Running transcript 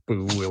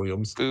Boo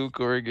Williams. Boo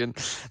Corrigan.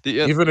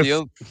 Even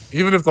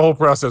if the whole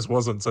process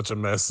wasn't such a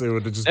mess, it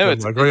would have just been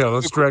like, oh yeah,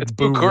 let's drag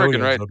Boo Boo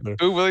Corrigan, Williams right? up there.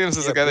 Boo Williams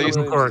is the guy that used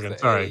Boo Corrigan.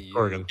 Sorry, AAU.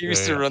 Corrigan. he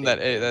used to run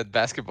that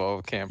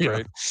basketball camp,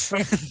 right?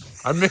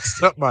 I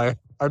mixed up my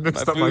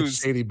booze.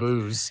 shady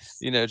booze.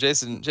 You know,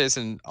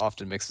 Jason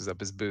often mixes up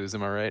his booze.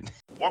 Am I right?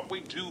 What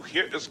we do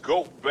here is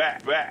go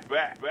back.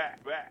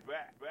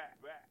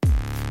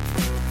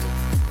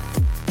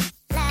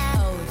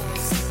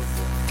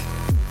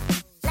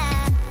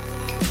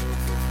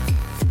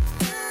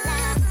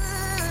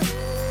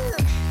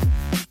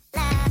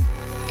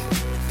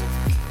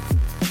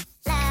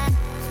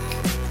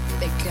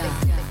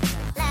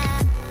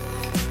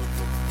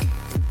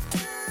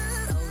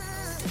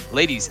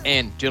 Ladies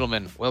and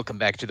gentlemen, welcome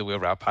back to the Wheel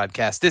Route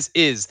Podcast. This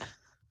is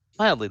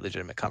mildly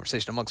legitimate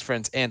conversation amongst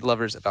friends and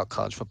lovers about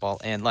college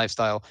football and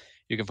lifestyle.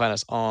 You can find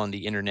us on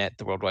the internet,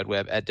 the World Wide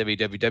Web, at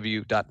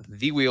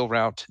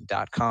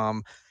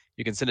www.thewheelroute.com.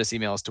 You can send us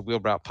emails to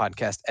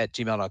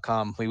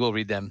wheelroutepodcast@gmail.com. We will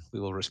read them.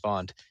 We will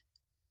respond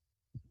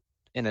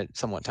in a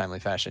somewhat timely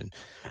fashion.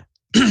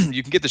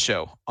 You can get the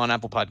show on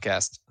Apple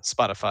Podcasts,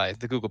 Spotify,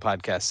 the Google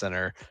Podcast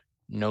Center,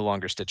 no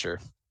longer Stitcher.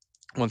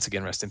 Once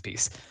again, rest in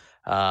peace.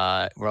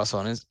 We're also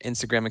on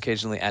Instagram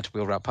occasionally at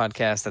Wheel Route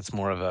Podcast. That's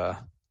more of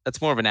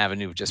an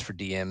avenue just for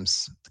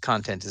DMs. The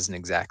content isn't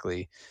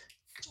exactly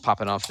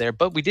popping off there,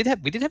 but we did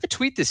have a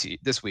tweet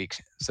this week.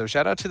 So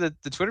shout out to the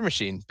Twitter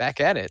machine, back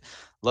at it.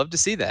 Love to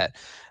see that.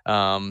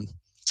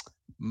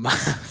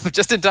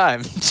 Just in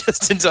time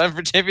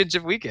for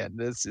championship weekend.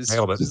 This is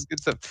good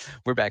stuff.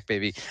 We're back,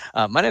 baby.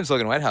 My name's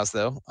Logan Whitehouse,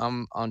 though.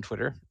 I'm on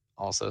Twitter.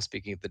 Also,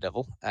 speaking of the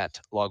devil,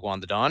 at Logwan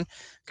the Dawn,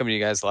 coming to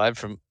you guys live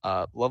from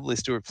lovely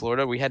Stuart,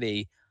 Florida. We had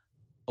a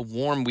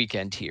warm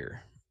weekend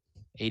here,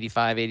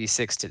 85,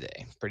 86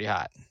 today. Pretty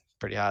hot,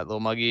 a little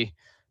muggy.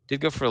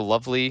 Did go for a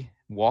lovely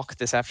walk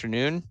this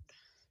afternoon.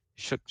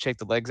 Shake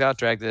the legs out,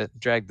 drag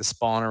the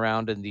spawn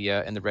around in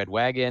the red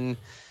wagon.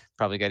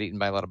 Probably got eaten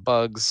by a lot of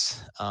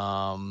bugs.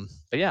 But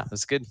yeah,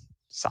 it's a good,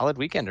 solid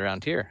weekend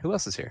around here. Who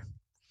else is here?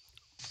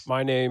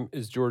 My name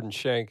is Jordan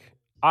Shank.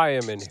 I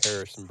am in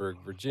Harrisonburg,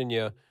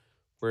 Virginia,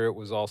 where it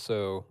was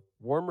also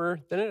warmer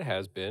than it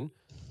has been,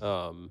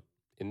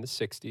 in the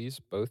 60s,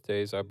 both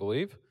days, I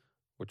believe,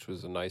 which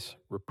was a nice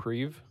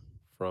reprieve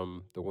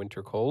from the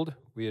winter cold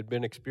we had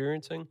been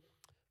experiencing.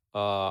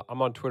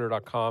 I'm on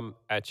twitter.com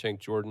at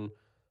ShankJordan.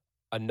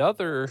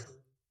 Another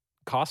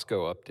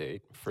Costco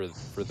update for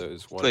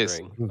those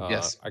wondering.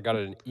 Yes. I got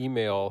an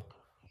email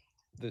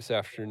this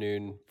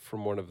afternoon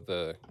from one of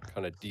the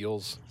kind of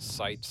deals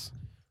sites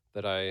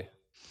that I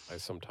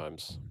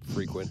sometimes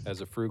frequent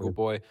as a frugal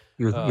boy.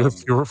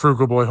 Your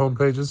frugal boy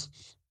homepages.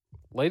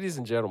 Ladies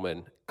and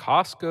gentlemen,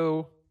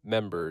 Costco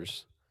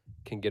members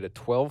can get a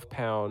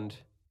 12-pound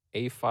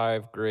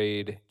A5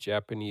 grade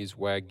Japanese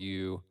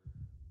Wagyu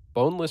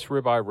boneless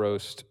ribeye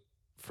roast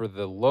for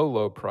the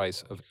low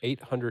price of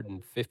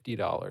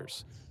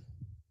 $850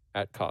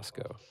 at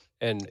Costco.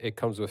 And it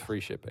comes with free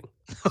shipping.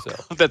 So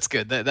That's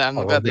good. I'm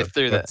glad they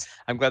threw that.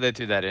 I'm glad they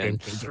threw that in.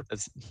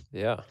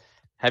 Yeah.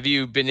 Have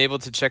you been able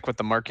to check what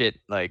the market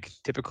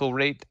typical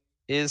rate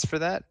is for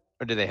that,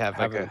 or do they have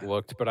haven't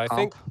looked? But I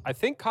think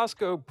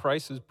Costco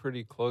price is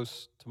pretty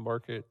close to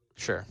market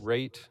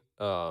rate.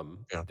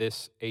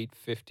 This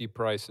 $850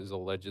 price is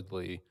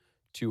allegedly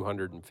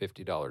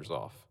 $250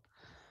 off.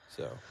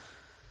 So,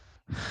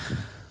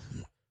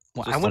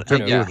 well, I want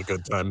to have a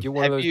good time. Get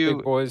one of those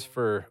big boys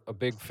for a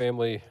big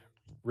family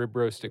rib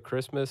roast at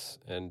Christmas,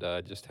 and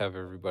just have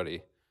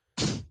everybody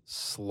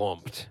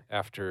slumped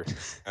after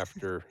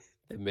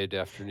the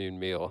mid-afternoon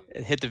meal.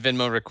 Hit the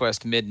Venmo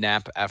request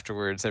mid-nap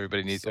afterwards.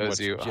 Everybody owes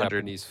you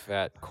Japanese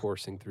fat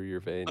coursing through your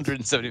veins.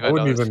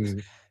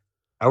 $175.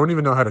 I wouldn't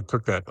even know how to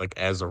cook that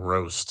as a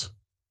roast.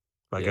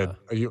 All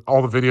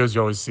the videos you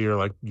always see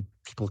are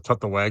people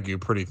cut the Wagyu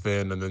pretty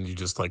thin and then you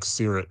just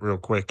sear it real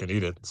quick and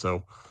eat it.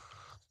 So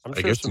I'm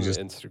sure some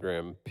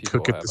Instagram people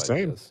cook it the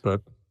same, ideas.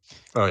 But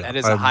that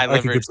is a high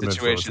leverage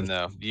situation,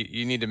 though.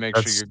 You need to make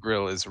sure your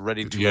grill is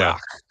ready to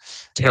rock.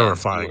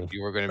 Terrifying.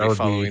 You are going to be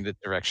following the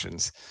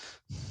directions.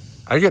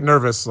 I get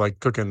nervous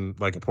cooking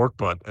a pork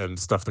butt and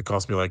stuff that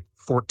costs me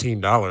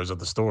 $14 at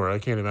the store. I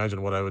can't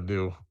imagine what I would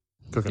do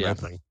cooking that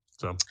thing.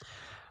 So,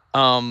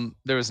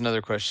 there was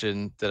another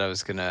question that I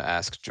was going to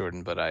ask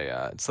Jordan, but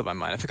it slipped my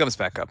mind. If it comes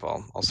back up,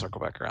 I'll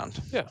circle back around.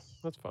 Yeah,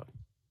 that's fine.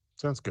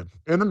 Sounds good.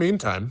 In the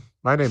meantime,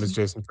 my name is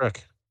Jason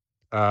Frick.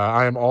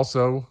 I am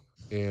also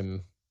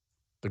in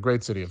the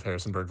great city of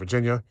Harrisonburg,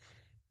 Virginia,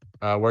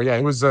 where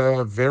it was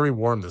very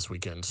warm this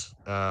weekend.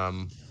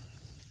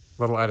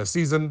 Little out of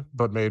season,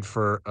 but made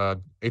for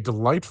a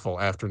delightful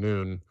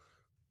afternoon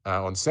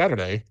on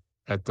Saturday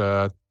at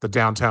the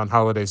downtown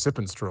holiday sip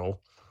and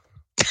stroll.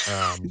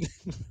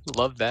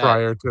 Love that.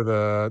 Prior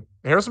to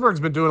Harrisonburg's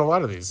been doing a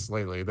lot of these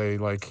lately. They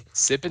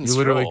sip and you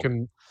stroll. Literally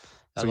can,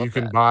 so you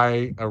can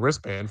buy a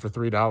wristband for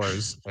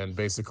 $3, and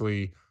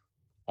basically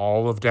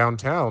all of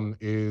downtown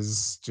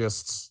is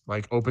just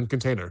open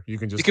container. You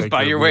can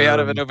buy your way out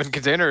of an open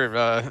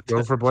container.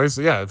 Go for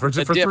places. Yeah, for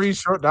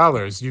 $3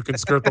 short, you can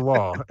skirt the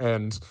law.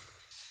 And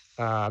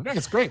Yeah,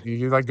 it's great.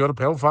 You like go to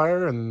Pale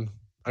Fire, and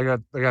I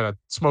got a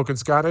smoking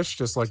Scottish,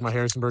 just like my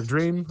Harrisonburg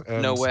dream,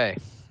 and No way.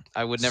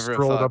 I would never have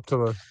strolled thought. up to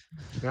the.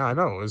 Yeah, I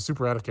know it was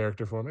super out of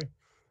character for me.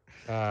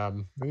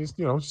 And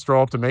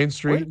stroll up to Main Way to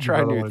Street, do try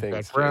another new one at things,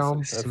 Jack Jason.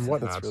 Brown's and That's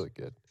whatnot. really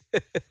good.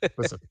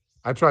 Listen,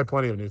 I try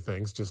plenty of new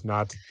things, just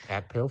not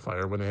at Pale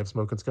Fire when they have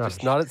smoking Scottish.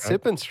 Just not at okay?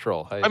 Sip and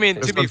Stroll. I mean,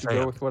 I to be have to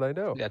go with what I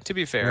know. Yeah, to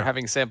be fair, Yeah.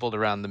 having sampled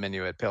around the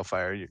menu at Pale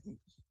Fire,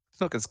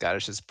 smoking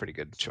Scottish is a pretty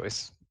good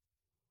choice.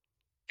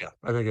 Yeah,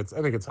 I think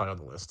it's high on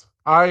the list.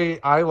 I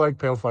like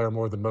Pale Fire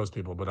more than most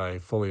people, but I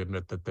fully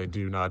admit that they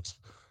do not.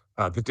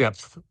 The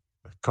depth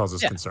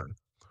causes concern.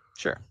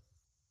 Sure.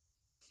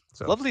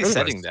 So, Lovely anyways,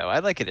 setting though. I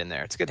like it in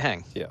there. It's a good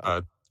hang.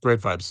 Yeah.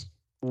 Great vibes.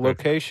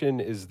 Location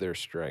is their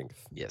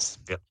strength. Yes.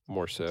 Yep.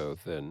 More so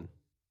than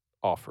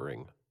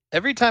offering.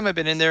 Every time I've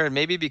been in there, and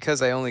maybe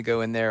because I only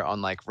go in there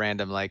on like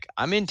random, like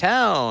I'm in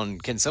town.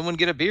 Can someone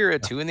get a beer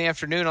at 2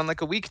 p.m. on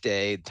like a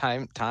weekday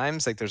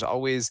times? Like there's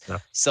always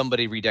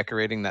somebody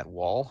redecorating that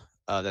wall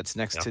that's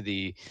next to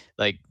the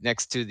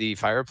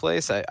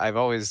fireplace. I've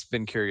always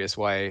been curious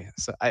why.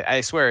 So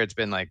I swear it's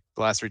been like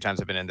the last 3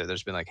 times I've been in there.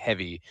 There's been like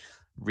heavy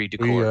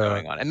redecor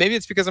going on, and maybe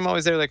it's because I'm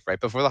always there like right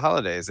before the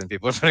holidays and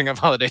people are putting up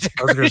holiday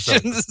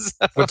decorations.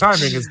 The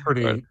timing is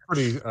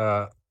pretty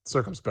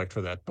circumspect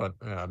for that, but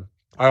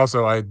I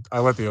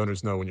let the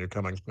owners know when you're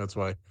coming. That's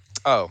why.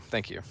 Oh,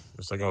 thank you.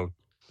 It's like, oh,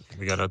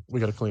 we gotta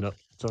clean up.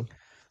 So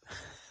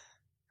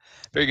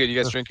very good. You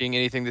guys drinking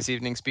anything this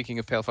evening? Speaking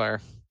of Pale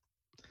Fire.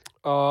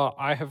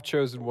 I have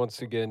chosen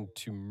once again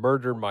to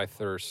murder my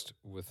thirst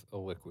with a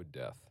liquid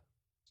death.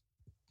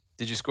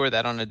 Did you score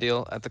that on a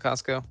deal at the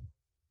Costco?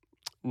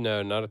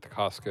 No, not at the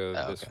Costco.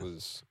 Oh, this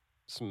was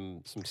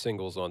some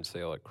singles on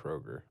sale at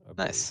Kroger.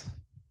 Nice.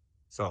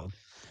 So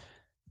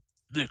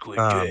liquid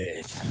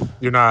death.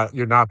 You're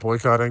not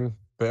boycotting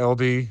the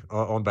LD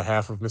on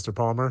behalf of Mr.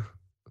 Palmer?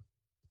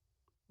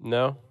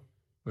 No.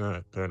 All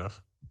right, fair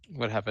enough.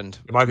 What happened?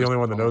 Am I the only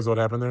one that knows what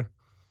happened there?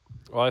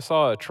 Well, I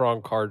saw a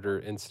Tron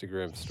Carter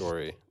Instagram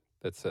story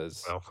that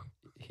says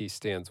he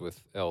stands with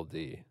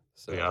LD.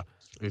 So yeah,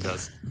 he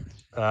does.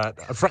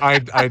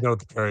 I know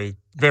very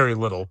very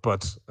little,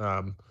 but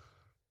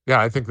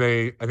yeah, I think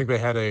they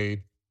had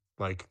a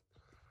like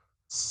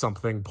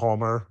something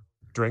Palmer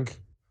drink.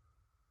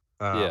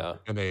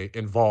 And they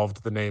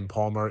involved the name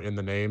Palmer in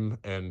the name,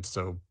 and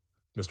so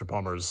Mr.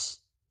 Palmer's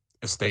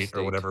estate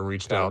or whatever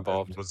reached out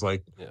and was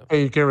like,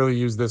 "Hey, you can't really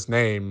use this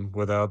name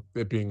without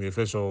it being the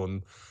official,"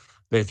 and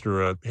they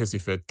threw a hissy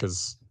fit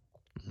because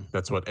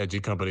that's what edgy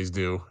companies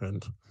do.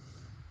 And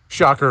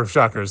shocker of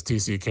shockers,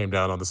 TC came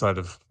down on the side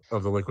of the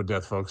liquid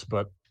death folks,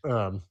 but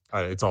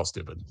it's all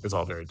stupid. It's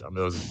all very dumb.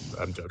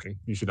 I'm joking.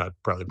 You should not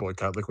probably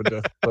boycott liquid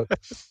death, but.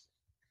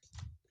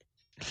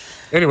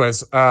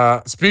 Anyways,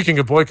 speaking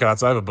of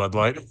boycotts, I have a Bud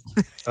Light.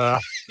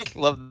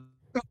 Love.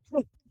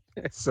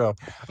 So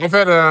I've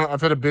had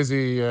a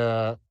busy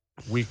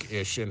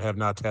week-ish and have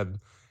not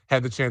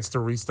had the chance to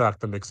restock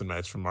the mix and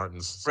match from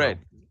Martin's. So right.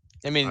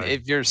 I mean,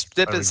 if you're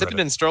sipping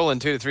and strolling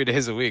 2 to 3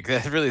 days a week,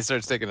 that really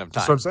starts taking up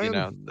time. That's what I'm saying. You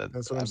know,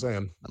 that's what I'm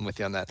saying. I'm with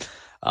you on that.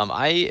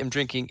 I am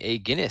drinking a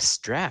Guinness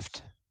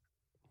Draft.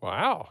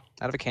 Wow.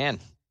 Out of a can.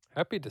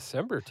 Happy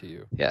December to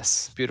you.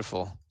 Yes,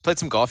 beautiful. Played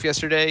some golf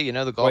yesterday. You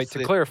know, the golf. Wait,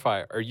 to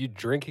clarify, are you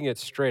drinking it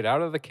straight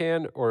out of the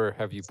can or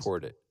have you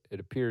poured it? It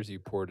appears you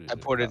poured it. I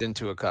poured it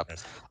into a cup.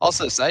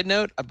 Also, side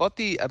note, I bought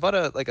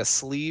a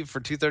sleeve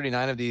for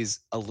 $2.39 of these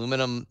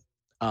aluminum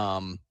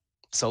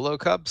solo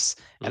cups,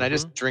 and I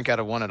just drink out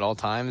of one at all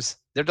times.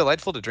 They're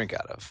delightful to drink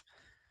out of.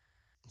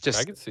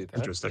 I can see that.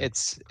 Interesting.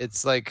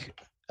 It's like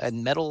a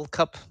metal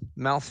cup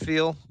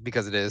mouthfeel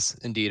because it is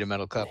indeed a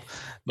metal cup.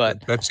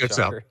 But that checks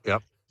out.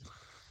 Yep.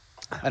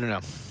 I don't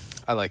know.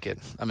 I like it.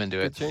 I'm into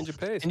it. Change of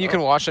pace. And you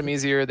can wash them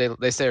easier.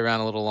 They stay around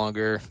a little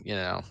longer, you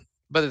know.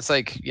 But it's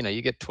like, you know,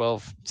 you get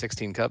 12,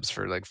 16 cups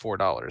for like $4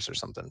 or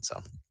something.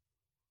 So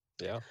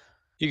yeah.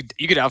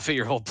 You could outfit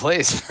your whole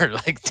place for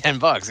like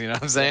 $10, you know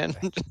what I'm saying?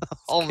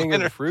 All King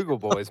of the Frugal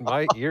Boys.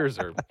 My ears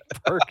are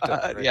perked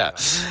up.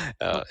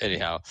 Right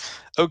anyhow.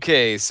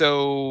 Okay,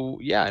 so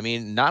yeah, I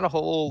mean, not a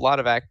whole lot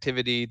of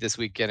activity this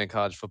weekend in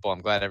college football.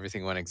 I'm glad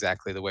everything went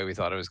exactly the way we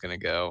thought it was going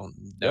to go.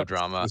 No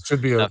drama. This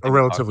should be a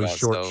relatively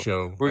short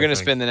show. We're going to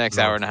spend the next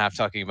hour and a half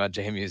talking about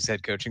JMU's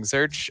head coaching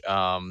search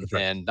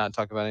and not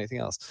talk about anything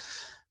else.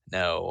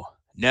 No,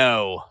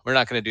 we're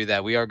not going to do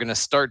that. We are going to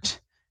start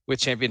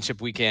with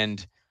championship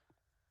weekend.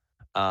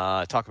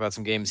 Talk about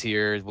some games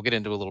here. We'll get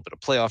into a little bit of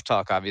playoff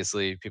talk.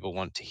 Obviously, people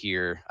want to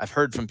hear. I've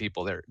heard from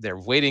people they're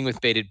waiting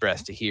with bated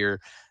breath to hear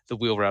the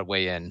wheel route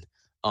weigh in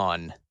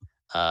on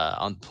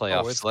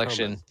playoff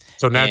selection. Coming.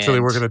 So naturally,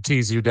 we're going to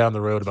tease you down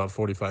the road about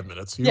 45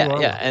 minutes. And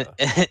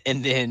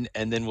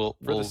then we'll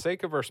for the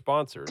sake of our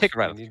sponsors, take a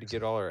ride. We need to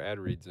get all our ad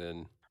reads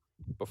in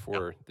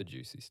before the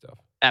juicy stuff.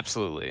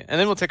 Absolutely, and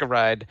then we'll take a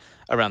ride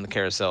around the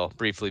carousel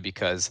briefly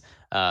because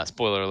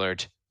spoiler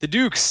alert: the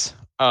Dukes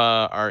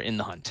are in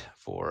the hunt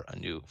for a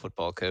new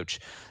football coach.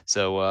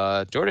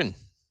 So, Jordan,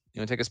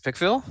 you want to take us to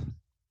Pickville?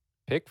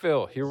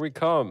 Pickville, here we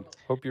come.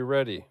 Hope you're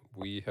ready.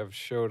 We have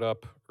showed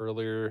up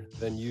earlier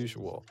than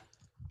usual.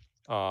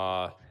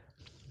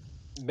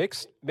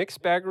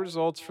 Mixed bag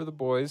results for the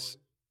boys.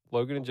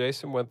 Logan and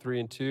Jason went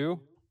 3-2.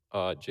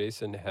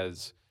 Jason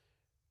has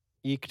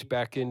eked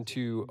back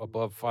into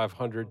above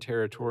 500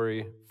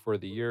 territory for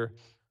the year.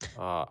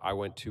 I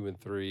went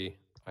 2-3.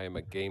 I am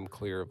a game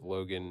clear of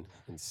Logan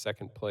in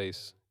second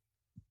place,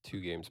 2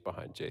 games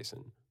behind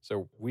Jason.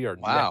 So we are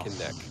neck and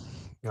neck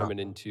coming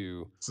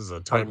into this is a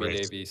tight Army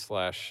race. Navy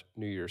 /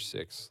 New Year's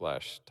Six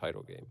 /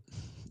 title game.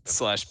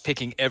 /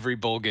 picking every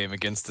bowl game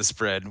against the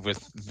spread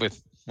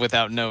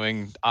without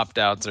knowing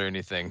opt-outs or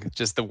anything.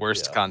 Just the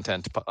worst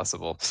content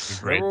possible.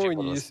 Remember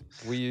when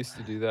we used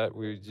to do that?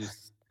 We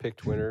just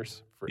picked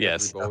winners for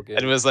every bowl game.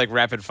 And it was like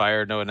rapid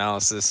fire, no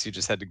analysis. You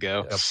just had to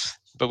go. Yep.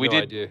 But we No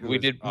did idea who we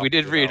was did we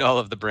did opted read out. all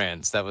of the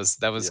brands. That was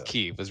Yeah.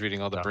 key. Was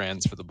reading all the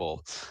brands for the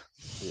bowl.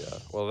 Yeah.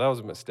 Well, that was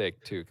a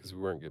mistake too because we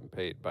weren't getting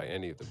paid by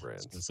any of the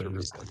brands.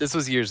 This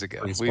was years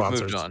ago. We've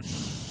moved on.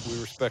 We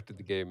respected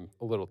the game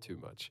a little too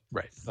much.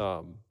 Right.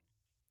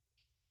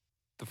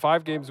 The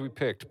 5 games we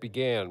picked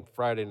began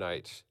Friday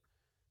night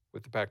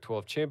with the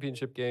Pac-12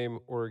 championship game.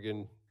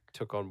 Oregon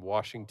took on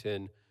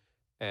Washington,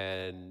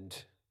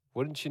 and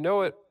wouldn't you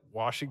know it,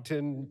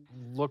 Washington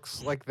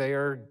looks like they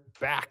are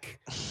back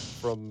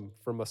from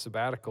a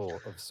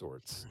sabbatical of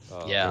sorts.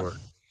 I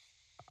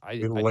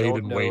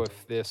don't know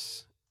if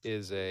this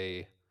is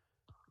a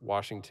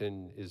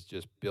Washington is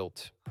just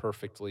built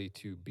perfectly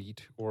to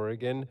beat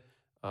Oregon.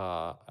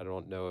 I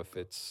don't know if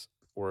it's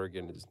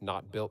Oregon is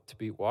not built to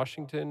beat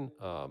Washington,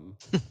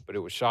 but it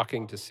was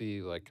shocking to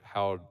see like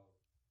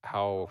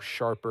how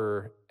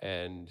sharper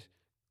and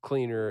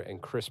cleaner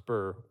and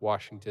crisper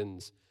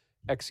Washington's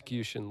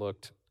execution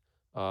looked,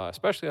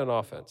 especially on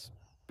offense.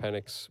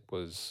 Penix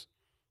was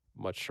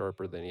much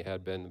sharper than he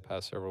had been the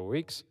past several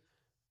weeks,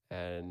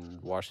 and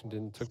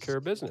Washington took care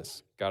of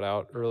business. Got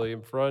out early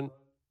in front,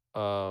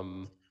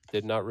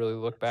 did not really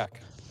look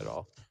back at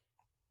all.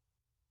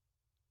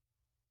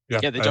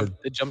 Yeah,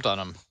 they jumped on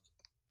them.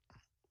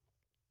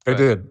 They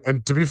did.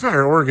 And to be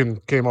fair, Oregon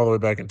came all the way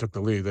back and took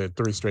the lead. They had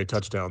 3 straight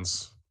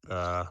touchdowns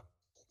on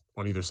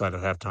either side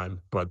of halftime.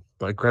 But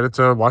like credit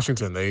to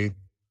Washington, they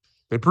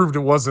proved it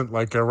wasn't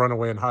like a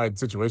runaway and hide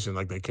situation.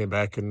 Like they came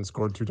back and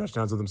scored 2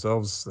 touchdowns of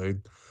themselves. They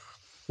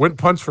went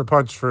punch for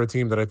punch for a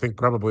team that I think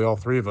probably all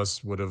 3 of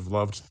us would have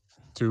loved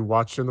to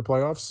watch in the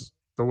playoffs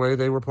the way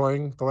they were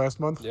playing the last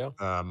month. Yeah.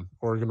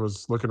 Oregon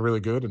was looking really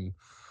good,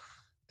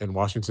 and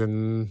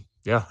Washington,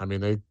 yeah, I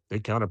mean they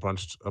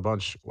counterpunched a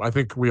bunch. I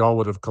think we all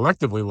would have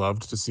collectively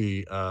loved to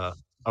see a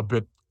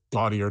bit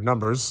gaudier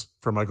numbers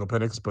for Michael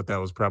Penix, but that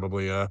was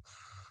probably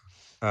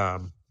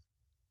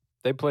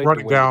they played to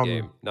win the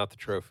game, not the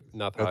trophy,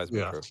 not the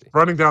Heisman Trophy.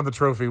 Running down the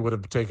trophy would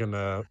have taken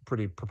a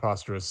pretty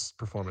preposterous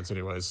performance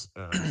anyways.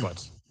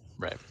 But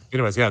right.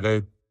 Anyways, yeah,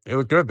 they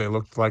looked good. They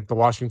looked like the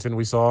Washington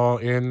we saw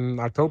in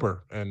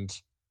October, and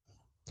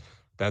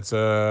that's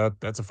a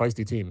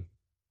feisty team.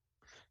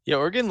 Yeah,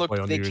 Oregon looked.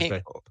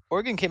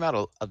 Oregon came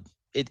out.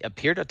 It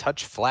appeared a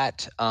touch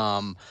flat.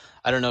 I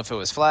don't know if it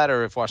was flat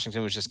or if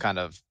Washington was just kind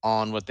of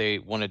on what they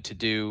wanted to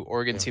do.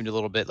 Oregon seemed a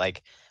little bit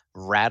like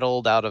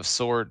rattled out of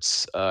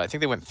sorts. I think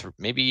they went through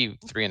maybe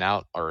 3 and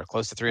out or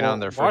close to 3 and out on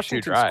their first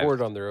 2 drives. Washington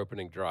scored on their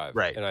opening drive,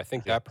 right? And I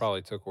think that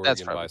probably took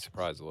Oregon by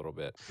surprise a little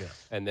bit. Yeah.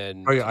 And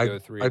then to go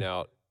 3 and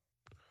out.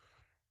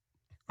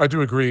 I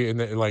do agree,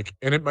 and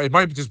it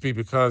might just be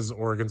because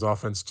Oregon's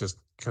offense just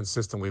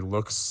consistently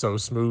looks so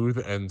smooth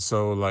and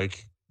so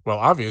like, well,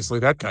 obviously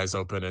that guy's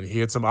open and he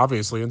hits him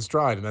obviously in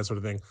stride and that sort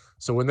of thing.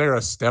 So when they're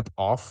a step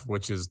off,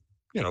 which is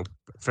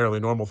fairly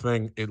normal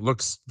thing, it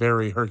looks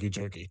very herky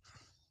jerky.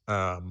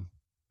 And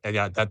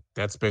yeah,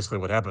 that's basically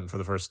what happened for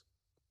the first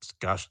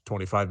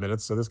 25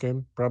 minutes of this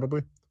game,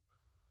 probably.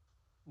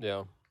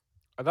 Yeah,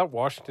 I thought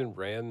Washington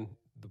ran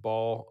the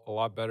ball a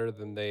lot better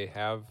than they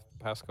have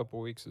the past couple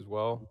of weeks as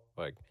well.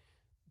 Like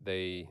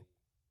they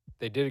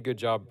did a good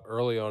job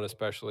early on,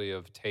 especially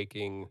of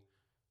taking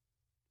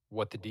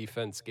what the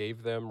defense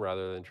gave them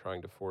rather than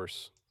trying to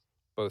force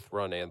both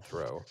run and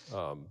throw.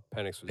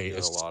 Penix was doing a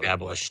lot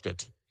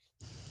of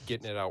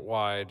getting it out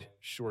wide,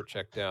 short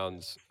check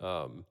downs,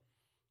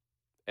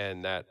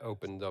 and that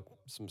opened up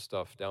some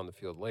stuff down the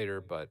field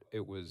later. But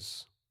it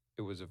was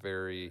a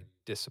very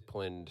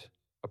disciplined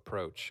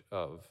approach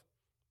of,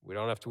 we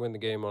don't have to win the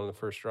game on the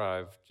first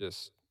drive.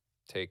 Just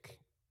take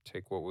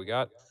what we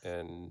got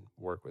and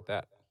work with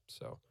that.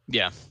 So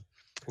yeah,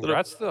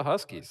 congrats to the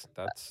Huskies.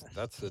 That's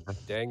a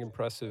dang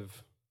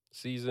impressive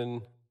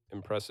season.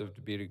 Impressive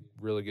to beat a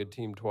really good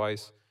team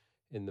twice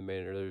in the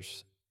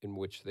manners in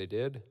which they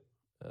did.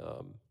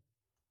 Kalen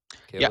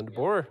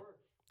DeBoer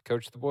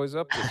coached the boys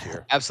up this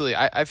year. Absolutely,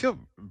 I feel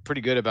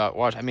pretty good about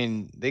Wash. I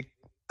mean, they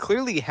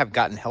clearly have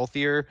gotten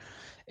healthier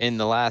in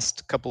the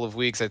last couple of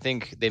weeks. I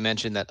think they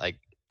mentioned that like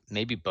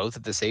maybe both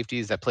of the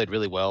safeties that played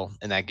really well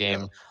in that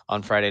game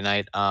on Friday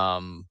night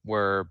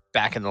were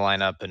back in the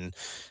lineup and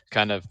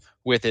kind of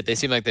with it. They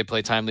seem like they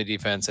play timely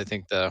defense. I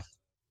think the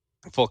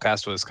full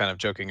cast was kind of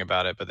joking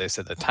about it, but they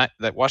said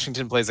that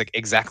Washington plays like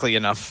exactly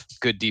enough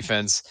good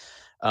defense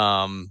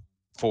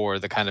for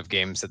the kind of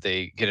games that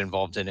they get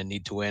involved in and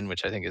need to win,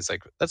 which I think is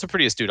like that's a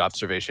pretty astute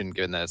observation,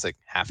 given that it's like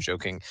half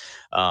joking.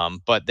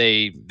 But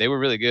they were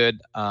really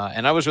good,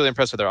 and I was really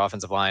impressed with their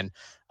offensive line.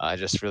 I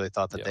just really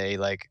thought that they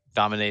like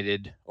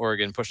dominated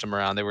Oregon, pushed them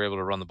around. They were able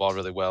to run the ball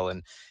really well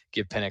and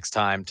give Penix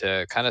time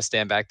to kind of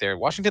stand back there.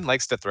 Washington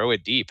likes to throw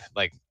it deep.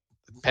 Like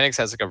Penix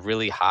has like a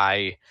really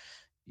high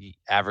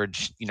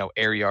average,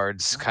 air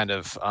yards kind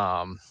of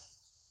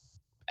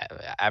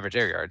average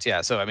air yards.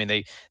 Yeah. So I mean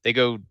they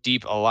go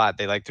deep a lot.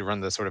 They like to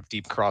run the sort of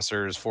deep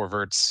crossers, four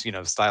verts,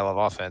 style of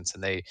offense,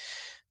 and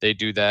they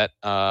do that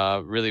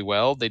really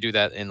well. They do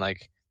that in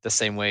like the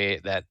same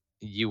way that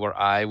you or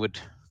I would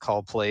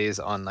call plays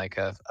on like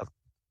a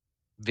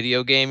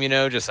video game,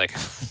 just like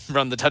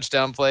run the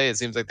touchdown play. It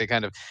seems like they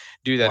kind of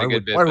do that a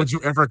good bit. Why would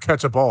you ever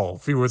catch a ball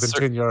fewer than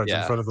 10 yards in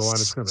yeah, front of the line of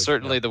scrimmage?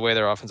 certainly the way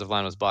their offensive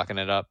line was blocking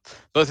it up,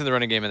 both in the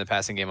running game and the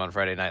passing game on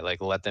Friday night,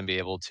 like let them be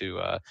able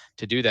to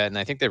do that. And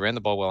I think they ran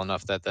the ball well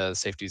enough that the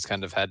safeties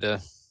kind of had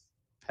to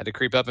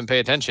creep up and pay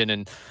attention.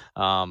 And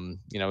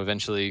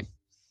eventually,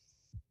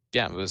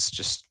 yeah, it was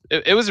just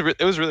it was a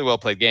really well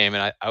played game,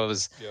 and I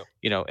was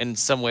in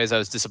some ways I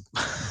was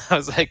I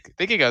was like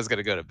thinking I was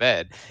gonna go to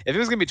bed. If it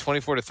was gonna be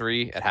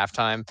 24-3 at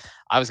halftime,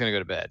 I was gonna go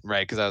to bed,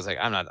 right? Because I was like,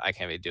 I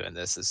can't be doing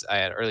this. I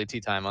had early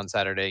tea time on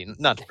Saturday,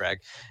 not to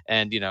brag,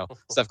 and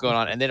stuff going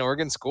on, and then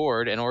Oregon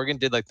scored, and Oregon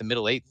did like the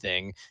middle eight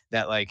thing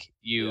that like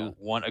you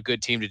want a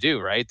good team to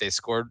do, right? They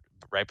scored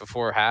right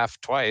before half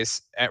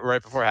twice,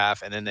 right before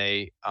half, and then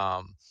they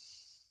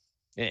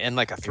in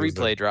like a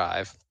 3-play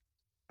drive.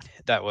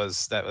 That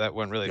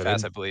went really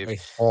fast, I believe. They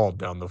hauled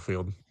down the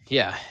field.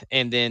 Yeah,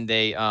 and then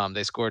they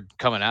scored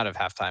coming out of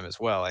halftime as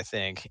well, I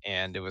think,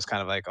 and it was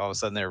kind of like all of a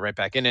sudden they're right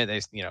back in it. They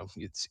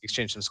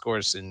exchanged some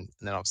scores, and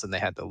then all of a sudden they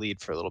had the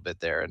lead for a little bit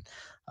there. And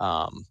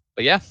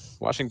but yeah,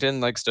 Washington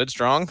like stood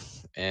strong,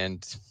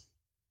 and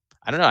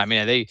I don't know. I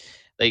mean,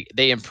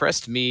 they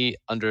impressed me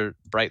under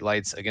bright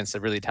lights against a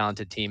really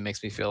talented team.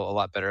 Makes me feel a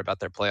lot better about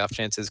their playoff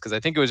chances, because I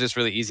think it was just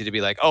really easy to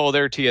be like, oh,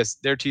 they're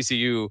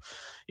TCU.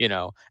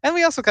 And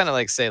we also kind of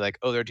like say like,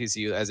 oh, they're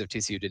TCU, as if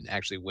TCU didn't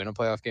actually win a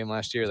playoff game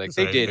last year. Like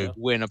they did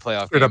win a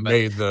playoff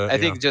game, but I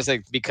think just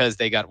like because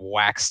they got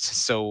waxed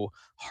so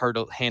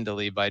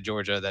handily by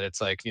Georgia that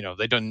it's like,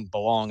 they don't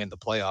belong in the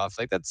playoff.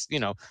 Like that's,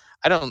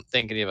 I don't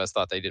think any of us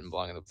thought they didn't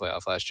belong in the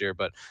playoff last year,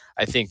 but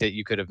I think that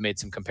you could have made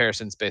some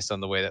comparisons based on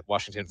the way that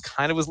Washington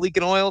kind of was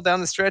leaking oil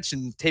down the stretch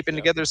and taping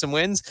together some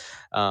wins.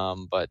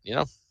 But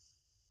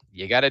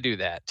you got to do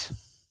that.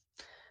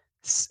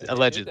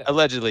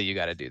 Allegedly, you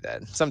got to do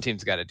that. Some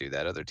teams got to do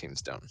that. Other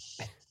teams don't.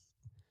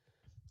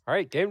 All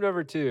right, game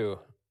number 2.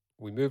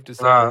 We moved to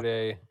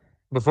Saturday.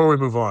 Before we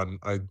move on,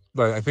 I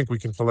think we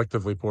can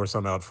collectively pour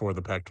some out for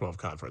the Pac-12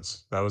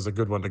 conference. That was a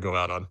good one to go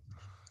out on.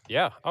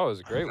 Yeah, it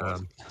was a great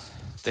one.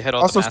 They had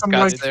all the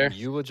mascots there.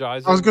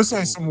 Eulogizing. I was gonna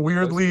say some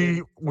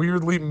weirdly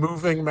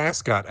moving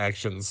mascot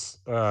actions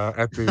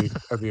at the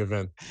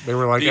event. They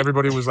were like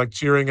everybody was like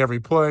cheering every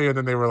play, and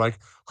then they were like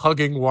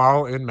hugging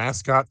while in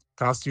mascot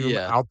costume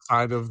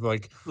outside of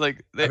like it might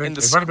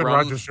have been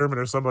Roger Sherman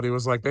or somebody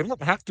was like, they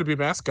don't have to be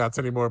mascots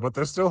anymore, but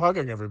they're still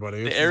hugging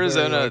everybody.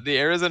 The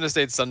Arizona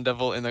State Sun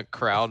Devil in the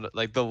crowd,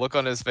 like the look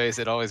on his face,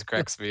 it always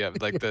cracks me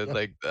up. Like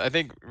I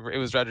think it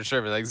was Roger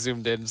Sherman like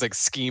zoomed in, it's like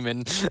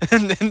scheming,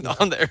 and then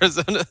on the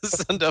Arizona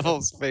Sun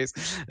Devil's face,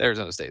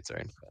 Arizona State,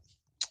 sorry.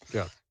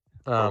 Yeah.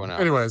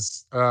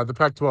 Anyways, the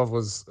Pac-12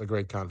 was a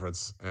great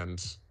conference,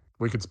 and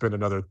we could spend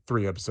another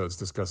 3 episodes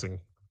discussing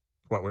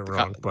what went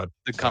wrong. But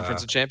the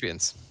Conference of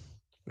Champions.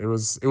 It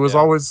was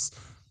always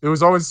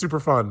super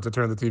fun to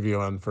turn the TV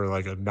on for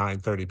like a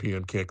 9:30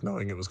 p.m. kick,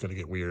 knowing it was going to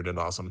get weird and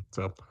awesome.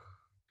 So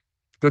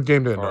good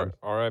game to end on.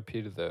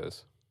 R.I.P. to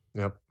those.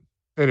 Yep.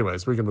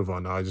 Anyways, we can move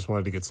on now. I just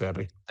wanted to get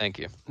sappy. Thank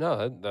you.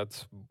 No,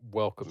 that's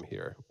welcome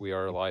here. We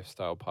are a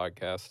lifestyle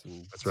podcast,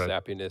 and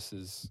sappiness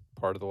is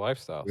part of the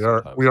lifestyle.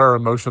 We are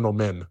emotional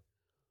men.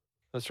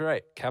 That's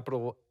right.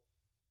 Capital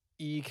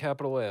E,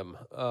 capital M.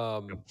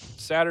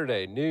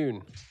 Saturday,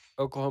 noon,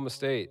 Oklahoma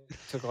State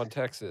took on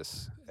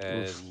Texas,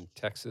 and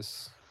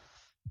Texas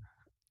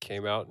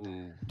came out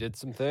and did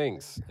some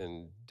things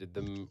and did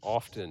them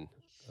often.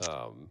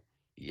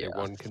 They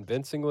won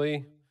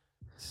convincingly.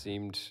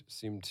 Seemed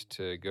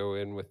to go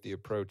in with the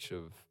approach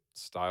of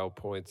style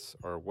points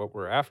are what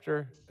we're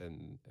after,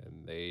 and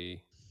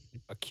they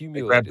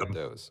accumulated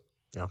those.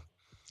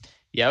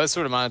 Yeah, I was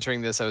sort of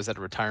monitoring this. I was at a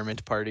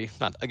retirement party.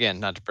 Not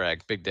to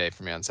brag, big day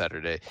for me on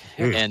Saturday.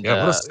 And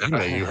what a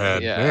Sunday you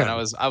had. Yeah, man. And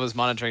I was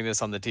monitoring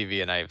this on the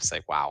TV, and I was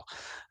like, wow.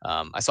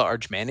 I saw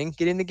Arch Manning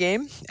get in the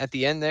game at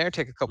the end there,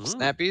 take a couple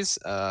snappies.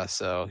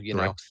 So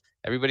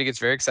everybody gets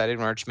very excited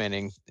when Arch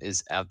Manning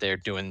is out there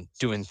doing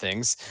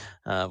things,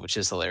 which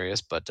is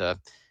hilarious. But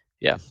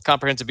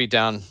comprehensive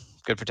beatdown.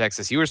 Good for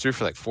Texas. Ewers threw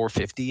for like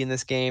 450 in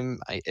this game.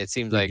 It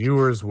seemed like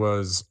Ewers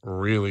was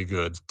really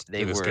good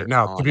in this were game.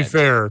 Now, to be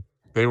fair,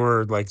 they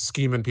were like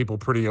scheming people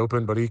pretty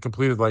open, but he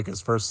completed like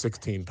his first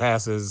 16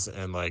 passes,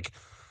 and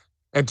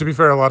to be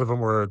fair, a lot of them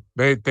were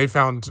they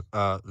found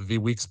the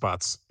weak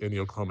spots in the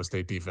Oklahoma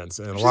State defense,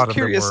 and a lot of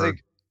them were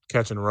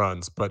catching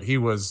runs, but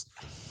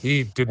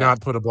he did not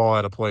put a ball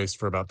out of place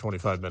for about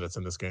 25 minutes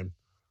in this game.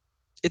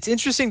 It's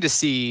interesting to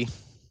see,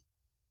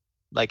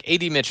 like,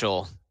 A.D.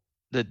 Mitchell,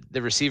 the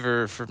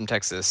receiver from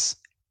Texas,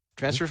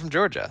 transferred from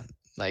Georgia,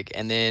 like,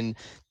 and then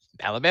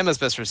Alabama's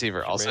best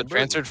receiver also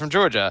transferred from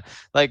Georgia,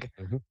 like.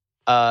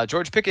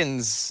 George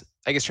Pickens,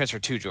 I guess,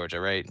 transferred to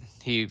Georgia, right?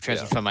 He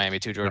transferred from Miami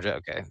to Georgia.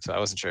 Okay, so I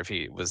wasn't sure if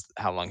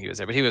how long he was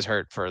there, but he was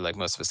hurt for like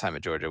most of his time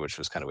at Georgia, which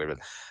was kind of weird. But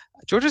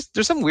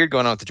there's something weird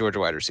going on with the Georgia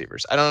wide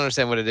receivers. I don't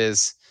understand what it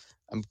is.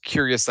 I'm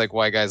curious, like,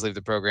 why guys leave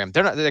the program.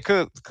 They're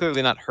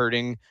clearly not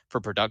hurting for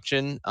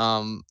production.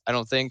 I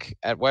don't think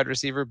at wide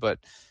receiver, but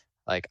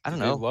like, I don't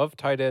know. They love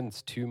tight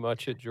ends too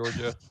much at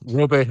Georgia.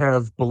 Will they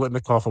have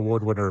Bolitnikoff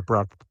Award winner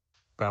Brock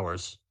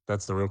Bowers?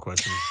 That's the real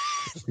question.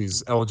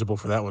 He's eligible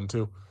for that one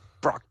too.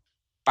 Brock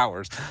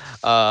Bowers.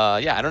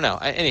 Yeah, I don't know.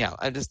 Anyhow,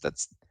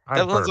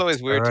 that one's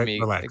always weird to me.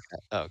 Like,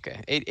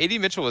 okay. A.D.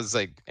 Mitchell was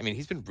like, I mean,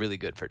 he's been really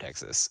good for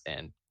Texas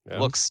and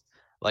looks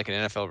like an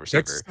NFL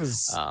receiver.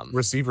 Texas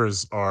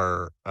receivers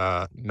are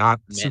not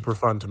super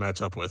fun to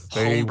match up with.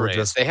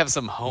 They have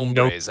some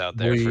hombres out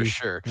there for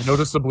sure.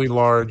 Noticeably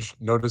large,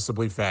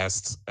 noticeably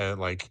fast, and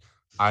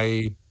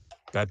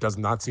that does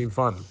not seem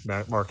fun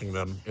marking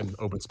them in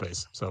open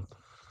space. So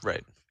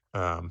right.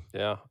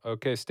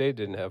 OK State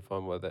didn't have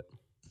fun with it.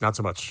 Not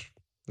so much.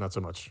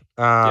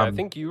 I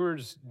think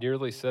Ewers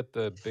nearly set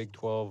the Big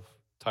 12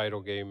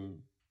 title game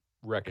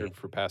record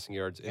for passing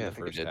yards in the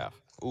first half.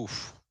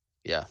 Oof.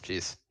 Yeah,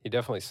 geez. He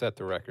definitely set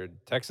the record.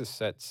 Texas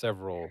set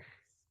several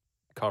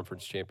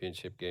conference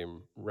championship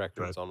game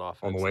records on offense.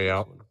 On the way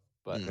out.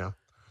 But yeah.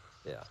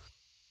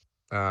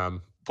 I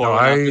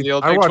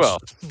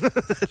watched.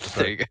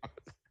 There you go.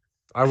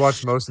 I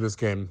watched most of this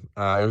game.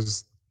 It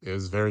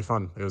was very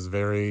fun. It was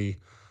very.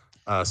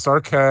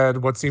 Sark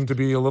had what seemed to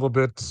be a little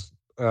bit.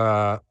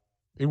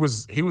 He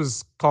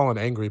was calling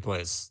angry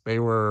plays.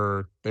 There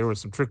were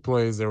some trick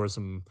plays. There were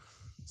some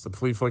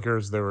flea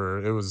flickers.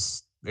 It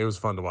was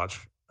fun to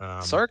watch.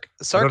 Sark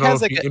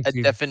has like a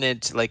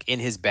definite, like, in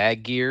his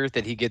bag gear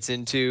that he gets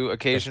into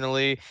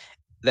occasionally.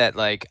 That,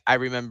 like, I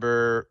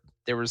remember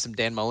there were some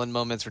Dan Mullen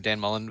moments where Dan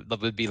Mullen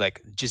would be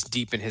like just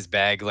deep in his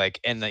bag, like,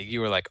 and like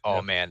you were like,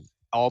 oh man,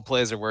 all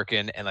plays are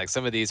working, and like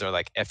some of these are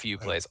like FU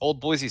plays. Old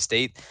Boise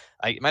State,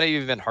 it might have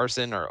even been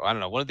Harsin, or I don't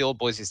know, one of the old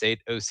Boise State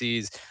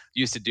OCs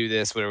used to do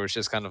this, where it was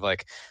just kind of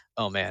like,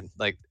 oh man,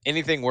 like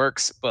anything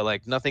works, but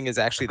like nothing is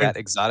actually that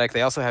exotic.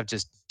 They also have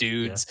just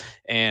dudes,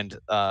 and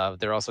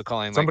they're also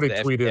calling like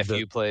the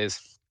FU plays.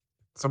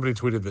 Somebody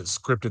tweeted that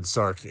scripted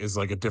Sark is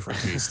like a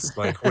different beast.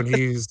 Like when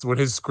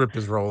his script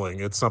is rolling,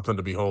 it's something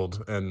to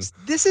behold. And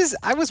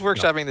I was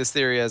workshopping this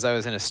theory as I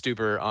was in a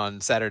stupor on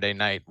Saturday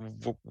night,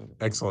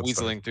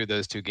 weaseling through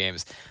those two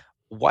games.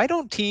 Why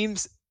don't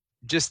teams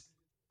just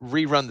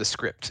rerun the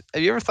script?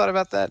 Have you ever thought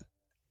about that?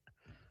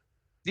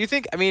 Do you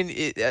think? I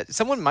mean,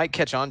 someone might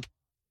catch on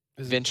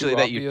eventually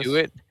that you do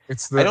it.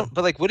 But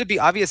like, would it be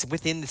obvious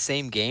within the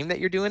same game that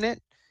you're doing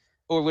it?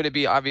 Or would it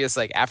be obvious,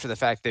 like, after the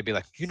fact, they'd be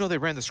like, they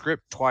ran the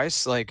script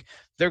twice, like,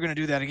 they're going to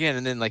do that again,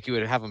 and then, like, you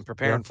would have them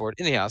preparing for it.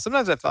 Anyhow,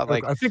 sometimes I thought,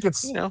 like, I think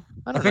it's, I don't know.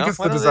 I think it's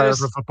the desire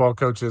for football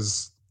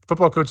coaches.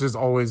 Football coaches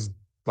always,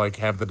 like,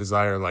 have the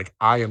desire, like,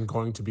 I am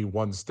going to be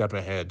one step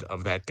ahead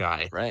of that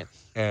guy. Right.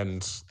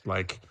 And,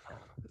 like,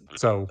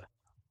 so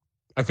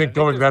I think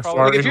going that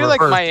far. Like, if you're like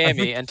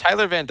Miami and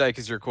Tyler Van Dyke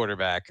is your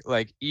quarterback,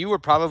 like, you were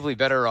probably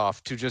better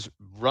off to just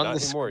run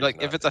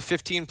like, if it's a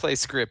 15-play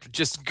script,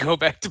 just go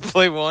back to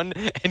play one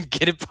and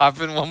get it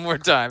popping one more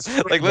time.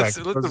 Like, let's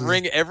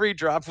wring every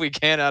drop we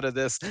can out of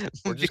this.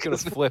 We're just gonna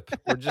flip.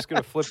 We're just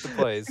gonna flip the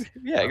plays.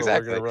 Yeah,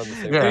 exactly. We're gonna run the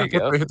same there you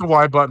go. Hit the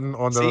Y button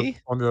on the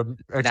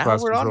Xbox now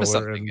we're on to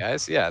something, and,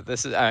 guys. Yeah,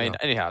 this is. I mean,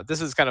 anyhow,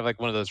 this is kind of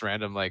like one of those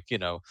random, like,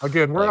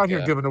 Again, we're out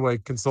here giving away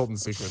consultant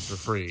secrets for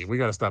free. We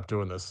got to stop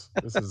doing this.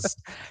 This is.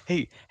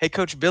 Hey,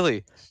 Coach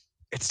Billy,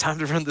 it's time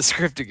to run the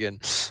script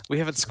again. We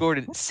haven't scored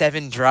in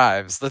 7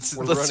 drives. Let's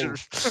running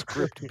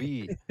script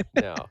B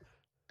now.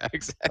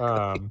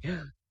 Exactly.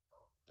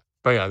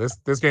 But yeah,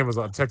 this game was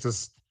on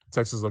Texas.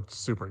 Texas looked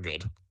super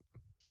good.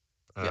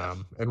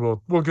 And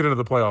we'll get into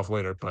the playoff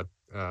later, but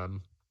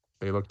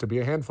they look to be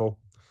a handful.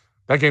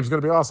 That game's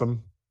going to be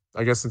awesome.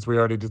 I guess since we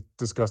already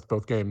discussed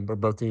both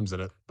teams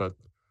in it, but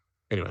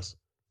anyways.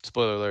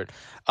 Spoiler alert.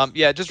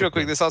 Just real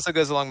quick. This also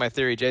goes along my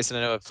theory, Jason.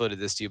 I know I've floated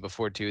this to you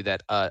before too.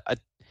 That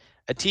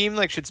a team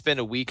like should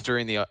spend a week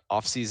during the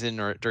off season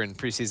or during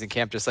preseason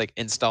camp, just like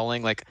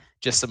installing like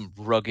just some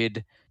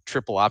rugged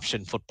triple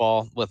option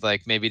football with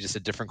like maybe just a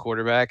different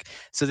quarterback.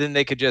 So then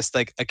they could just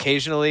like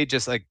occasionally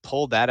just like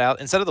pull that out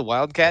instead of the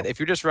Wildcat. If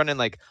you're just running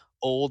like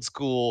old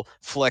school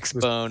flex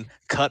bone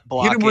cut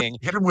blocking,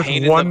 hit them with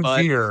one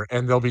veer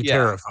and they'll be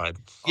terrified.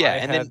 Yeah,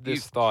 and then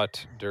this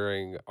thought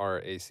during our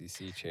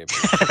ACC championship.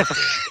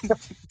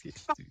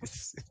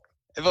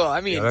 Well,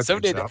 I mean, so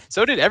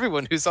did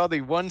everyone who saw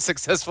the one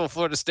successful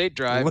Florida State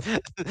drive.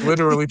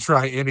 Literally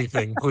try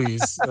anything,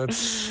 please.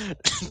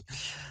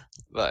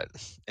 But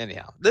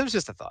anyhow, that was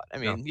just a thought. I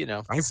mean, you'd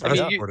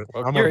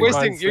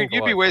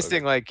be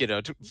wasting like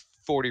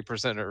 4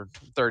 40% or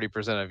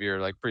 30% of your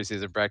like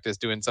preseason practice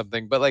doing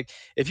something. But like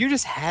if you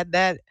just had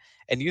that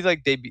and you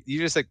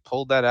just like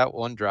pulled that out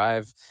one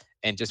drive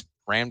and just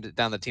rammed it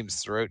down the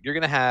team's throat, you're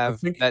gonna I have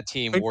think that I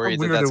team think how worried that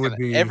weird it that's would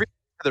gonna be.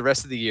 the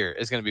rest of the year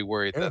is gonna be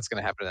worried Yeah, that's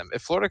gonna happen to them.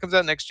 If Florida comes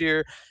out next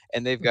year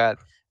and they've got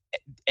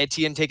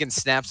Etienne taking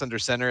snaps under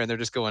center and they're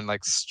just going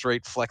like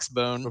straight flex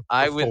bone, the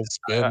full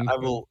spin. I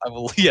will,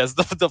 yes,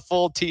 the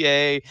full TA,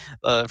 Yeah,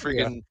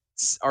 freaking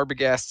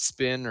Arbogast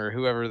spin or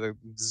whoever there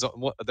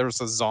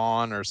was a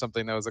Zahn or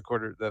something that was the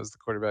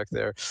quarterback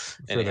there. I'm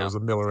sure there Anyhow, was a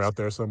Miller out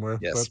there somewhere,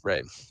 but yes,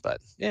 right, but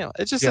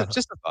it's just yeah,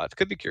 just a thought.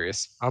 Could be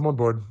curious. I'm on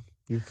board.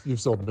 You've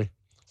sold me.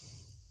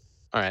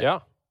 All right. Yeah.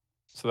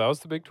 So that was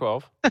the Big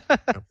 12.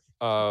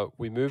 Yep.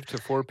 We moved to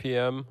 4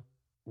 p.m.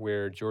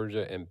 where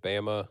Georgia and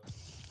Bama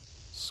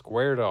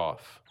squared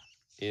off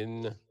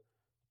in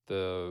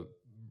the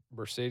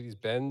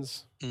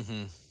Mercedes-Benz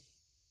Mm-hmm.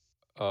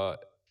 uh,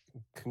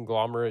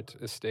 conglomerate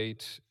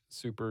estate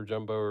super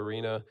jumbo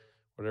arena,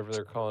 whatever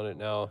they're calling it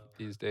now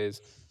these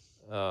days.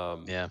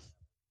 Yeah.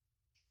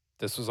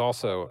 This was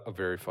also a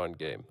very fun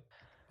game.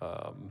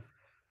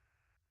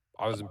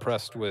 I was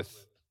impressed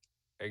with,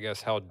 I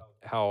guess,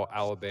 how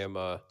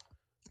Alabama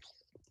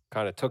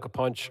kind of took a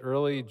punch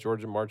early.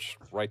 Georgia marched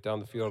right down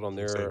the field on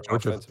Say their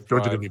Georgia. offensive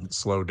Georgia didn't drive, even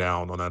slow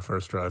down on that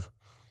first drive.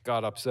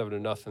 got up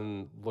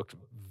 7-0, looked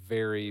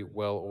very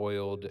well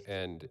oiled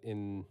and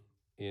in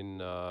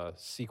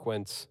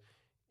sequence,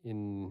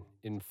 in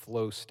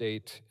flow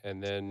state,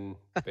 and then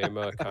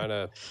Bama kind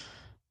of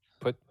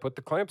put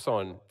the clamps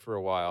on for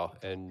a while,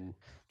 and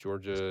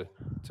Georgia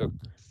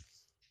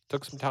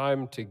took some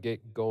time to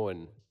get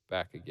going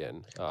back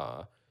again.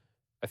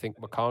 I think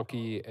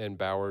McConkey and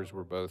Bowers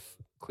were both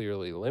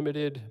clearly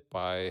limited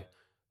by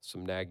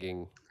some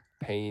nagging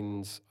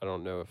pains. I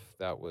don't know if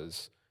that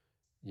was,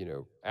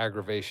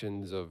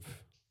 aggravations of,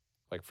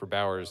 like, for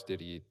Bowers, did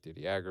he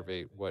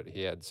aggravate what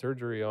he had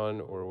surgery on,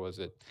 or was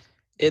it,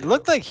 It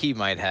looked like he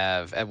might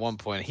have at one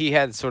point. He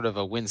had sort of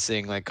a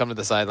wincing, like come to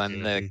the sideline,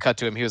 and Yeah, then cut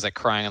to him. He was like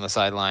crying on the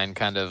sideline,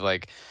 kind of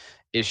like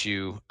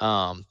issue.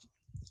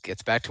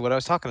 Gets back to what I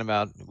was talking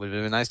about. Would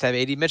have been nice to have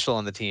AD Mitchell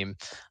on the team.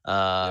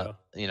 yeah,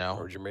 You know,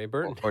 or Jermaine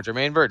Burton? or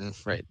Jermaine Burton.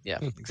 Right. Yeah,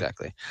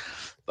 exactly.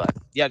 But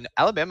yeah,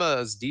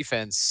 Alabama's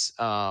defense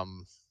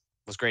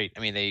was great. I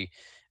mean,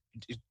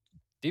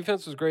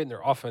 Defense was great, and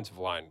their offensive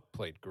line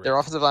played their great.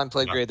 offensive line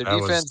played yeah, great. Their that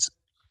was. defense,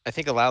 I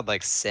think, allowed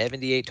like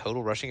 78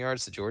 total rushing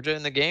yards to Georgia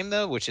in the game,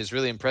 though, which is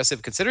really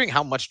impressive considering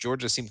how much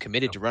Georgia seemed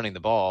committed Yeah. to running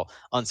the ball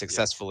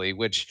unsuccessfully.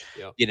 Which,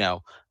 Yep.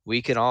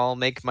 we can all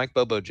make Mike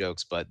Bobo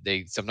jokes, but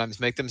they sometimes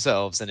make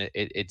themselves, and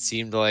it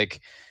seemed like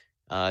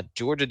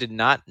Georgia did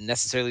not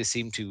necessarily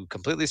seem to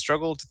completely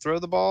struggle to throw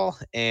the ball,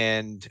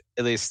 and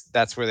at least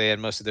that's where they had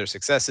most of their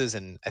successes.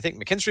 And I think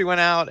McKinstry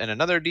went out, and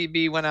another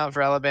DB went out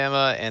for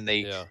Alabama, and they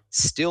Yeah.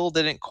 still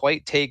didn't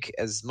quite take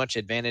as much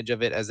advantage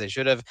of it as they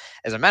should have.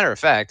 As a matter of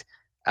fact,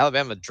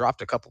 Alabama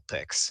dropped a couple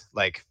picks,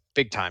 like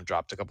big time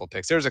dropped a couple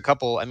picks. There's a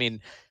couple. I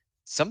mean,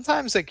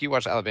 sometimes like you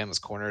watch Alabama's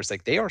corners,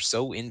 like they are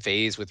so in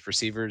phase with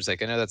receivers.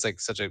 Like I know that's like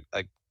such a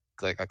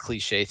like a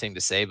cliche thing to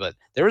say, but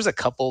there was a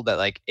couple that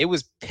like it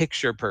was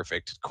picture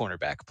perfect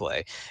cornerback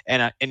play,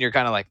 and you're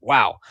kind of like,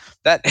 wow,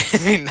 that I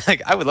mean,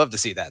 like I would love to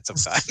see that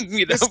sometime.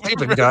 This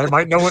Saban guy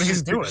might know what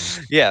he's doing.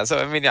 Yeah, so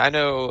I mean, I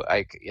know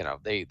like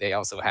they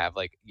also have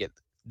like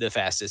the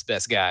fastest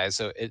best guys,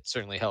 so it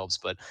certainly helps.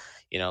 But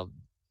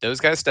those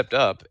guys stepped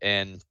up,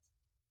 and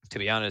to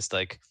be honest,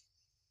 like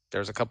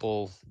there's a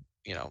couple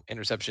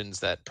interceptions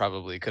that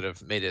probably could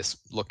have made us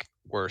look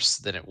worse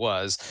than it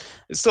was.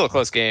 It's still a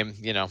close game,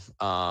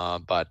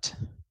 but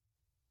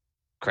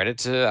credit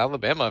to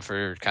Alabama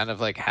for kind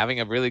of like having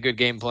a really good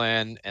game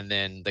plan and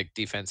then like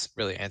defense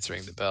really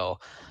answering the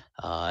bell.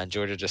 And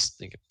Georgia just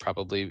think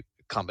probably a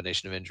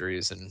combination of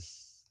injuries and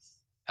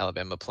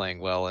Alabama playing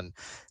well and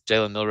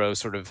Jalen Milroe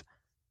sort of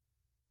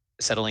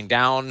settling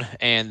down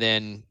and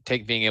then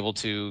being able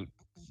to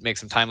make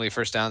some timely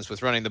first downs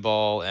with running the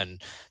ball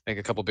and make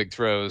a couple big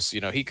throws.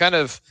 He kind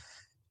of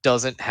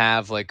doesn't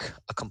have like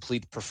a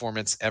complete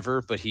performance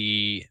ever, but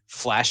he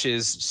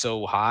flashes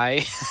so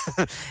high,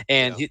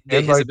 and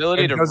Yeah. his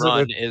ability And to does it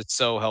run at. is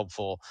so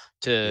helpful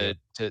Yeah.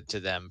 to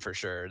them for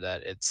sure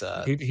that it's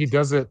He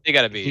does it. they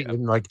got to be He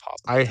and like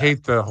positive I for that.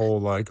 hate the whole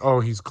like, oh,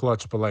 he's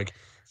clutch, but like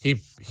he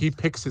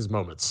picks his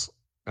moments.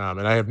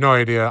 And I have no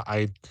idea.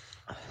 I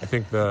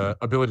think the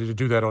ability to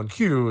do that on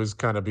cue is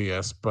kind of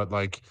BS, but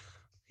like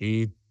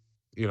he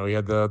he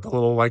had the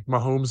little like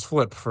Mahomes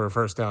flip for a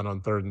first down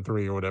on 3rd and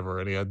 3 or whatever,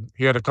 and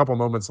he had a couple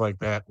moments like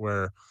that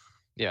where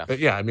Yeah,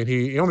 yeah, I mean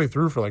he only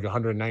threw for like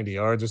 190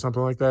 yards or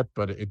something like that,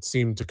 but it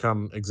seemed to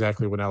come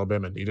exactly when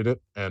Alabama needed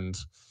it, and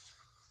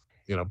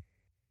you know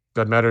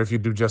doesn't matter if you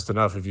do just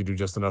enough if you do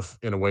just enough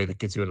in a way that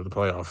gets you into the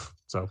playoff.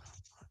 So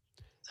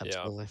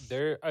Yeah,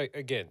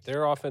 absolutely.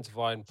 their offensive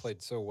line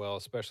played so well,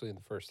 especially in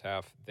the first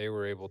half. They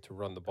were able to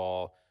run the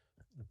ball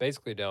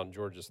basically down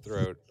Georgia's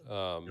throat.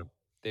 yeah,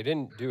 They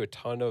didn't do a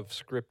ton of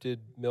scripted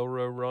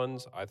Milrow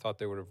runs. I thought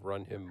they would have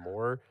run him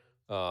more,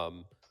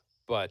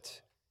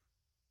 but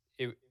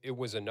it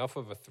was enough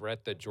of a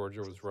threat that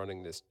Georgia was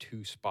running this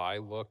 2 spy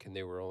look, and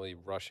they were only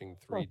rushing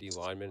 3 D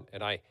linemen,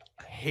 and I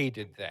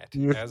hated that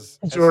You, as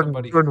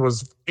somebody Jordan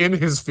was in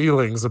his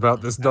feelings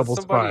about this as double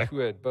somebody spy. who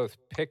had both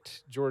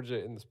picked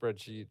Georgia in the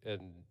spreadsheet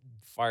and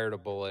fired a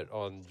bullet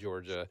on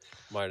Georgia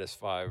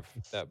 -5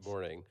 that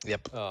morning.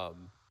 Yep.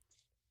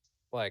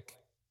 Like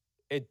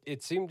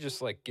it seemed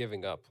just like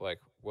giving up. Like,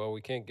 well,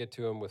 we can't get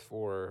to him with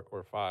 4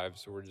 or 5,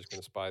 so we're just going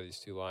to spy these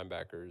 2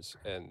 linebackers,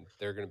 and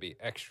they're going to be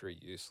extra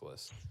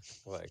useless.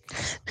 Like,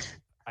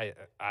 I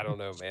don't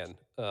know, man.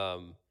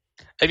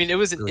 I mean, it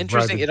was an Really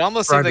interesting. It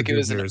almost seemed like it grinded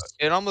was your an. gears.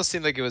 It almost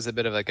seemed like it was a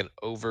bit of like an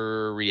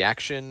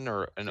overreaction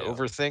or an Yeah.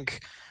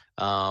 overthink.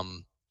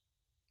 Um,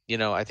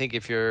 I think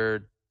if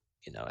you're,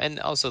 and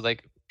also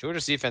like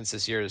Georgia's defense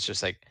this year is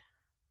just like,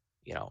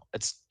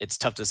 it's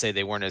tough to say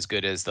they weren't as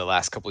good as the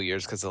last couple of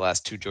years because the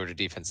last 2 Georgia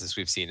defenses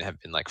we've seen have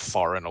been like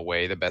far and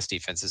away the best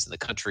defenses in the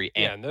country,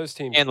 Yeah, and those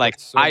teams and like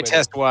put so eye many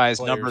test wise,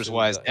 players numbers in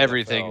wise, the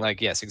everything. NFL,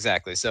 Like yes,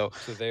 exactly. So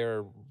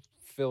they're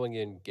filling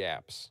in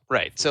gaps.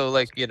 right. For the So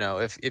like past couple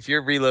years. if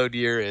your reload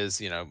year is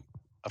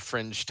a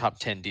fringe top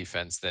 10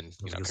 defense, then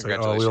I was gonna say, oh, we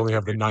congratulations. only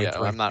have the ninth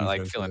I'm ranked not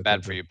like defense in feeling the bad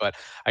for country. you, but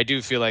I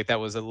do feel like that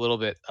was a little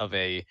bit of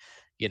a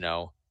you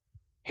know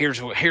here's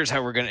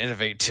how we're going to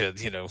innovate to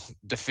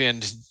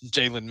defend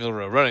Jalen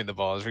Milrow running the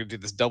ball. Is we're going to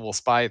do this double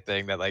spy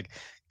thing that like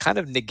kind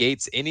of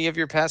negates any of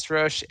your pass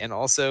rush and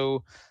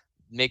also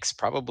makes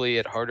probably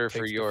it harder for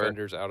Takes your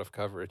defenders out of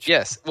coverage.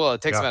 yes. Well,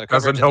 it takes them Yeah, out of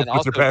doesn't coverage, and help then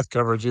with your also pass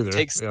coverage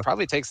either. Yeah,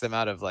 probably takes them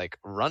out of like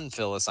run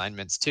fill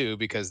assignments too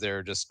because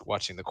they're just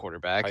watching the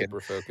quarterback and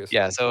Hyper focused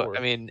yeah. on So I 4.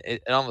 mean,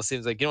 it almost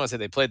seems like you don't want to say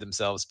they played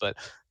themselves, but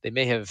they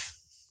may have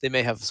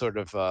sort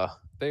of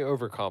They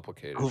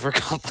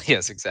overcomplicated it.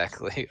 yes,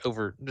 exactly,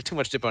 over too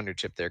much dip on your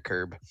chip there,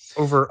 Curb.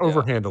 Yeah.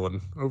 over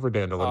dandling.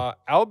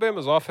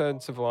 Alabama's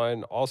offensive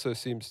line also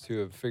seems to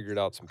have figured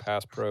out some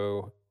pass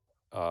pro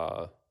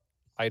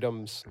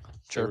items. They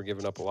Sure. were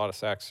giving up a lot of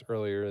sacks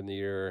earlier in the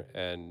year,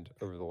 and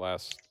over the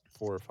last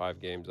 4 or 5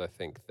 games, I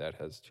think that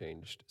has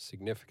changed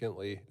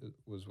significantly.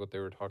 Was what they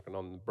were talking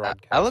on the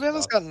broadcast.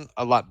 Alabama's about. gotten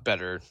a lot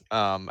better.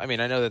 I mean,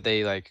 I know that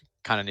they like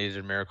kind of needed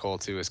a miracle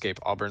to escape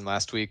Auburn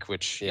last week,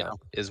 which Yeah.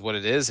 is what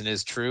it is and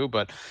is true.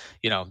 But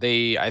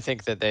I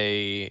think that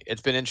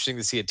it's been interesting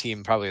to see a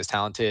team probably as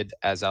talented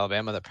as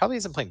Alabama that probably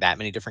isn't playing that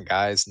many different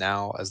guys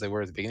now as they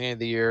were at the beginning of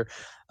the year,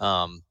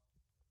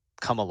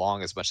 come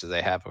along as much as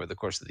they have over the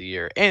course of the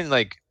year and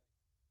like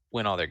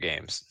win all their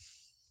games.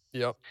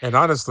 Yep. And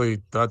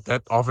honestly,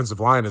 that offensive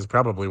line is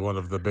probably one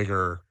of the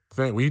bigger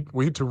thing.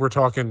 We're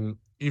talking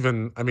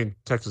even. I mean,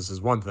 Texas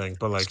is one thing,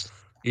 but like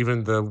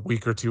even the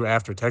week or two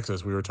after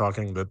Texas, we were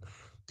talking that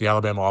the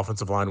Alabama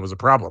offensive line was a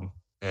problem,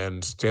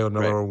 and Jalen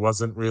Right. Milrow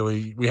wasn't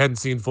really. We hadn't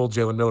seen full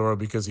Jalen Milrow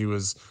because he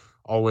was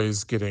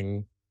always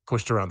getting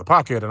pushed around the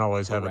pocket and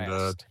always having to.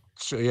 Harassed.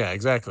 Yeah,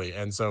 exactly.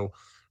 And so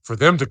for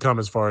them to come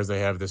as far as they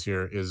have this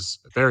year is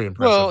very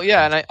impressive. Well,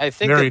 yeah, and and I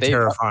think very that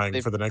terrifying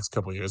they've for the next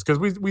couple of years because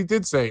we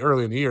did say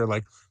early in the year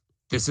like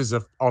this is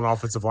an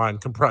offensive line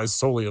comprised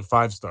solely of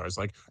 5 stars.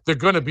 Like they're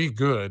going to be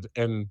good,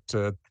 and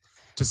to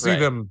see right.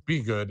 them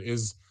be good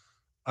is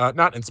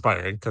not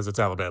inspiring because it's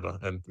Alabama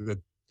and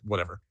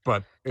whatever.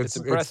 But It's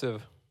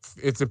impressive.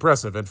 It's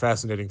impressive and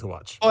fascinating to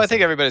watch. Well, I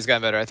think everybody's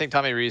gotten better. I think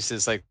Tommy Reese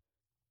is like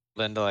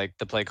into like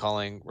the play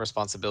calling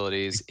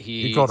responsibilities.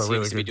 He He called a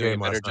really seems to be good doing a game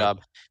better last night.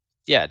 job.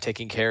 Yeah,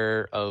 taking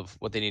care of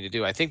what they need to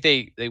do. I think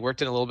they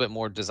worked in a little bit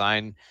more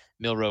design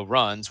Milrow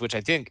runs, which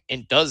I think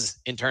it does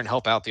in turn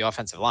help out the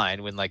offensive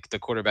line when like the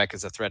quarterback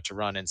is a threat to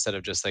run instead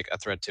of just like a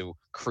threat to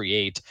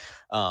create.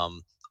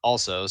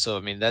 Also, so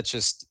I mean that's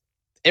just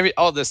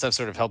all this stuff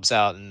sort of helps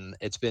out, and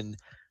it's been,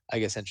 I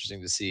guess,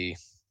 interesting to see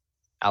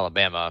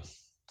Alabama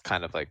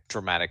kind of like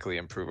dramatically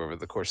improve over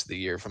the course of the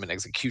year from an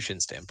execution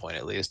standpoint,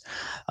 at least.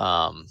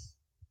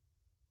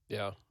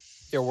 Yeah.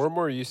 Yeah, we're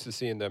more used to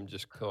seeing them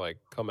just like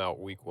come out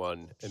week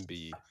 1 and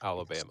be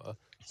Alabama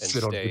and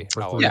Sit on stay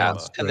for 3 Yeah, Alabama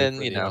months and straight. then for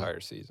the entire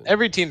season.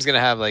 every team's going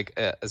to have like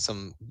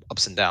some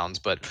ups and downs,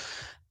 but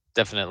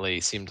definitely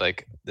seemed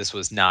like this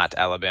was not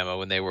Alabama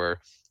when they were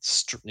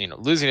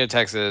losing to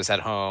Texas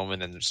at home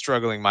and then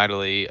struggling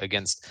mightily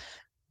against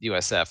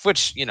USF,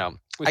 which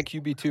with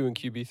QB2 and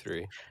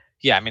QB3.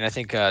 Yeah, I mean, I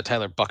think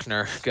Tyler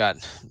Buckner got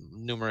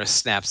numerous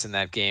snaps in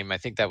that game. I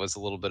think that was a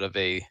little bit of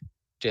a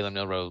Jalen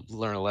Milrow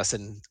learn a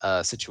lesson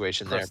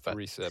situation Press there, the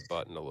reset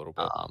button a little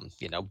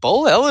bit.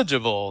 Bowl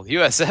eligible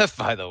USF,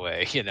 by the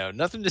way,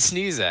 nothing to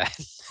sneeze at.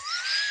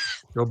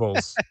 Go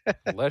Bulls.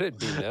 Let it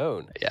be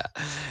known. Yeah,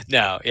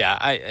 no,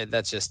 yeah,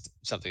 that's just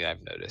something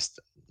I've noticed,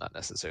 not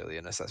necessarily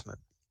an assessment.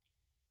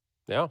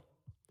 Yeah. All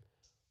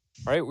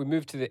right, we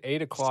moved to the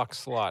 8:00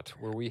 slot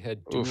where we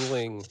had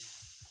dueling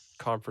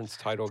conference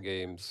title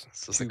games,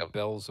 So 2 like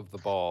bells of the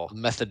ball. A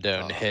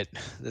methadone hit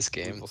this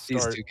We game. will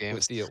These start 2 games.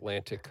 with the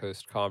Atlantic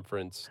Coast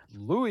Conference.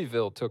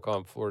 Louisville took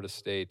on Florida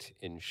State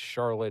in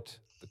Charlotte,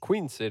 the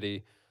Queen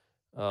City.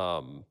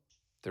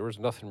 There was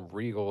nothing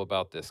regal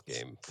about this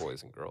game,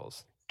 boys and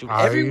girls. Dude,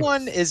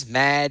 everyone is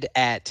mad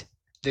at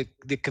the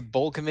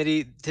bowl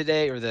committee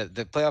today, or the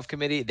playoff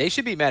committee. They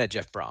should be mad at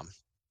Jeff Brom.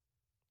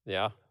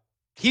 Yeah.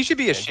 He should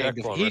be And ashamed Jack of.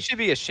 He Plummer. should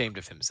be ashamed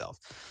of himself.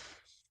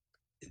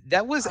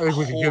 That was I think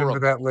we can get into horrible.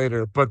 that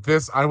later. But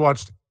I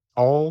watched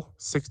all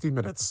 60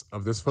 minutes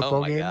of this Oh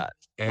football my game, god.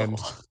 and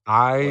Oh,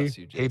 I Bless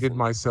you, hated Jason.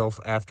 myself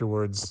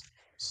afterwards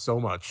so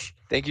much.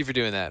 thank you for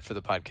doing that for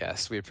the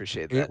podcast. We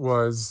appreciate It that.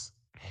 was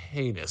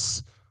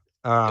heinous.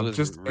 It was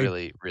Just a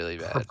really, really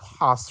bad.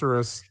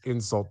 preposterous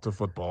insult to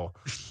football.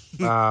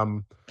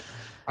 Um,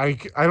 I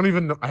don't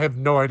even know. I have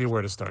no idea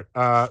where to start.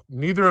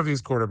 Neither of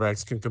these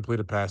quarterbacks can complete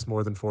a pass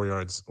more than 4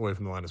 yards away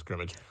from the line of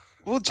scrimmage.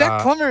 Well,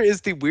 Jack Plummer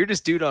is the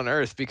weirdest dude on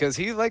earth because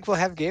he will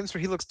have games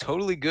where he looks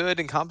totally good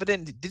and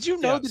competent. Did you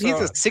know that he's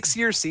a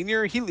 6-year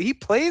senior? He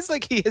plays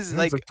like he is He's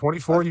like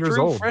 24 a years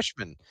true old.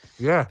 freshman.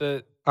 Yeah.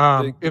 The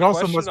It also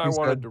question must I be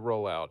wanted said. to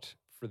roll out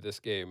for this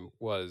game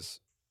was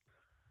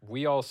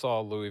we all saw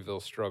Louisville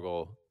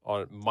struggle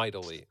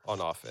mightily on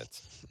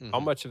offense. How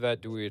much of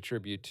that do we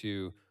attribute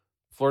to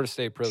Florida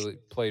State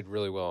played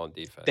really well on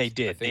defense? They I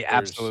did. think They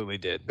absolutely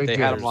did. They They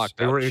had did. him locked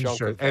They up. were chunk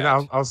insured. of And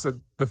that. I'll say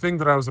the thing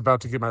that I was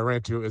about to get my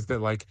rant to is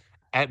that, like,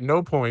 at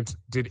no point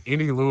did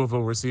any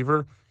Louisville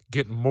receiver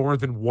get more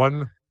than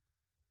 1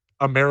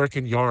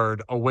 American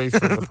yard away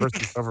from the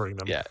person covering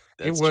them. Yeah, It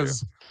that's true.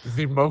 was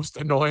the most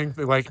annoying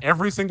thing. Like,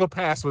 every single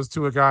pass was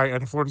to a guy,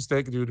 and a Florida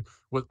State dude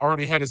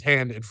already had his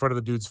hand in front of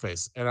the dude's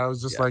face. And I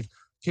was just Yeah.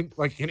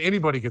 can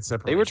anybody get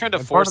They were trying separation? to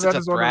And part of force it that to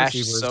is on the Thrash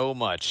receivers. so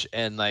much,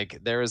 and like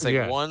there was like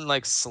Yeah. one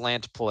like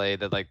slant play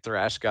that like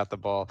Thrash got the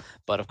ball,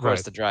 but of course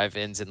Right. the drive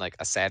ends in like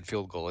a sad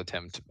field goal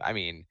attempt. I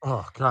mean,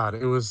 Oh god,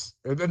 it was,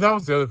 and that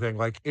was the other thing.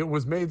 Like, it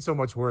was made so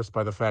much worse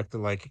by the fact that,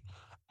 like,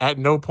 at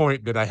no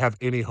point did I have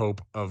any hope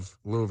of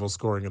Louisville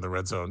scoring in the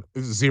red zone.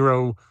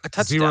 Zero, a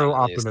touchdown zero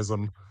at least.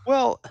 optimism.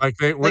 Well, Like,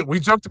 like we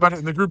joked about it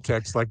in the group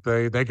text. Like,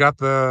 they got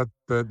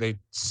they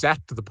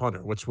sacked the punter,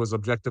 which was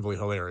objectively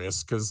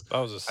hilarious because That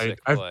was a I sick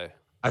I play.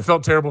 I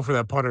felt terrible for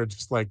that punter.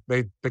 Just like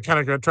they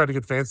kind of tried to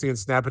get fancy and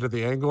snap it at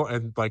the angle,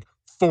 and like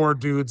 4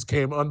 dudes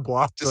came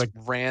unblocked. just Like,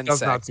 does not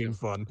ransacked seem him.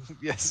 fun.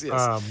 Yes,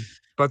 yes.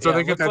 But so Yeah,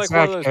 they it get looked that like one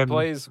sack, of those and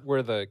plays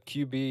where the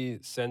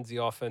QB sends the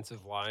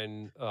offensive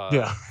line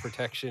yeah,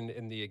 protection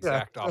in the yeah.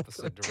 exact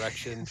opposite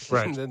direction,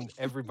 Right. and then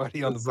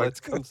everybody on the It's like blitz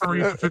comes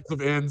 3 through.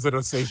 defensive ends and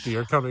a safety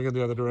are coming in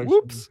the other direction.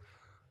 Whoops!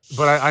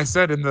 But I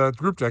said in the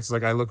group text,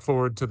 like, I look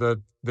forward to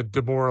the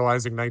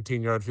demoralizing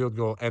 19-yard field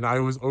goal, and I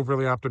was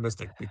overly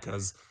optimistic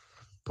because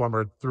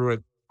Plummer threw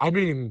it. I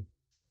mean,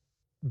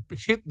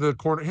 hit the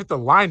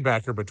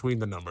linebacker between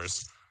the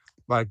numbers,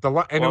 like and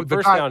Well, on the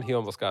first guy. down, he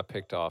almost got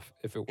picked off.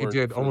 If it He weren't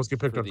did almost get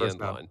picked for on the first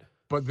end down. line.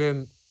 But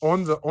then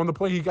on the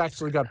play he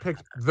actually got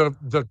picked,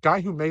 the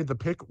guy who made the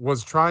pick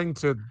was trying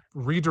to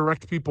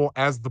redirect people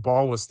as the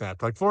ball was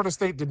snapped. Like, Florida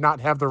State did not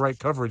have the right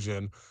coverage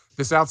in.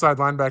 This outside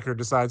linebacker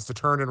decides to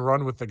turn and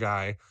run with the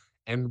guy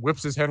and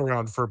whips his head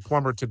around for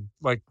Plummer to,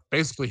 like,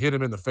 basically hit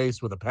him in the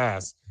face with a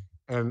pass.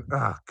 And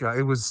God,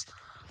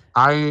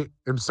 I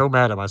am so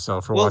mad at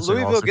myself for Well, watching all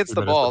Louisville 60 gets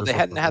the minutes of ball. this They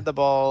hadn't football game. had the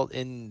ball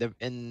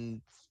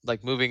in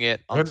like moving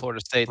it on And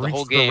Florida State the whole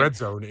reached the game. red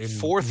zone in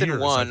 4th and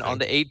years, I 1 on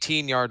think. the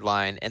 18-yard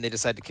line, and they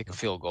decide to kick a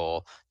field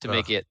goal to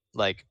make Ugh. it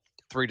like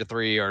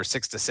 3-3 or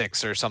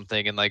 6-6 or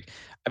something. And like,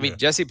 I mean, Yeah.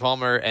 Jesse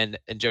Palmer and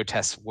Joe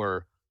Tess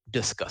were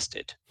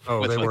disgusted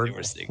Oh, with they what were they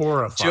were seeing.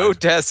 horrified. Joe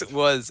Tess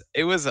was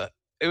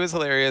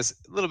hilarious.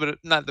 A little bit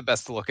not the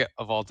best look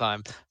of all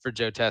time for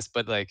Joe Tess,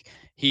 but like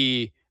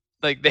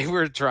they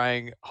were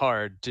trying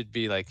hard to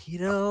be like,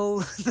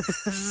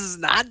 this has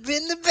not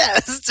been the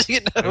best,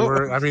 They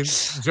were. I mean,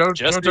 Joe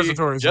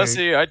Tessitore is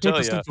Jesse, I a tell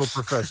you. quintessential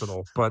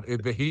professional, but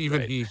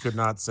he could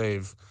not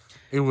save.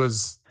 It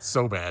was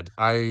so bad.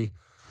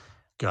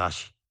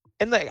 Gosh,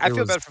 And like, I it feel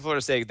was. bad for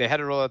Florida State. They had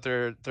to roll out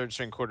their third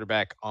string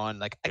quarterback on.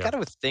 Like, I Yeah.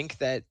 gotta think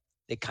that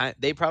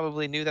they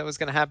probably knew that was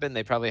going to happen.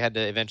 They probably had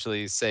to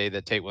eventually say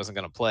that Tate wasn't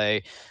going to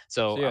play.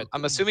 So yeah,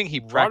 I'm assuming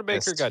he Rodemaker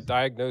practiced. got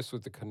diagnosed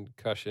with the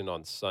concussion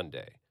on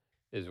Sunday,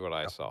 is what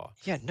I saw.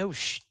 Yeah, no.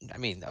 I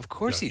mean, of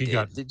course he did.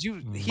 Got Did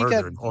you? He got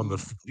murdered on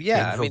the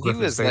yeah. I mean, he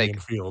Griffin was Stadium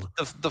like field.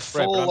 the Right,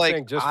 full but I'm like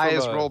saying just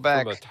eyes roll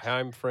back. from a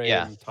time frame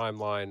Yeah.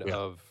 timeline Yeah.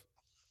 of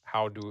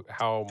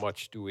how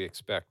much do we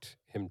expect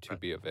him to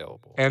be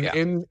available? And Yeah.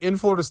 in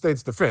Florida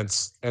State's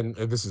defense, and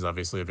this is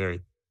obviously a very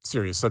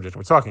serious subject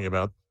we're talking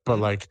about, but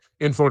like,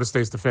 in Florida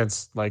State's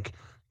defense, like,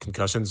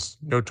 concussions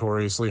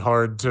notoriously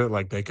hard to,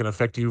 like, they can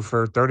affect you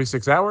for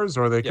 36 hours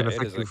or they can it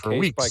affect is you a for case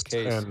weeks. by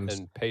case And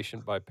and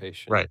patient by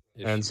patient right.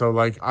 issue. And so,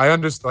 like, I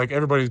understand, like,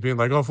 everybody's being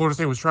like, oh, Florida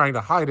State was trying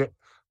to hide it.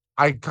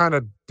 I kind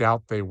of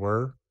doubt they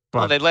were. But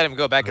Well, they let him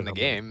go back in the know.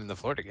 game, in the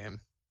Florida game.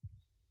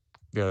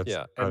 Yeah,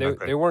 Yeah, and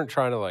they weren't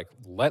trying to like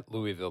let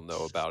Louisville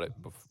know about it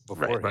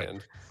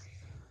beforehand.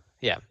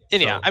 Yeah.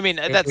 Anyhow, So, I mean,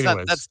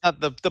 anyways. that's not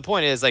the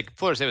point is, like,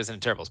 Florida State was in a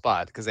terrible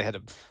spot because they had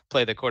to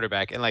play the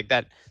quarterback, and like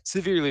that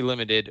severely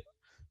limited,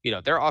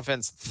 their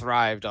offense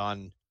thrived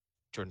on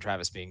Jordan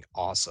Travis being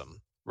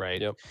awesome, right?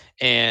 Yep.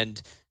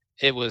 And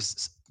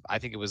I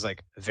think it was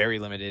like very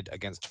limited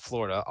against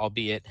Florida,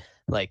 albeit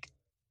like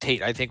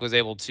Tate, I think, was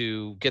able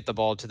to get the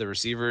ball to the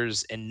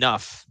receivers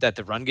enough that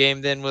the run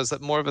game then was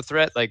more of a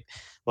threat. Like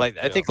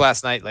I think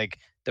last night, like,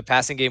 the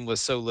passing game was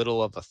so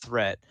little of a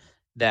threat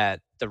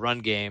that the run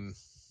game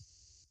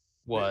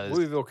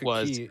Louisville could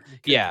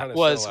kind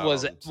of sell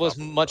out on was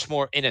much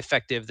more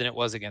ineffective than it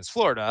was against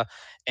Florida,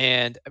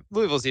 and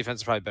Louisville's defense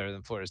is probably better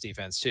than Florida's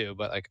defense too.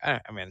 But like, I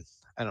mean,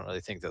 I don't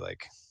really think that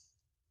like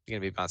you're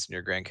gonna be bouncing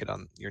your grandkid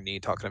on your knee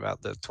talking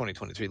about the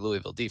 2023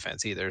 Louisville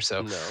defense either.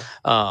 So,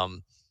 no.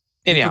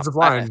 Anyhow, defensive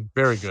line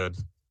very good.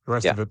 The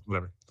rest yeah. of it,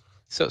 whatever.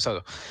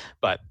 So,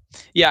 but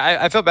yeah,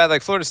 I felt bad.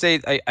 Like Florida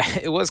State,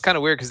 it was kind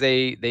of weird because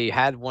they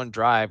had one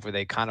drive where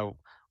they kind of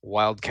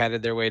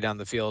wildcatted their way down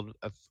the field.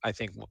 I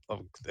think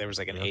there was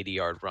like an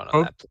 80-yard run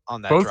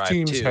on that both drive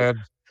teams too.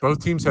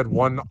 Both teams had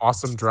one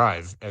awesome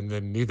drive, and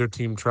then neither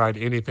team tried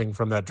anything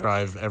from that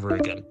drive ever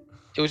again.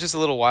 It was just a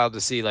little wild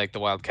to see like the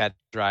wildcat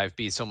drive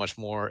be so much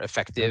more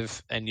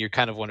effective, and you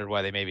kind of wondered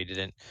why they maybe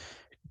didn't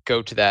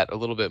go to that a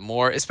little bit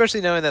more,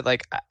 especially knowing that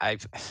like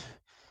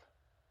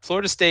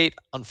Florida State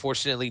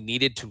unfortunately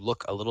needed to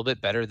look a little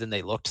bit better than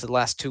they looked the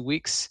last 2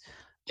 weeks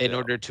in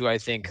order to, I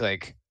think,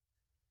 like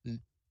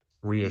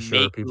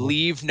reassure people,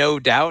 leave no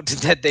doubt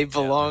that they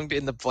belonged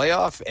in the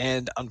playoff.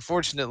 And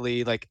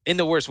unfortunately, like in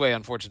the worst way,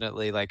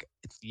 like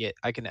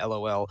I can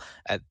LOL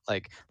at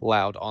like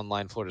loud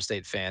online Florida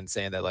State fans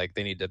saying that like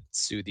they need to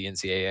sue the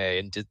NCAA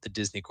and the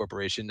Disney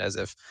Corporation as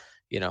if,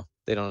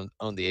 they don't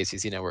own the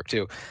ACC network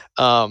too.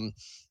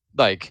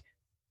 Like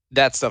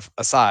that stuff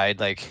aside,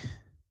 like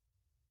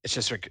it's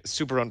just like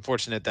super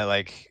unfortunate that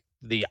like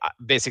the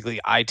basically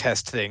eye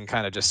test thing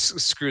kind of just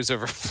screws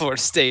over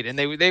Florida State, and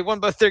they won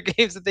both their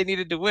games that they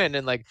needed to win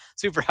in like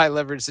super high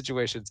leverage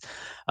situations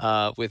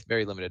with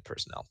very limited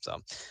personnel. So,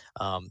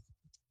 I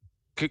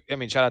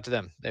mean, shout out to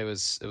them. It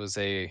was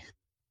a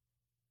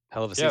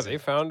hell of a season. Yeah, they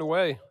found a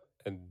way,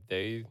 and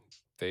they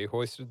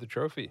hoisted the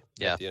trophy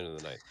at the end of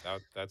the night.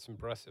 That's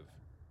impressive,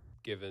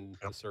 given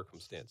the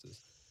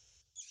circumstances.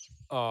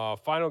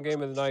 Final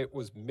game of the night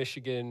was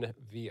Michigan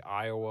v.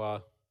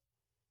 Iowa.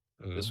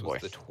 This was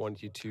the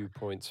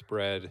 22-point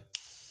spread.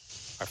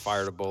 I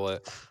fired a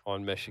bullet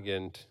on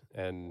Michigan,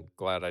 and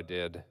glad I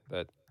did.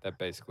 That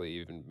basically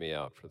evened me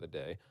out for the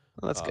day.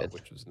 Well, that's good,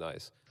 which was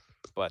nice.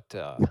 But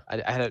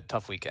I had a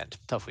tough weekend.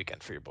 Tough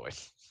weekend for your boy.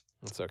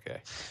 It's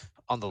okay.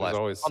 On the line.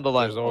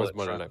 There's always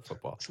Monday Night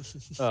Football.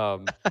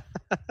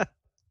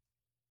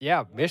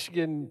 Yeah,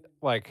 Michigan,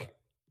 like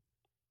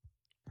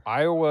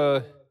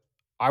Iowa.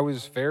 I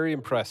was very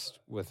impressed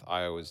with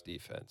Iowa's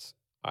defense.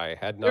 I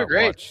had not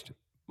watched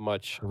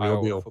much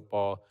Iowa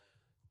football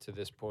to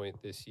this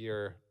point this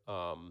year.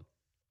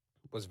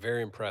 Was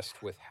very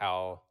impressed with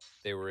how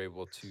they were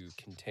able to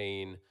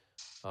contain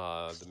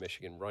the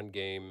Michigan run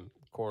game.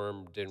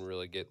 Corum didn't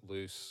really get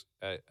loose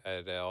at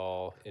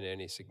all in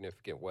any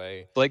significant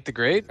way. Blake the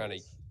Great?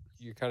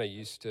 You're kind of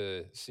used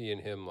to seeing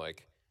him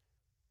like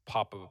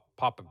pop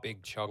a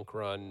big chunk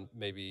run,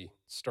 maybe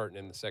starting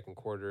in the second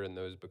quarter, and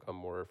those become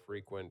more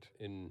frequent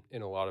in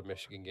a lot of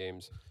Michigan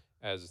games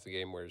as the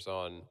game wears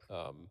on.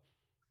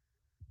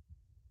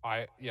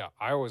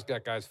 Iowa's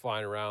got guys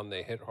flying around.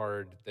 They hit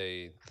hard.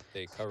 They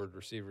covered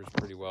receivers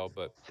pretty well,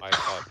 but I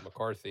thought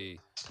McCarthy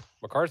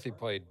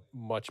played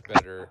much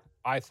better,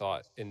 I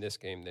thought, in this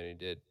game than he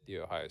did the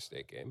Ohio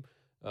State game.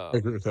 I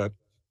agree with that.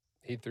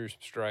 He threw some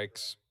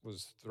strikes,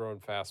 was throwing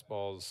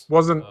fastballs.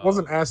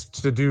 Wasn't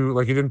asked to do,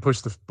 like, he didn't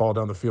push the ball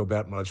down the field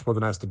that much.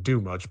 Wasn't asked to do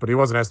much, but he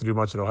wasn't asked to do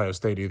much at Ohio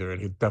State either, and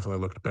he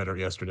definitely looked better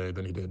yesterday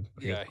than he did.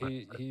 Yeah,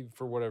 he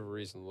for whatever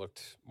reason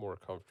looked more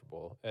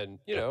comfortable. And,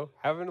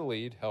 having a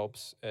lead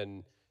helps,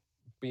 and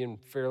being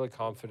fairly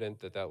confident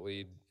that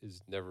lead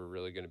is never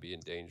really going to be in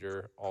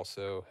danger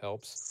also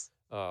helps.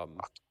 I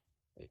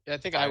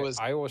think Iowa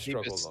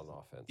struggled on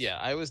offense. Yeah,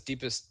 Iowa's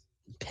deepest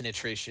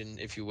penetration,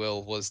 if you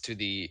will, was to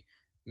the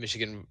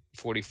Michigan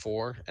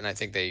 44, and I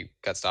think they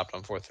got stopped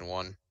on 4th and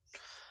 1,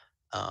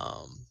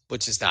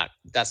 which is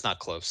that's not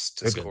close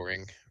to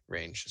scoring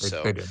range.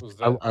 So was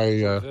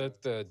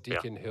that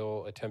Deacon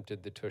Hill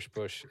attempted the tush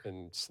push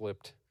and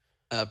slipped?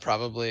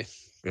 Probably.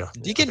 Yeah.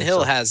 Deacon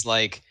Hill has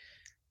like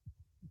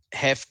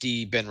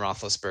hefty Ben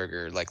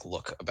Roethlisberger like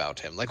look about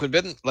him. Like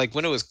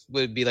when it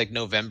would be like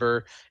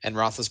November and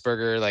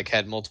Roethlisberger like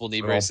had multiple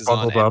knee braces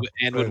on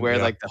and would wear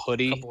like the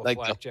hoodie, like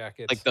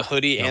the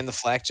hoodie and the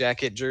flak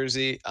jacket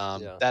jersey.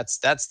 That's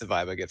the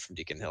vibe I get from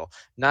Deacon Hill.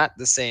 Not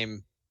the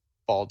same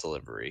ball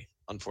delivery,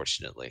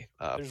 unfortunately.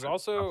 There's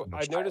also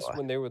I noticed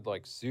when they would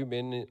like zoom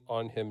in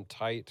on him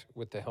tight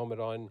with the helmet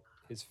on,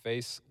 his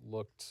face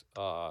looked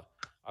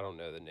I don't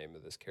know the name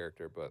of this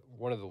character, but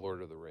one of the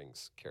Lord of the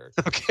Rings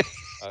characters. Okay.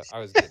 I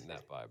was getting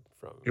that vibe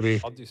from him. Maybe.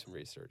 I'll do some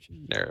research.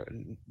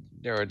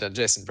 Narrow down.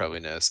 Jason probably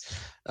knows.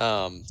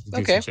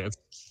 Okay.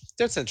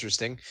 That's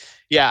interesting.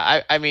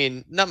 Yeah, I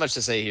mean, not much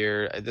to say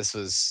here. This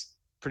was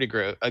pretty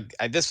gross.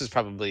 This was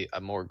probably a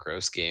more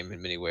gross game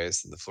in many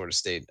ways than the Florida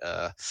State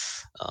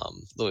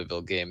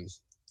Louisville game.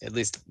 At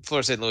least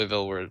Florida State and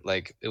Louisville were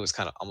like, it was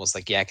kind of almost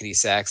like yakety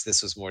sacks.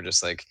 This was more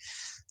just like,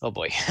 oh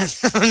boy,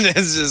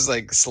 it's just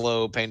like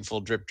slow,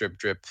 painful drip, drip,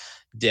 drip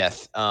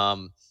death.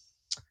 I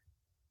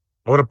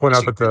want to point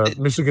out that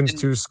Michigan's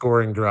 2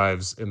 scoring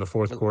drives in the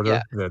fourth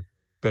quarter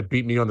that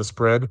beat me on the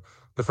spread.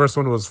 The first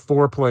one was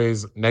 4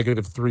 plays,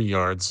 -3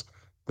 yards.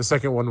 The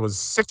second one was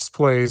 6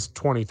 plays,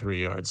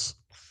 23 yards,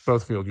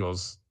 both field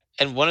goals.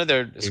 And one of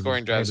their It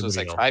scoring drives was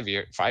handed like the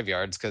L. 5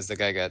 yards because the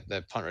guy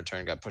the punt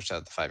return got pushed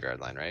out the 5-yard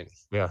line, right?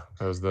 Yeah,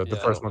 that was the Yeah, I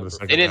first don't one of the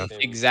remember They second half.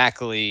 didn't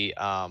exactly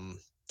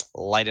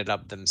light it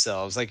up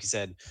themselves. Like you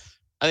said,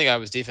 I think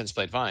Iowa's defense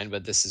played fine,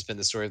 but this has been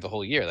the story of the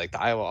whole year. Like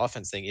the Iowa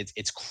offense thing,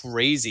 it's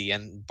crazy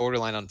and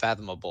borderline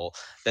unfathomable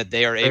that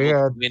they are They able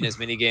to had win as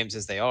many games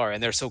as they are,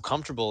 and they're so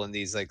comfortable in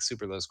these like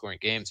super low scoring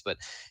games. But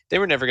they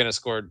were never going to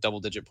score double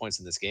digit points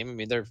in this game. I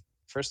mean,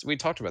 we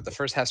talked about the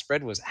first half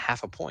spread was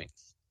half a point.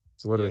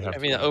 it's literally Yeah, half I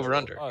the mean, point. over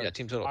under, yeah,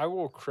 team total. I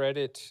will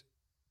credit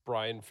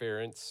Brian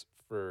Ferentz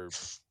for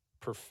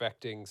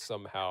perfecting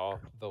somehow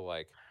the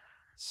like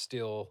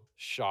still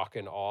shock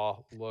and awe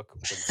look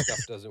when stuff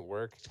doesn't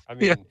work. I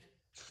Yeah. mean,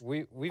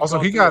 we've Also,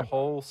 gone he through a got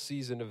whole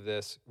season of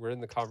this. We're in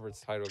the conference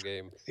title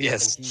game, and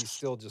Yes. he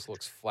still just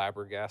looks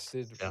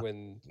flabbergasted Yeah.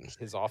 when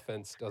his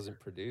offense doesn't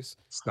produce.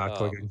 It's not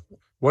clicking.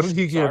 What did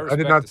he So I get? I did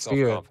respect not the see self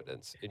it.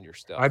 confidence in your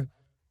stuff.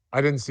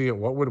 I didn't see it.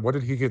 What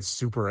did he get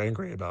super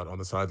angry about on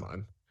the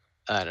sideline?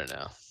 I don't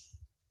know.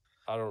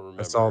 I don't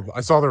remember.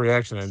 I saw the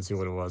reaction. I didn't see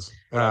what it was.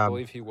 But I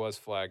believe he was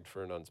flagged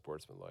for an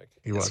unsportsmanlike.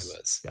 He Yes, was. he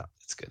was. Yeah.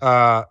 That's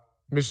good.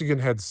 Michigan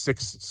had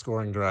 6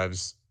 scoring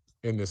drives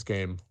in this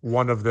game.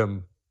 One of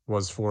them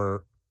was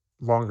for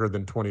longer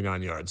than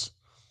 29 yards.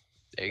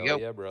 There you Hell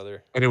go. yeah,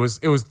 brother. And it was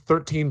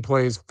 13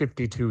 plays,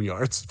 52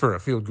 yards for a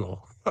field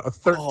goal. A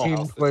 13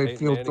 House that play Peyton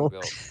field Manning goal.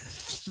 built.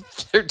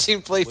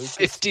 13 play, Lucas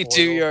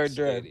 52-yard Oil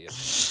drive.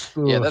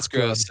 Stadium. Yeah, Ugh, that's God.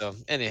 gross. So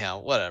anyhow,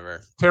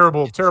 whatever.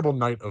 Terrible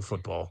night of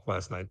football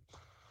last night.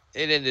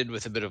 It ended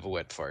with a bit of a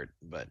wet fart,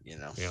 but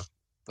Yeah.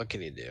 what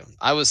can you do?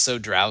 I was so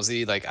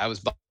drowsy. Like I was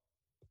buying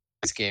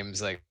these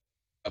games like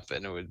up,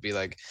 and it would be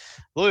like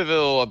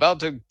Louisville about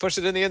to push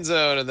it in the end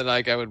zone, and then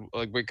like I would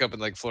like wake up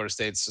and like Florida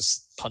State's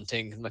just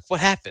punting. I'm like, what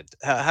happened?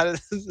 How did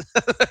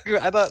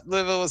I thought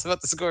Louisville was about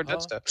to score a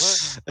touchdown?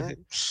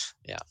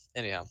 Yeah.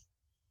 Anyhow,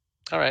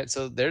 all right.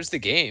 So there's the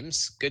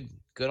games. Good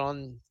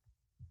on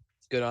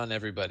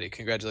everybody.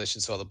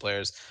 Congratulations to all the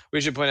players. We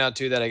should point out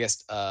too that I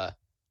guess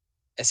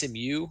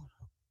SMU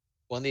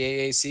won the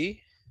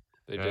AAC.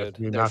 They Yeah, did.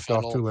 we Their knocked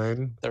off final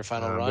Tulane,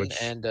 run, which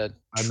and I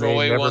may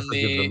Troy never won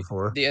forgive them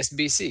for. the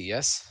SBC.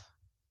 Yes,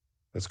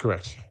 That's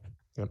correct.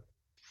 Yep.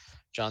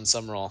 John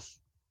Summerall.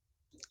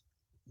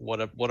 What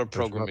a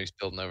program he's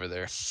building over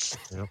there.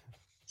 Yep.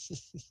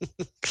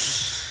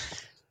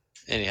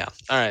 Anyhow,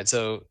 all right.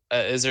 So,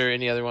 is there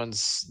any other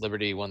ones?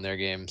 Liberty won their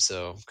game,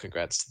 so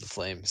congrats to the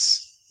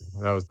Flames.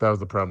 That was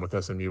the problem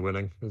with SMU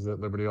winning, is that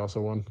Liberty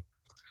also won.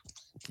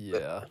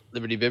 Yeah.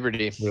 Liberty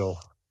Bibberty.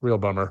 Real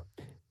bummer.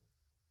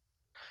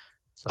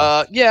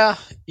 So. Yeah.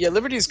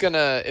 Liberty's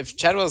gonna. If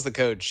Chadwell's the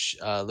coach,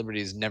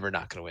 Liberty's never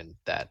not gonna win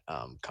that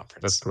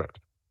conference. That's correct.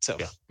 So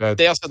yeah,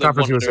 they also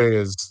Conference USA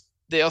is.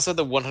 They also have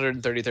the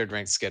 133rd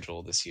ranked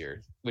schedule this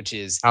year, which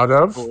is out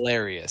of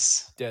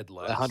hilarious. Dead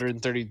last.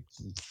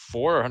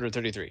 134 or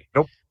 133?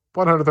 Nope.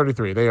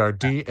 133. They are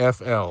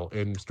DFL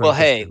in strength. Well,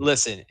 hey,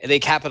 listen, they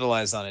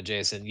capitalized on it,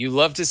 Jason. You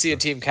love to see a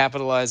team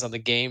capitalize on the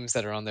games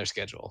that are on their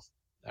schedule.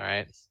 All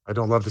right. I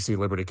don't love to see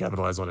Liberty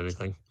capitalize on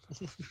anything.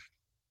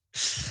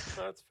 That's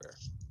fair.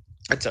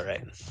 That's all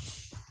right.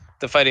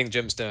 The Fighting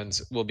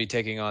Gemstones will be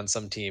taking on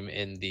some team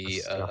in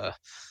the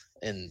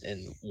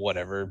in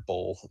whatever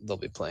bowl they'll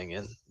be playing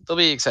in. They'll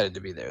be excited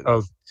to be there,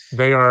 though. Oh,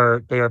 they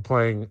are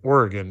playing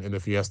Oregon in the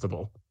Fiesta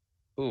Bowl.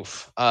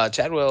 Oof.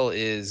 Chadwell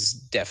is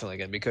definitely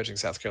going to be coaching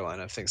South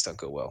Carolina if things don't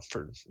go well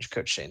for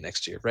Coach Shane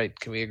next year, right?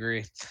 Can we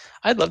agree?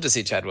 I'd love to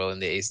see Chadwell in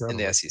the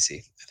SEC.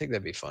 I think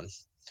that'd be fun.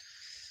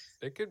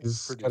 It could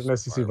He's produce got an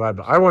SEC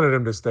vibe. I wanted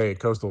him to stay at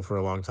Coastal for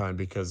a long time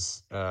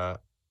because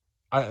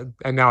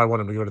and now I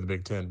want him to go to the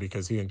Big Ten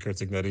because he and Kurt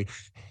Cignetti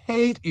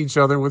hate each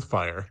other with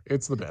fire.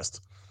 It's the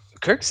best.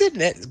 Kirk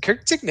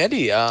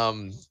Cignetti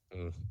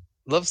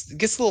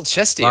gets a little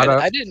chesty.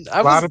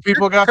 A lot of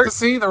people got to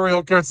see the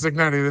real Kurt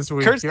Cignetti this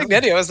week. Kurt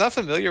Cignetti, I was not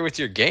familiar with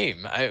your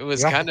game. It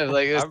was kind of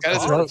like a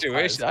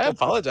situation. I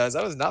apologize.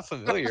 I was not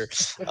familiar.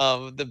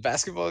 The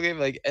basketball game,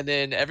 and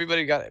then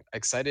everybody got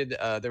excited.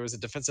 There was a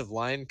defensive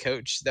line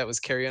coach that was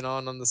carrying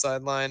on the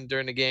sideline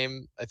during a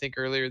game, I think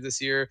earlier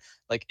this year,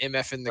 like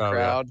MF in the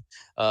crowd,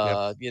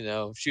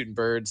 shooting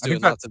birds,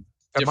 doing lots of.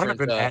 That might have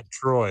been at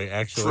Troy,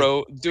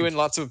 actually. Doing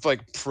lots of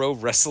pro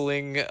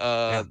wrestling, he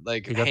got hand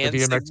the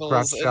DMX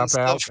signals crotch chop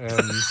out,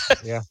 and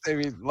I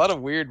mean, a lot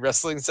of weird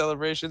wrestling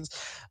celebrations.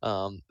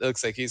 It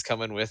looks like he's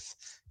coming with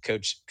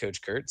Coach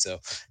Kurt. So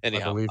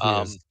anyhow, I believe he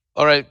is.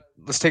 All right,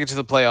 let's take it to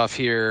the playoff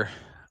here.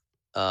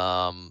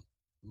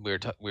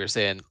 We're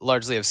saying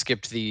largely have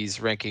skipped these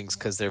rankings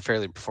because they're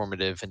fairly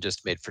performative and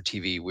just made for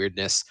TV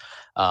weirdness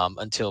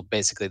until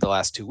basically the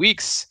last 2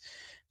 weeks.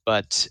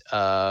 But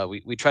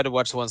we tried to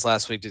watch the ones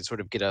last week to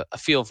sort of get a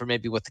feel for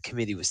maybe what the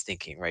committee was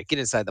thinking, right? Get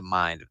inside the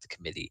mind of the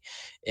committee.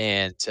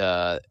 And,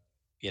 I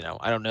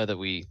don't know that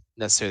we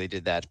necessarily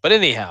did that. But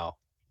anyhow,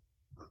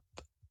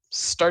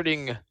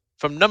 starting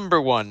from number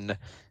 1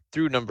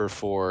 through number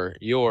 4,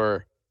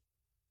 your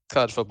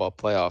college football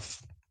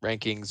playoff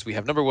rankings. We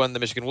have number 1, the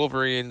Michigan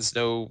Wolverines.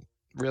 No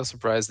real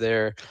surprise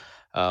there.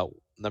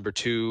 Number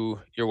 2,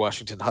 your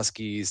Washington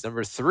Huskies.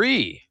 Number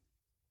 3,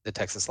 the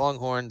Texas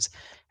Longhorns.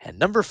 And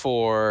number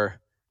 4,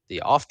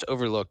 the oft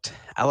overlooked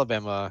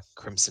Alabama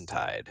Crimson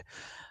Tide.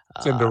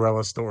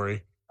 Cinderella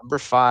story. Number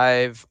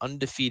 5,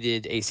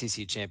 undefeated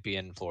ACC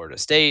champion Florida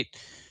State.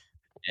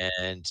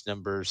 And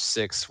number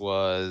 6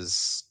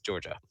 was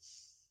Georgia.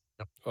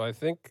 Well, I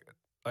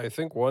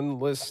think one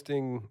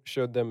listing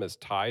showed them as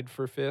tied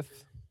for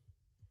 5th.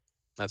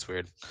 That's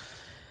weird.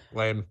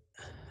 Lame.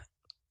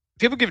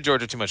 People give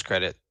Georgia too much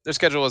credit. Their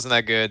schedule wasn't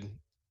that good.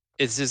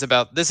 This is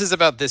about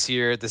this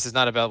year. This is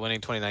not about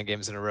winning 29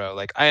 games in a row.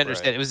 Like, I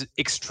understand Right. it was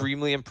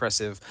extremely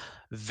impressive,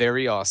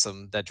 very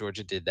awesome that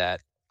Georgia did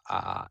that.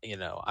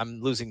 I'm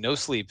losing no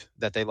sleep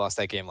that they lost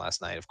that game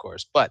last night, of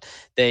course. But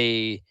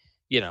they,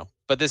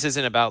 but this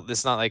isn't about this.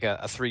 Is not like a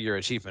 3-year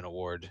achievement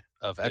award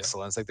of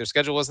excellence. Like, their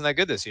schedule wasn't that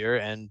good this year,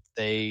 and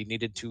they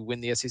needed to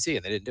win the SEC,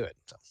 and they didn't do it.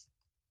 So.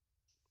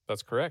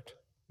 That's correct.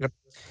 Yep.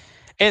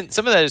 And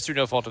some of that is through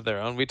no fault of their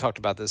own. We talked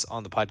about this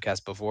on the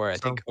podcast before. I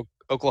think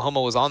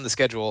Oklahoma was on the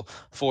schedule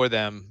for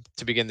them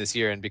to begin this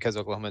year, and because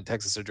Oklahoma and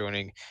Texas are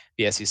joining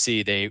the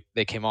SEC, they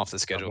came off the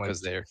schedule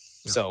because they're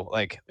so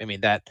like. I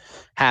mean, that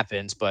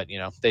happens, but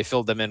they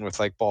filled them in with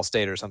like Ball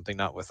State or something,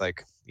 not with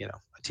like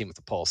a team with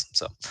a pulse.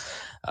 So,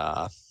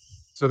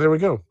 so there we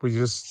go.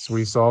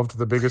 We solved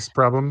the biggest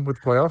problem with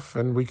playoff,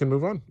 and we can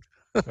move on.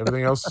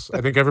 Everything else,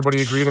 I think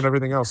everybody agreed on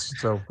everything else,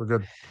 so we're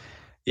good.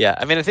 Yeah,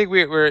 I mean, I think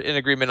we're in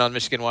agreement on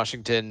Michigan,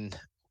 Washington,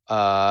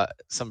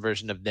 some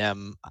version of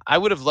them. I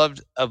would have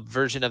loved a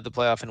version of the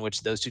playoff in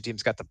which those two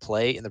teams got to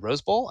play in the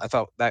Rose Bowl. I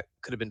thought that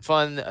could have been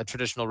fun, a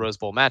traditional Rose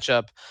Bowl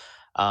matchup.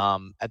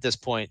 At this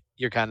point,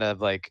 you're kind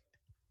of like,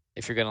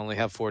 if you're going to only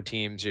have 4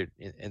 teams, you're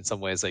in some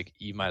ways like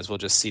you might as well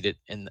just seed it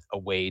in a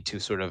way to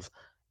sort of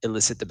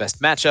elicit the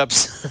best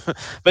matchups.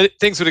 But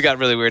things would have got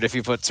really weird if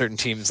you put certain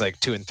teams like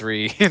 2 and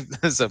 3,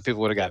 so people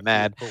would have got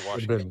mad.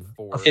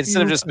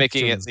 Instead of just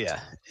making it,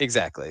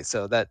 exactly.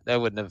 So that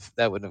wouldn't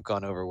have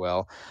gone over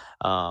well.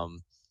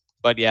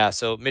 But yeah,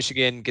 so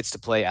Michigan gets to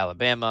play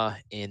Alabama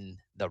in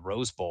the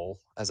Rose Bowl,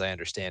 as I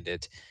understand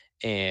it,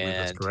 and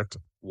that's correct.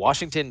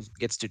 Washington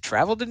gets to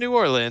travel to New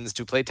Orleans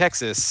to play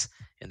Texas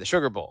in the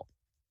Sugar Bowl.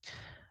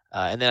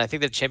 And then I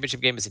think the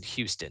championship game is in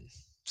Houston,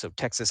 so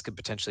Texas could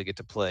potentially get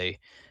to play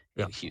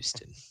in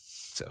Houston.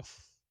 So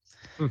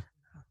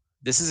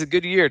this is a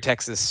good year,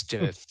 Texas,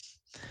 to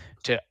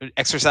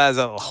exercise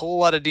a whole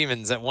lot of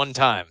demons at one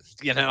time,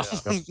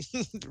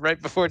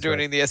 right before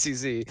joining the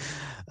SEC.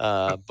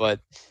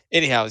 But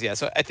anyhow, yeah.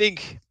 So I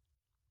think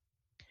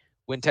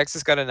when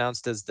Texas got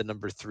announced as the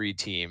number 3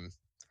 team,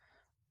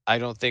 I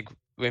don't think.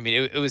 I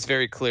mean, it was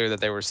very clear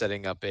that they were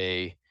setting up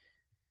a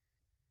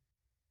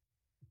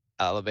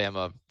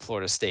Alabama,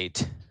 Florida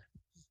State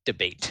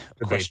debate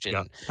question,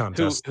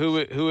 who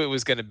it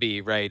was going to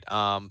be, right?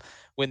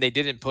 When they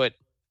didn't put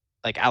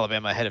like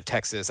Alabama ahead of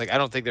Texas, like I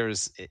don't think there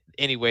was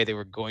any way they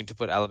were going to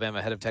put Alabama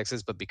ahead of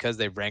Texas, but because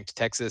they ranked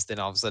Texas, then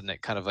all of a sudden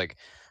it kind of like,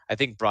 I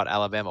think brought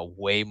Alabama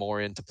way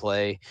more into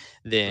play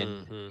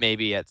than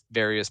maybe at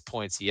various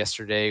points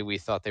yesterday we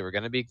thought they were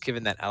going to be,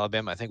 given that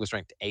Alabama I think was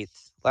ranked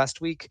 8th last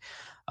week.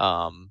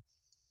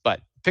 But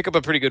pick up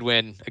a pretty good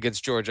win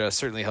against Georgia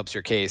certainly helps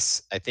your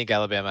case. I think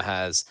Alabama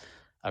has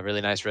a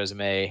really nice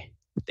resume.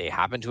 They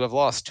happen to have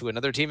lost to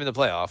another team in the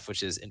playoff,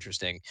 which is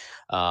interesting.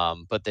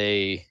 But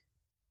they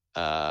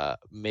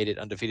made it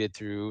undefeated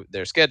through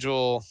their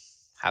schedule,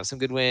 have some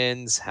good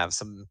wins, have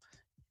some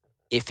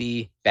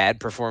iffy bad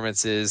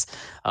performances,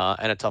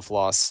 and a tough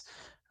loss.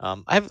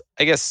 I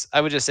guess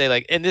I would just say,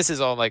 like, and this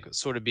is all like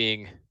sort of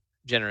being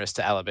generous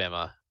to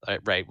Alabama,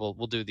 right? We'll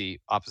do the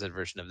opposite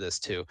version of this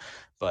too,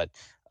 but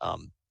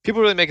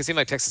people really make it seem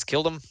like Texas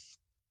killed them.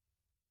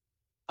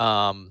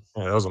 That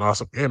was an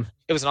awesome game.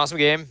 It was an awesome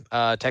game.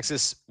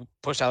 Texas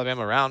pushed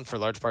Alabama around for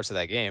large parts of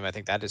that game. I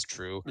think that is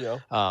true. Yeah.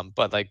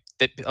 But like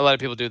a lot of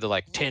people do the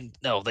like 10.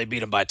 No, they beat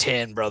them by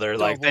 10, brother.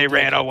 Like they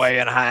ran away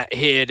and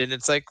hid, and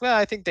it's like, well,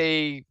 I think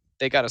they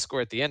got a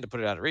score at the end to put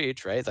it out of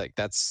reach, right? Like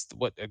that's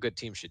what a good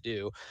team should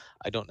do.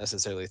 I don't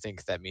necessarily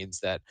think that means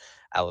that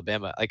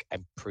Alabama. Like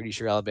I'm pretty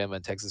sure Alabama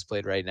and Texas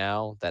played right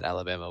now. That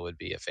Alabama would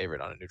be a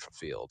favorite on a neutral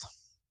field.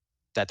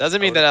 That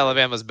doesn't mean that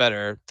Alabama's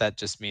better. That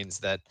just means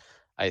that.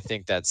 I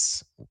think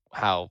that's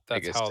how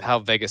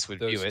Vegas would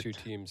view it. Those 2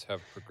 teams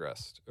have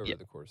progressed over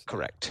the course.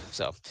 Correct.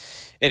 So,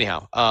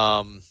 anyhow,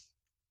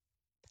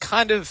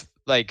 kind of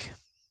like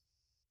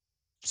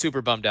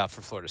super bummed out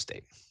for Florida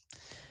State.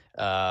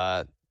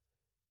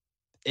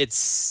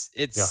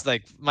 It's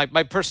like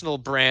my personal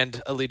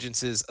brand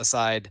allegiances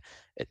aside,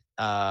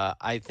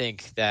 I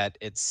think that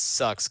it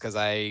sucks because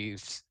I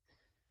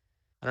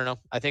don't know.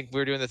 I think we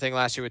were doing the thing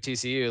last year with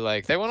TCU.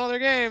 Like they won all their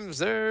games.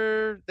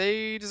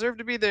 They deserve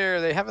to be there.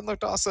 They haven't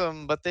looked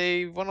awesome, but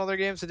they won all their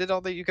games and did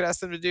all that you could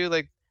ask them to do.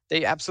 Like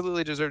they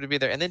absolutely deserve to be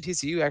there. And then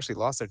TCU actually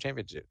lost their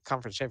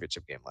conference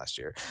championship game last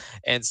year,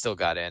 and still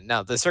got in.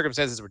 Now the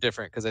circumstances were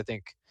different because I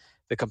think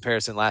the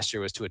comparison last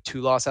year was to a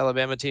 2-loss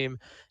Alabama team,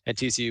 and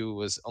TCU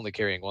was only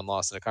carrying 1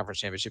 loss in a conference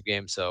championship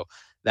game. So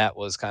that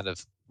was kind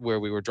of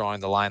where we were drawing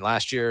the line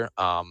last year.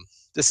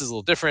 This is a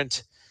little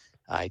different.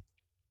 I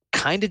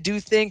kind of do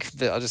think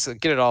that I'll just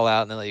get it all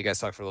out and then let you guys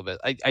talk for a little bit.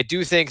 I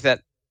do think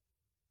that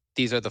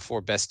these are the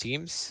 4 best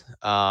teams.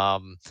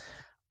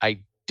 I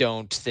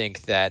don't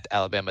think that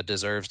Alabama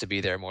deserves to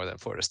be there more than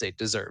Florida State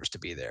deserves to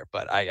be there.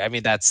 But I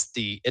mean, it's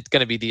going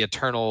to be the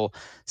eternal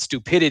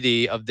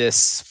stupidity of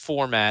this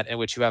format in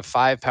which you have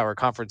 5 power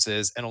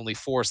conferences and only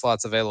 4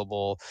 slots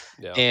available.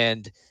 Yeah.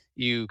 And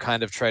you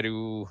kind of try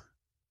to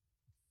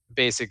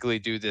basically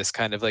do this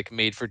kind of like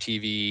made for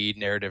TV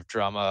narrative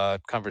drama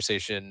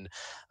conversation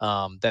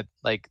that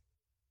like,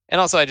 and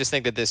also I just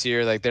think that this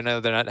year, like they're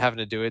not having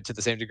to do it to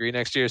the same degree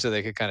next year, so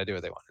they could kind of do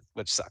what they wanted,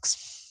 which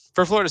sucks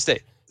for Florida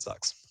State. It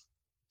sucks.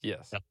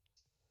 Yes. Yep.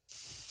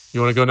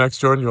 You want to go next,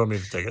 Jordan? You want me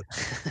to take it?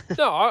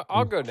 No,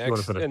 I'll go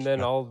next, finish? and then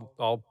Yeah.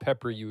 I'll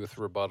pepper you with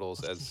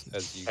rebuttals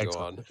as you go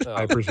on.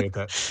 I appreciate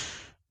that.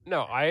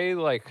 No,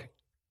 I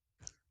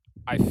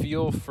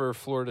feel for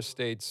Florida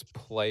State's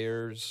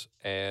players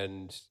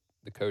and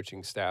the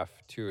coaching staff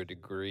to a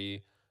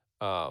degree,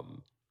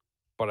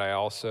 but I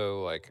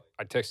also I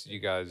texted you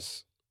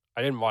guys.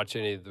 I didn't watch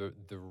any of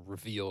the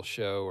reveal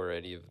show or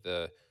any of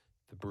the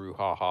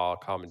brouhaha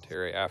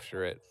commentary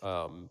after it.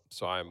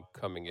 So I'm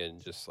coming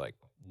in just like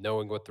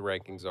knowing what the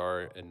rankings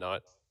are and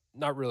not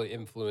really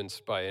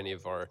influenced by any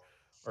of our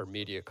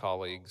media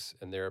colleagues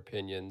and their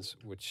opinions,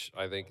 which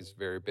I think is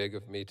very big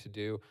of me to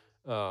do.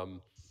 I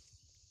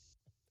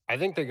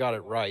think they got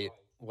it right.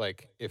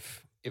 Like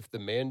if the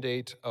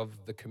mandate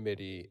of the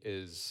committee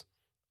is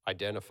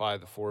identify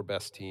the 4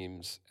 best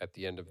teams at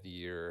the end of the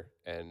year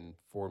and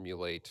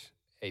formulate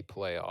a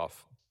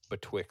playoff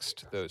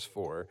betwixt those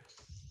 4,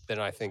 then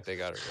I think they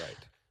got it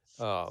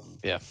right.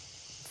 Yeah.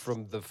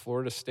 From the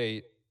Florida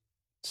State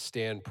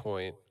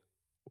standpoint,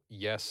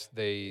 yes,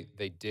 they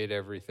did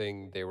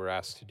everything they were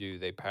asked to do.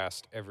 They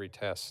passed every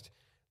test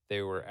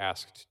they were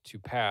asked to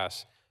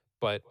pass.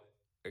 But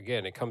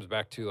again, it comes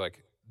back to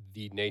like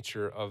the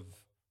nature of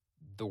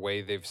the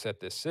way they've set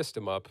this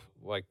system up,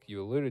 like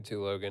you alluded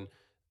to, Logan.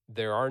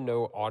 There are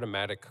no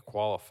automatic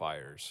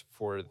qualifiers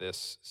for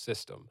this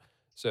system.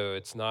 So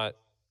it's not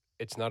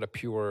a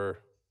pure,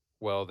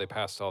 well, they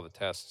passed all the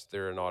tests,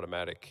 they're an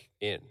automatic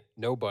in.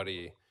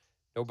 Nobody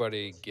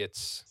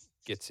gets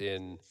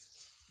in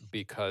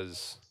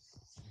because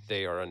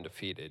they are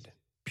undefeated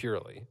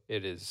purely.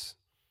 It is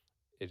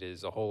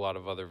a whole lot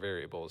of other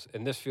variables.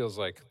 And this feels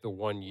like the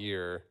one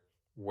year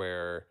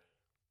where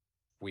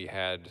we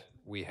had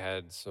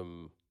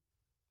some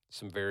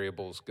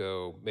variables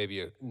go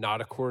maybe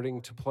not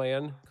according to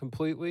plan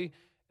completely,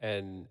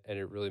 and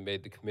it really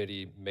made the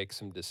committee make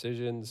some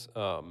decisions.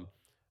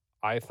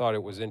 I thought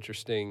it was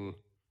interesting,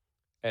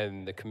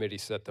 and the committee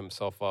set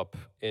themselves up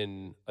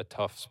in a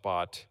tough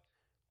spot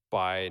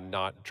by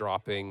not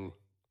dropping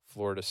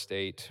Florida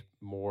State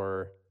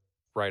more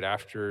right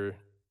after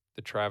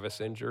the Travis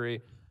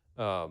injury,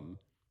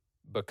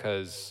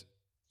 because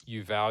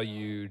you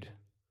valued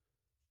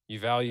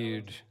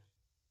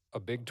a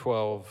Big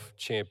 12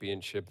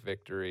 championship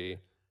victory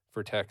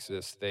for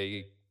Texas.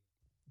 They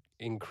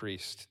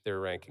increased their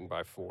ranking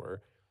by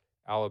 4.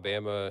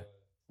 Alabama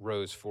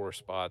rose 4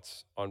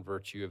 spots on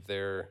virtue of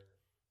their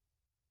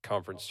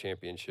conference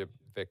championship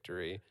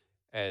victory,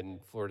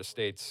 and Florida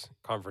State's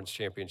conference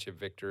championship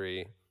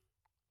victory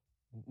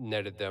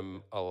netted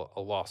them a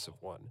loss of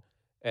 1.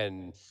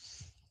 And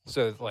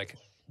so like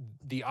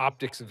the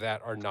optics of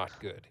that are not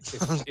good.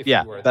 If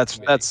Yeah, you are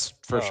that's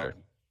for sure.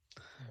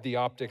 The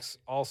optics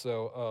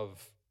also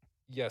of,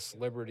 yes,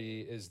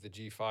 Liberty is the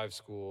G5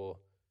 school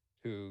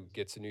who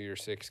gets a New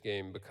Year's Six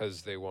game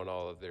because they won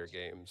all of their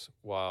games,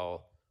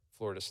 while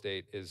Florida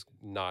State is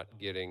not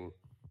getting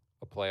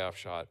a playoff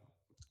shot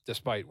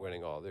despite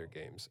winning all their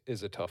games,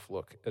 is a tough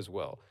look as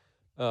well.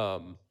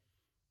 But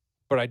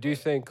I do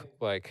think,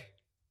 like,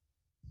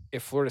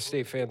 if Florida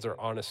State fans are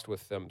honest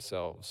with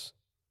themselves,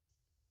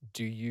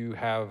 do you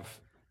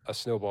have a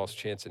snowball's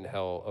chance in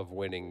hell of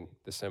winning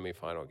the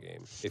semifinal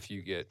game if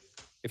you get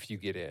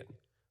in?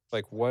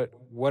 Like, what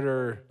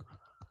are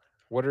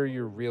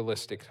your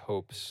realistic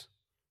hopes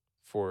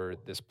for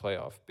this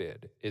playoff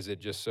bid? Is it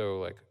just so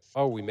like,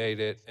 oh, we made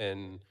it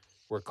and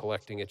we're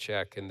collecting a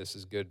check and this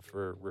is good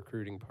for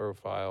recruiting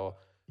profile?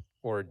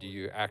 Or do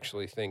you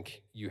actually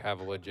think you have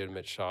a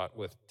legitimate shot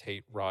with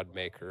Tate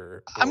Rodmaker?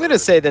 I'm going to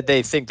say that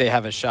they think they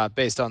have a shot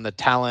based on the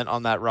talent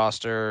on that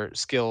roster,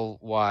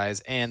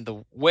 skill-wise, and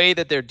the way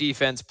that their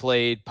defense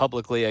played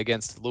publicly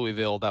against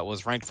Louisville that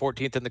was ranked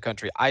 14th in the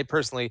country. I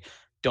personally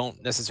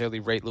don't necessarily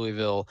rate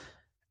Louisville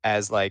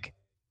as like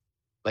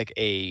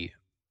we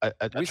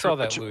saw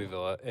that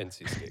Louisville at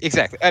NC State.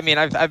 Exactly. I mean,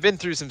 I've been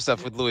through some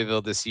stuff with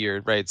Louisville this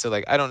year, right? So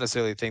like, I don't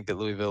necessarily think that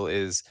Louisville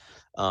is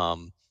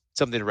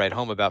something to write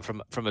home about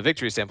from a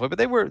victory standpoint, but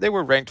they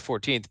were ranked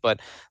 14th. But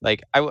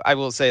like, I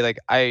will say, like,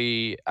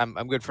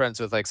 I'm good friends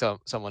with like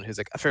someone who's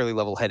like a fairly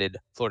level-headed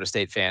Florida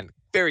State fan,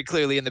 very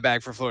clearly in the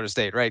bag for Florida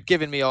State, right?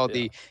 Giving me all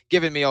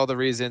the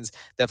reasons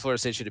that Florida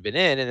State should have been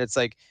in, and it's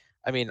like,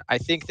 I mean, I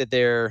think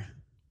the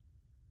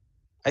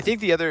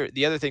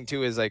other thing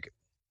too is like,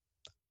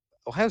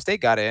 Ohio State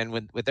got in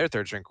with their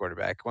third string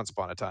quarterback once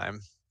upon a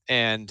time.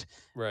 and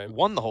Right.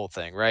 won the whole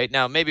thing. Right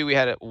now, maybe we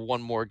had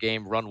one more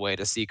game runway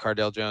to see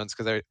Cardell Jones,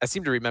 because I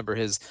seem to remember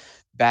his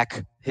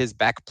back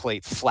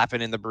plate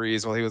flapping in the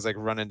breeze while he was like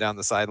running down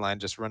the sideline,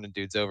 just running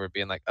dudes over,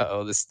 being like,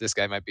 oh, this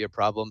guy might be a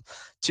problem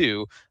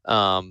too.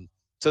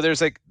 So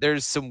there's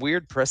some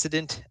weird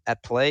precedent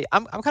at play.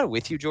 I'm kind of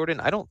with you, Jordan.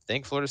 I don't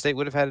think Florida State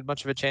would have had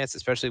much of a chance,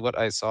 especially what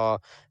I saw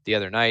the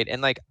other night.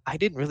 And like, I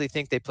didn't really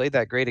think they played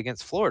that great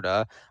against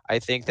Florida. I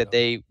think that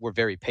they were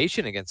very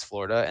patient against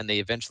Florida, and they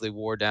eventually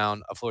wore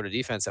down a Florida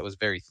defense that was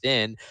very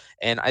thin.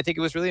 And I think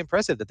it was really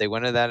impressive that they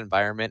went into that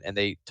environment and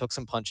they took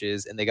some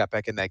punches and they got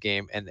back in that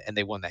game, and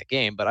they won that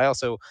game. But I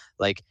also,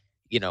 like,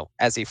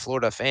 as a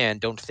Florida fan,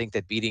 don't think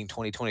that beating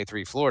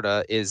 2023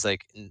 Florida is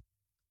like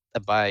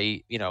by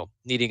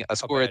needing a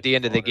score at the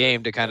end of the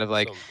game to kind of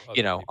like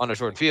on a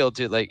short field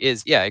to like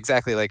is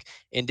exactly like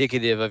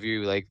indicative of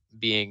you like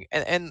being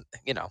and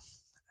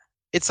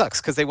it sucks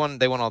because they won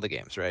all the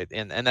games, right?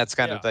 And that's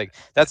kind of like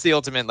that's the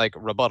ultimate like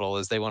rebuttal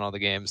is they won all the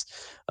games.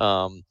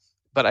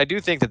 But I do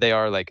think that they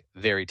are like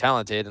very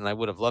talented, and I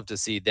would have loved to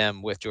see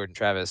them with Jordan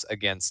Travis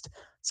against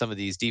some of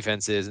these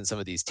defenses and some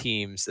of these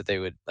teams that they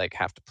would like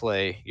have to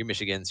play, your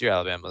Michigans, your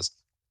Alabamas,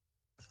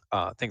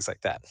 things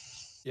like that.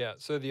 Yeah.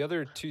 So the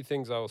other two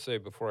things I will say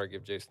before I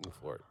give Jason the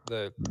floor,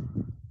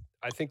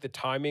 I think the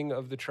timing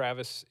of the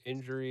Travis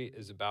injury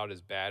is about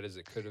as bad as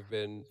it could have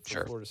been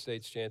for Florida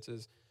State's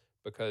chances,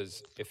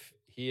 because if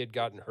he had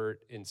gotten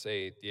hurt in,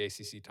 say, the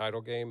ACC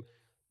title game,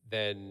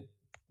 then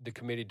the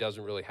committee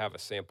doesn't really have a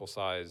sample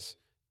size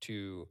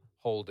to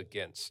hold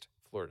against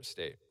Florida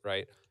State,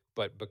 right?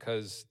 But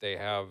because they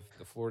have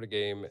the Florida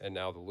game and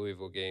now the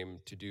Louisville game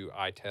to do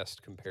eye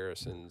test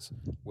comparisons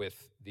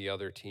with the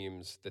other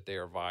teams that they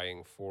are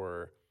vying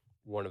for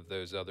one of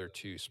those other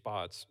two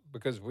spots,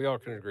 because we all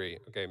can agree,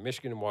 okay,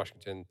 Michigan and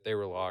Washington, they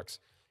were locks.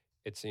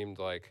 It seemed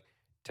like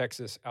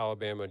Texas,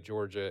 Alabama,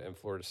 Georgia, and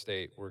Florida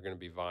State were going to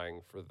be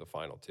vying for the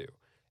final two.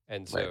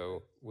 And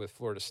so with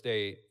Florida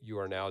State, you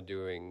are now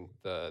doing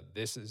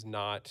this is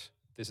not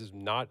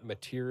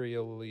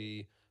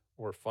materially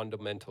or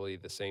fundamentally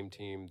the same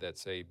team that,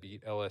 say,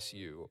 beat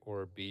LSU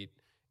or beat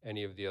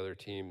any of the other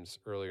teams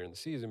earlier in the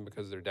season,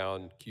 because they're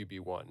down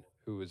QB1,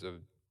 who is the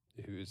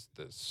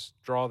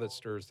straw that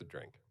stirs the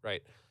drink,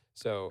 right?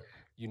 So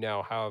you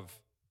now have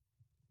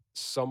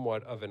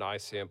somewhat of an eye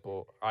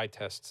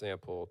test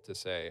sample to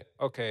say,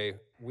 okay,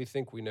 we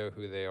think we know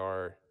who they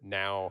are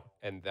now,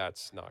 and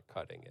that's not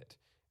cutting it,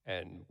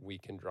 and we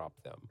can drop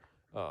them.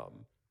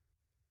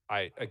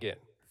 I again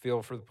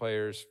feel for the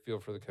players, feel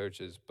for the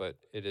coaches, but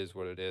it is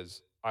what it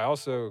is. I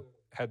also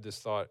had this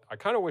thought. I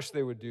kind of wish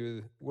they would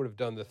have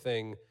done the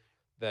thing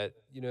that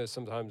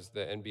sometimes the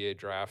NBA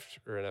draft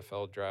or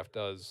NFL draft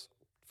does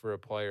for a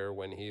player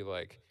when he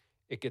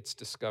it gets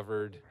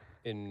discovered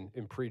in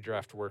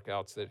pre-draft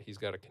workouts that he's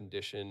got a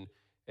condition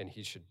and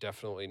he should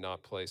definitely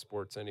not play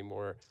sports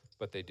anymore,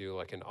 but they do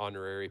like an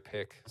honorary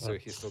pick, so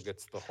he still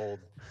gets to hold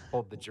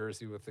the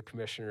jersey with the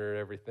commissioner and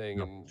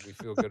everything, and we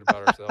feel good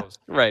about ourselves.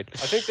 Right.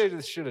 I think they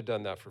just should have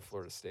done that for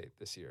Florida State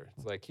this year.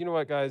 It's like, you know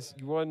what, guys,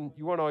 you won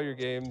all your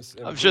games.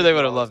 I'm sure they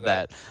would have loved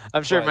that.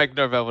 I'm sure Mike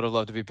Norvell would have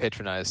loved to be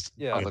patronized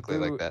publicly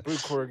like that. Boo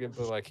Corrigan,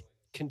 but like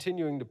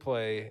continuing to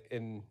play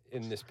in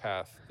this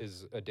path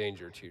is a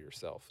danger to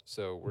yourself.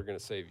 So we're going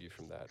to save you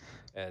from that,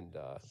 and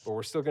but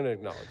we're still going to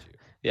acknowledge you.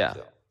 Yeah.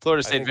 So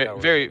Florida State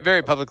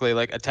very publicly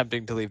like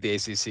attempting to leave the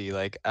ACC,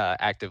 like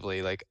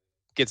actively, like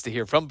gets to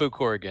hear from Boo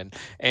Corrigan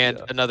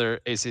and another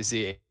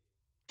ACC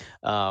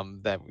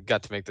that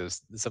got to make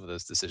some of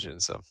those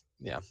decisions. So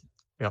yeah,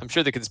 I'm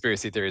sure the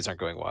conspiracy theories aren't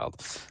going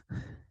wild.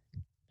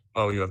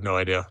 Oh, you have no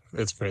idea.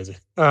 It's crazy.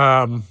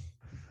 So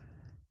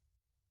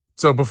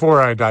before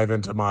I dive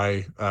into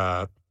my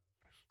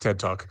TED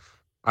Talk,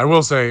 I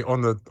will say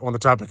on the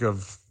topic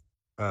of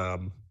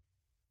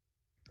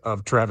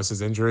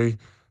Travis's injury,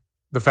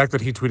 the fact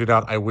that he tweeted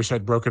out, "I wish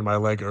I'd broken my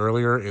leg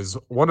earlier," is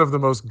one of the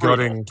most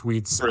gutting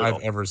tweets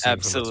I've ever seen.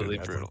 Absolutely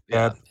brutal.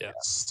 That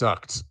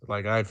sucked.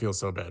 Like, I feel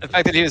so bad. The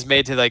fact that he was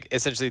made to like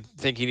essentially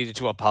think he needed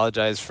to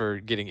apologize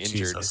for getting injured.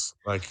 Jesus.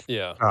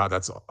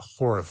 That's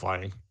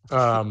horrifying.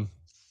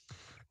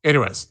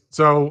 Anyways,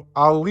 so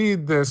I'll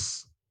lead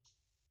this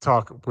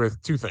talk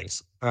with two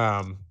things,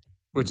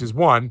 which is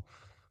one,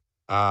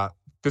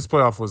 this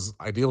playoff was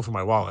ideal for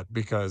my wallet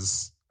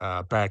because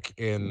back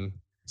in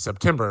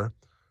September,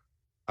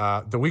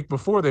 the week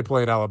before they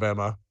played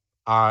Alabama,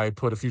 I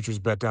put a futures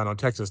bet down on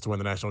Texas to win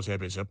the national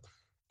championship.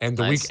 And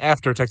the week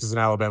after Texas and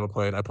Alabama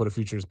played, I put a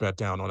futures bet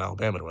down on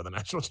Alabama to win the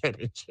national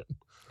championship.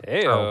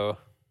 Heyo. So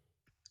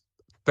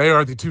they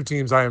are the two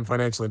teams I am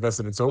financially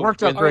invested in. So it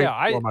worked out great.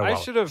 I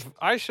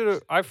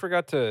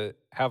forgot to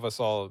have us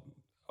all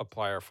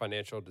apply our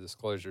financial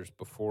disclosures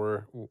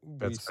before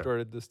we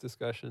started this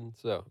discussion.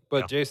 So,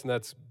 but Jason,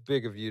 that's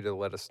big of you to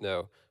let us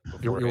know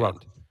beforehand. You're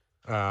welcome.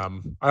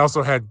 I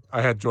also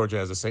had Georgia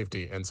as a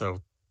safety, and so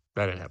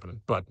that ain't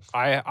happening. But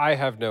I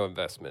have no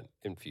investment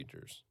in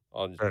futures.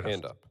 I'll just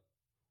hand up.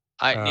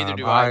 Neither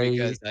do I,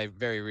 because I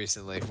very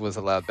recently was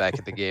allowed back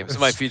at the game. So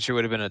my future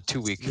would have been a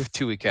two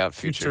week out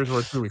future. Futures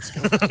were 2 weeks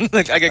ago.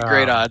 Like I get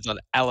great odds on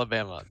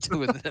Alabama to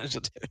win the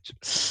national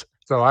championship.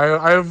 So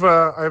I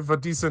have a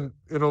decent.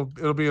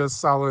 It'll be a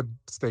solid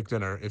steak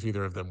dinner if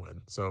either of them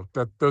win. So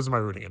those are my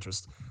rooting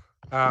interests.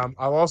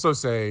 I'll also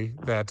say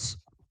that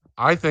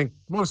I think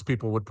most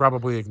people would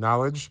probably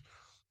acknowledge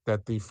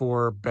that the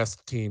 4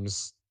 best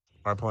teams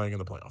are playing in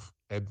the playoff.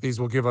 And these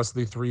will give us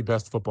the 3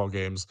 best football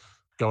games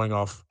going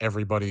off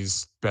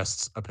everybody's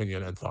best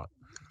opinion and thought.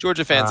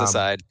 Georgia fans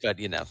aside, but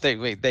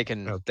they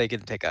can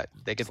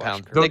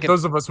pound.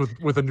 Those of us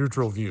with a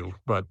neutral view,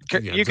 but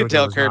you could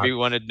tell Kirby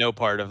wanted no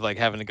part of like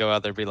having to go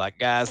out there and be like,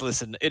 guys,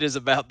 listen, it is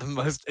about the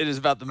most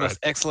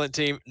excellent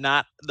team,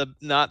 not the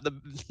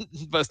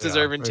most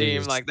deserving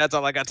team. Like that's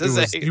all I got to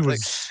say. He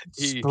was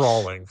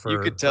sprawling for.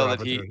 You could tell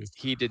that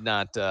he did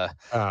not.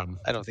 I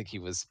don't think he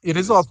was. It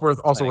is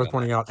also worth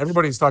pointing out.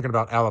 Everybody's talking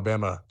about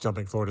Alabama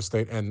jumping Florida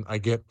State, and I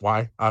get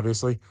why,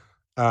 obviously.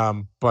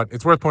 But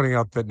it's worth pointing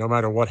out that no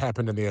matter what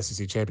happened in the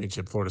SEC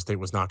championship, Florida State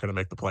was not going to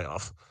make the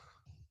playoff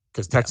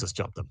because Texas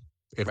jumped them.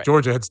 If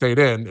Georgia had stayed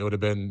in, it would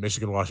have been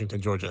Michigan, Washington,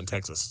 Georgia, and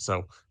Texas.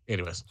 So,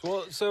 anyways.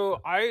 Well,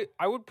 so I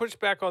would push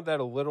back on that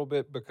a little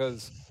bit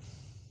because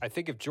I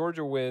think if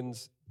Georgia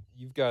wins,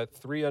 you've got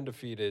 3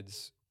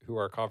 undefeateds who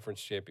are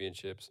conference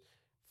championships.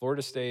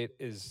 Florida State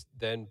is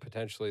then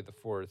potentially the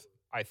 4th.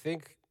 I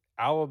think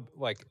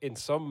in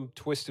some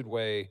twisted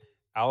way,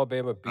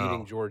 Alabama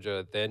beating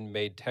Georgia then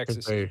made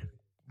Texas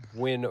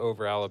win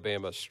over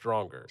Alabama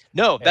stronger.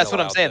 No, that's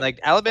what I'm saying. Like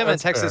Alabama and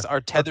Texas are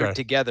tethered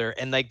together,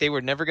 and like they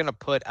were never going to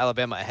put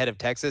Alabama ahead of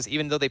Texas,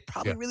 even though they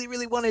probably really,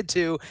 really wanted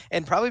to,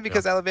 and probably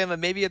because Alabama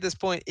maybe at this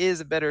point is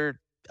a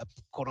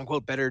quote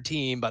unquote better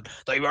team, but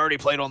they've already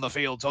played on the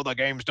field, so the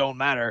games don't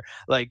matter.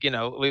 Like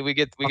we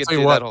get through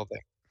that whole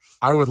thing.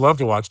 I would love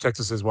to watch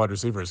Texas's wide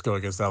receivers go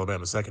against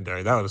Alabama's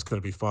secondary. That was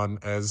going to be fun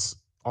as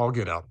all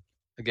get out.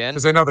 Again, to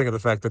say nothing of the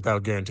fact that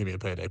would guarantee me a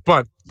payday,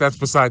 but that's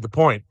beside the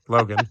point,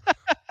 Logan.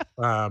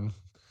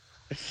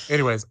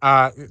 Anyways,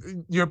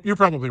 you're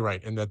probably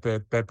right in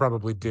that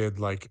probably did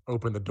like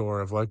open the door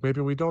of like maybe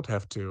we don't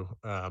have to.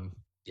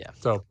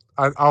 So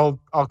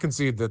I'll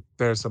concede that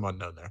there's some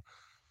unknown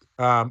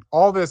there.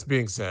 All this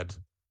being said,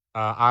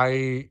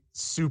 I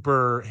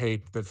super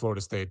hate that Florida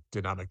State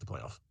did not make the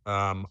playoff.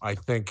 I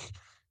think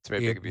it's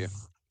very big of you.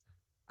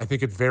 I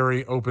think it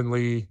very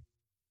openly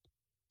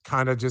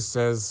kind of just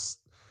says.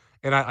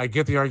 And I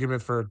get the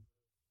argument for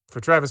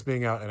Travis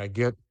being out, and I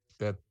get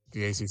that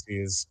the ACC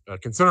is a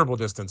considerable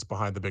distance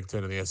behind the Big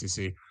Ten and the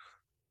SEC.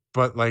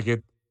 But like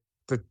it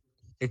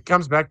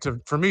comes back to,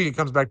 for me, it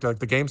comes back to like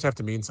the games have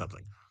to mean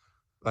something.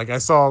 Like I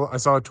saw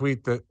a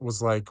tweet that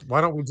was like,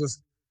 why don't we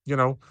just,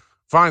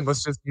 fine,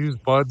 let's just use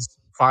Bud's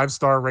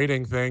 5-star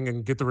rating thing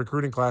and get the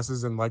recruiting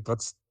classes and like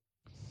that's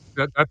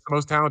the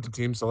most talented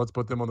team, so let's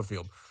put them on the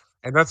field.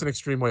 And that's an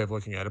extreme way of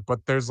looking at it,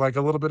 but there's like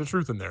a little bit of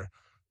truth in there.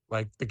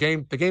 Like the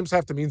games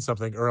have to mean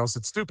something or else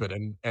it's stupid.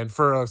 And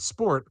for a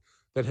sport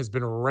that has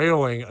been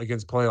railing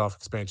against playoff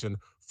expansion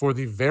for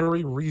the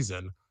very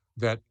reason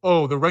that,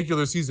 the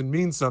regular season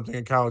means something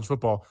in college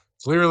football,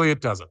 clearly it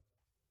doesn't.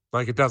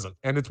 Like it doesn't.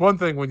 And it's one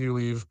thing when you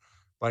leave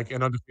like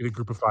an undefeated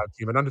group of 5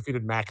 team, an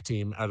undefeated MAC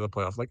team out of the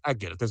playoff. Like I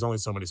get it. There's only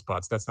so many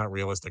spots. That's not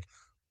realistic.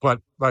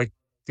 But like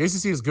the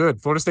ACC is good.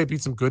 Florida State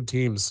beat some good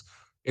teams.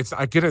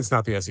 I get it. It's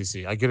not the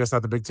SEC. I get it. It's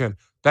not the Big Ten.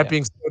 That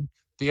being said,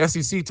 the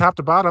SEC top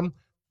to bottom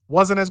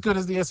wasn't as good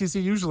as the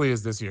SEC usually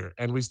is this year,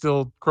 and we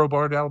still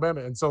crowbarred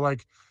Alabama. And so,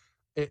 like,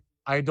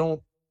 I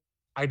don't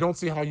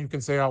see how you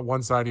can say out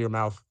one side of your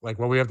mouth, like,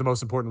 well, we have the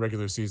most important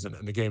regular season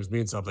and the games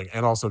mean something,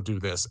 and also do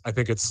this. I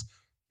think it's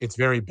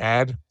very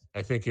bad.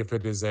 I think if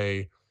it is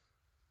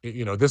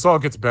this all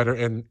gets better.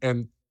 And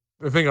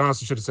the thing I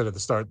also should have said at the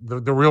start,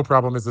 the real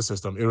problem is the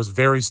system. It was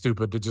very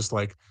stupid to just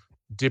like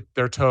dip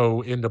their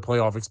toe into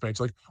playoff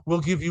expansion. Like,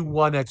 we'll give you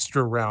 1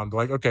 extra round.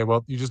 Like, okay,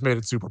 well, you just made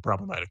it super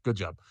problematic. Good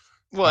job.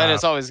 Well, and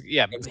it's always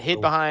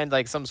hid behind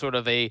like some sort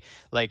of they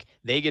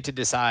get to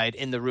decide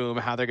in the room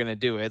how they're going to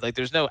do it. Like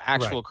there's no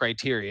actual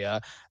criteria.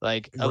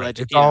 Like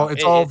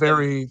it's all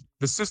very.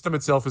 The system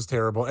itself is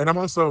terrible, and I'm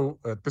also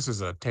this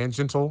is a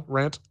tangential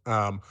rant.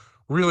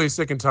 Really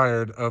sick and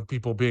tired of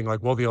people being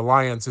like, "Well, the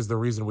alliance is the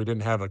reason we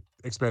didn't have an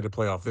expanded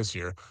playoff this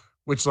year,"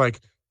 which like.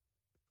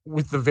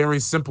 With the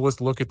very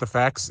simplest look at the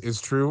facts is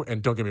true,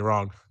 and don't get me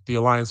wrong, the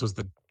alliance was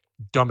the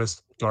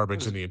dumbest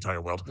garbage in the entire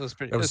world.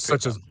 It was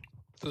such a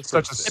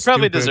it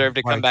probably deserved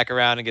to come back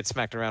around and get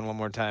smacked around one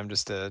more time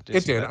just to.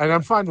 It did, and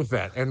I'm fine with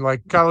that. And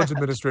like college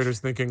administrators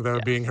thinking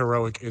they're being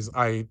heroic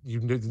I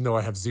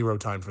have zero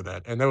time for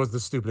that. And that was the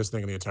stupidest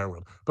thing in the entire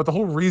world. But the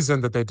whole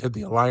reason that they did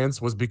the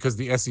alliance was because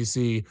the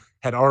SEC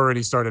had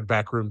already started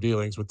backroom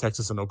dealings with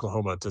Texas and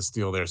Oklahoma to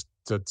steal them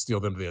to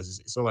the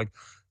SEC. So like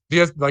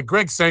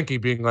Greg Sankey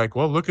being like,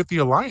 well, look at the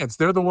alliance.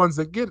 They're the ones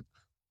that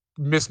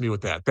miss me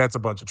with that. That's a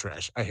bunch of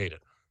trash. I hate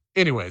it.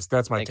 Anyways,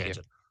 that's my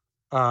tangent.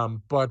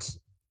 But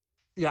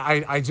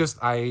yeah,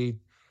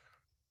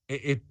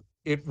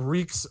 it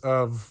reeks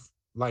of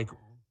like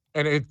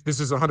and this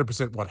is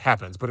 100% what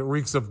happens, but it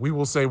reeks of we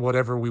will say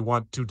whatever we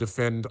want to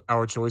defend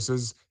our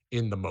choices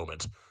in the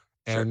moment.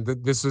 Sure. And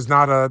this is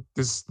not a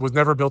this was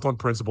never built on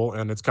principle,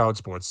 and it's college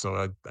sports,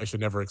 so I should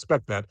never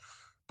expect that.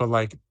 But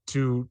like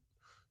to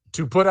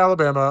put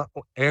Alabama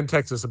and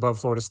Texas above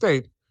Florida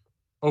State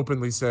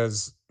openly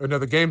says, oh, no,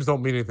 the games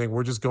don't mean anything.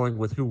 We're just going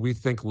with who we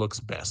think looks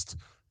best,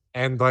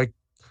 and like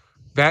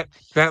that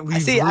I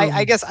leaves see. I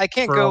room guess I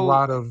can't for a go.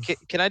 lot of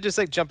Can I just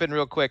like jump in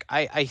real quick?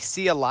 I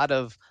see a lot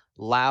of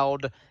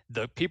loud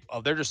the people.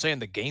 Oh, they're just saying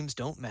the games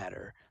don't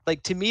matter.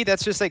 Like to me,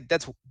 that's just like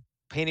that's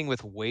painting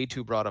with way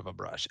too broad of a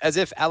brush. As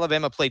if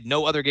Alabama played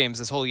no other games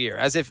this whole year.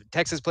 As if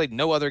Texas played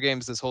no other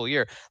games this whole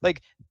year.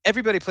 Like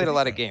everybody played a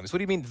lot of games. What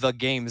do you mean the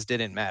games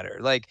didn't matter?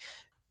 Like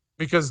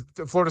because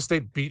Florida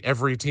State beat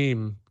every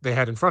team they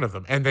had in front of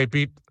them, and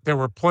there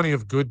were plenty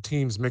of good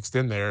teams mixed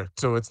in there.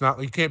 So it's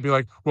not you can't be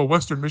like, well,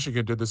 Western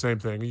Michigan did the same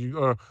thing,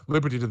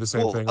 Liberty did the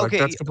same well, thing. Like okay,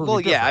 that's completely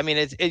well, yeah. I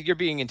different. mean, you're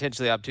being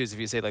intentionally obtuse if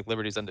you say like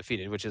Liberty's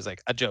undefeated, which is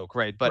like a joke,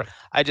 right? But Right.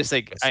 I just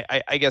like Yes.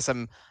 I guess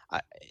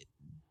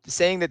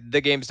saying that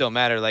the games don't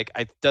matter. Like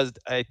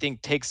I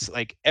think takes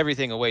like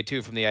everything away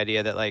too from the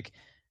idea that like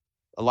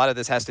a lot of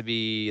this has to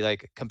be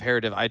like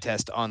comparative eye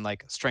test on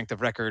like strength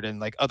of record and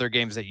like other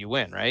games that you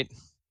win, right?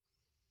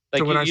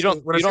 So Like when I you say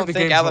don't the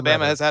think games don't Alabama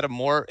matter, has had a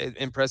more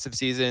impressive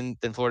season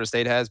than Florida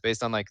State has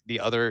based on like the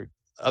other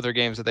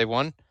games that they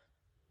won?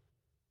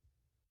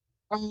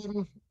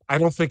 I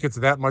don't think it's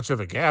that much of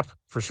a gap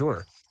for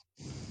sure.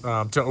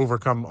 To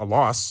overcome a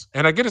loss.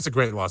 And I get it's a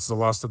great loss. It's a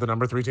loss to the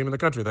number 3 team in the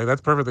country. Like,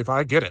 that's perfectly fine.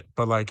 I get it.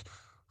 But like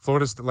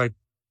Florida's like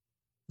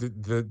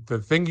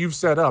the thing you've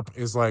set up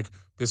is like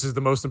this is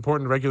the most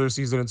important regular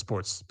season in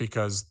sports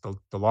because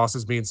the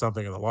losses mean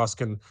something and the loss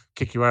can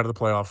kick you out of the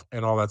playoff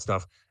and all that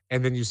stuff.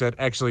 And then you said,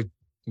 actually,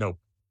 no,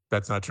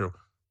 that's not true.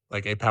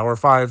 Like a Power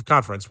Five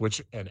conference,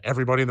 which and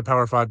everybody in the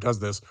Power Five does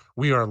this.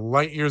 We are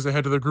light years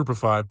ahead of the Group of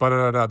Five,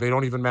 but they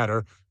don't even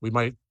matter. We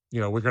might,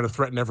 we're going to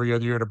threaten every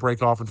other year to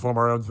break off and form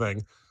our own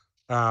thing.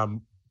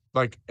 Um,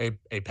 like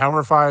a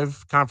Power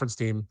Five conference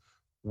team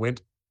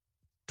went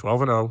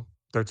 12-0,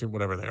 13,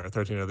 whatever they are,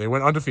 13-0. They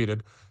went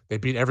undefeated. They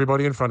beat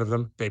everybody in front of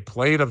them. They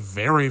played a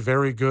very,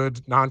 very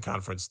good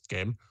non-conference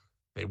game.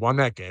 They won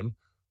that game.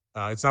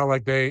 It's not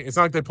like they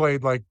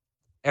played like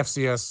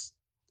FCS,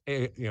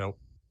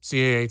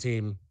 CAA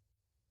team,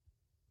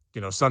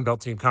 Sun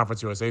Belt team,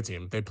 Conference USA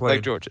team. They played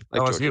Like Georgia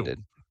LSU,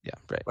 did. Yeah,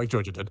 right. like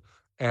Georgia did.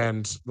 Right.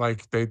 And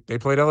like they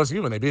played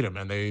LSU and they beat them,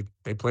 and they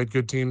played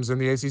good teams in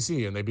the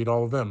ACC and they beat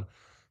all of them.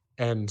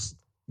 And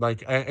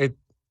like it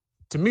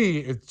to me,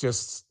 it's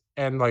just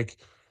and like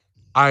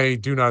I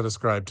do not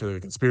ascribe to the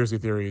conspiracy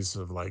theories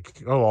of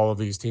like, oh, all of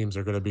these teams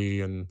are going to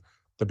be in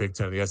the Big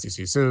Ten and the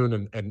SEC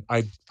soon, and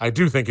I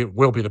do think it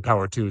will be the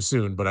Power Two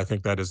soon, but I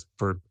think that is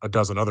for a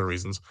dozen other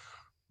reasons.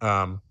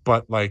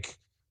 But like,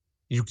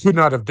 you could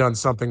not have done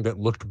something that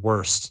looked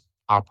worse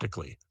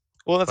optically.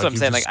 Well, that's what Like I'm you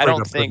saying. just Like, I straight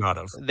don't up could think not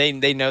have.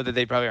 they know that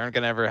they probably aren't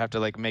going to ever have to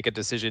like make a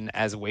decision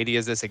as weighty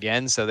as this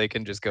again, so they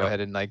can just go No. ahead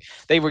and like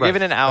they were Right,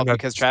 given an and out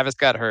because that's Travis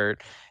got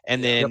hurt,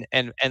 and Yeah.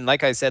 then and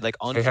like I said, like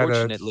they had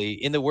a unfortunately,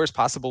 in the worst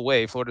possible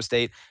way, Florida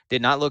State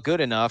did not look good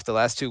enough the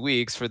last 2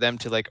 weeks for them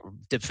to like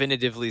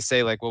definitively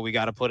say like, well, we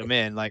got to put them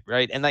in, like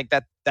right, and like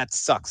that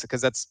sucks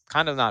because that's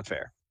kind of not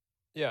fair.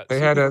 Yeah. they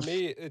See, had for a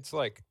me, it's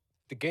like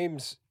the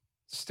games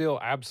still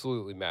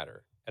absolutely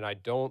matter. And I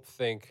don't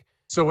think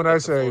so when I that the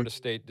say Florida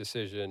State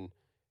decision.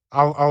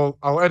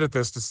 I'll edit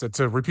this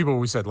to repeat what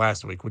we said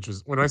last week, which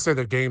was when I say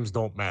that games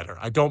don't matter,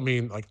 I don't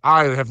mean like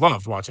I have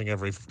loved watching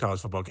every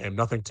college football game.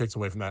 Nothing takes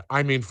away from that.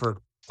 I mean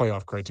for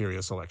playoff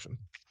criteria selection.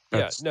 Yeah,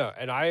 That's no,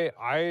 and I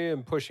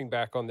am pushing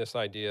back on this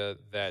idea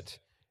that,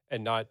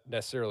 and not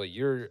necessarily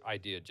your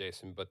idea,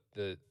 Jason, but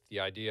the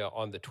idea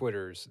on the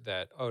Twitters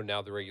that, oh,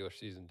 now the regular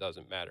season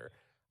doesn't matter.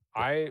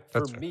 For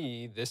that's fair.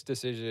 me, this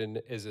decision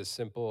is as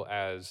simple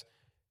as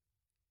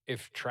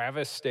if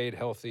Travis stayed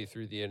healthy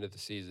through the end of the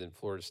season,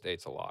 Florida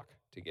State's a lock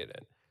to get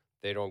in.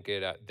 They don't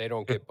Yeah,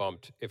 get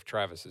bumped if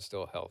Travis is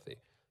still healthy.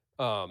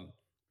 Um,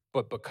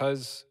 but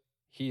because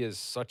he is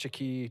such a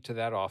key to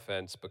that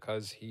offense,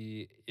 because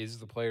he is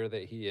the player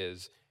that he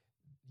is,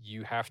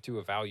 you have to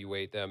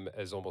evaluate them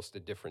as almost a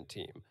different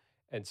team.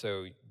 And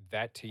so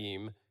that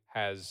team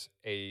has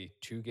a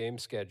 2-game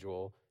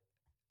schedule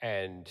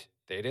and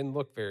they didn't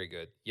look very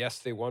good. Yes,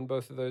 they won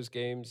both of those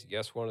games.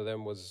 Yes, one of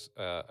them was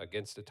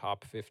against a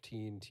top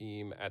 15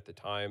 team at the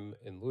time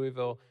in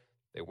Louisville.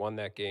 They won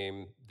that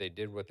game. They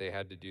did what they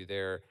had to do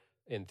there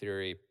in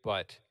theory.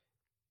 But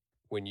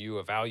when you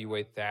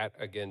evaluate that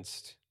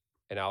against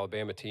an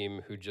Alabama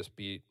team who just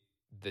beat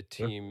the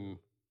sure. team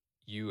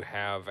you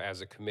have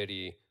as a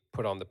committee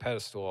put on the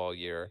pedestal all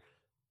year,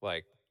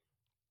 like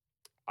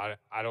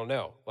I don't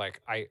know.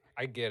 Like I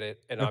get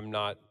it, and Yeah, I'm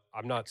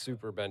not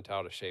super bent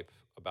out of shape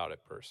about it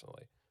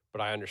personally,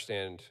 but I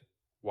understand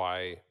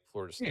why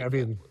Florida yeah. I State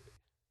fans mean, would be.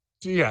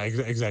 yeah,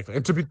 exactly.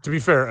 And to be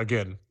fair,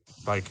 again,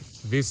 like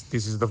these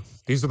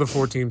are the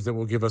 4 teams that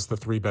will give us the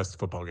 3 best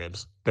football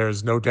games.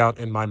 There's no doubt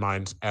in my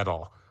mind at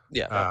all.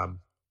 Yeah. Yep. Um,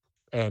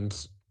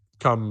 and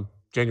come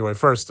January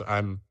 1st,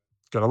 I'm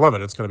gonna love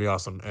it. It's gonna be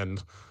awesome.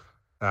 And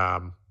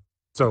So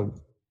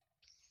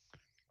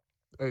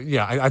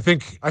yeah, I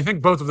think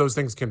both of those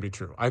things can be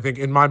true. I think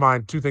in my mind, two things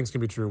can be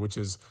true, which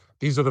is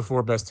these are the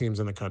four best teams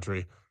in the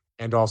country,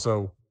 and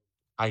also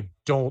I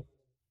don't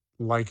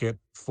like it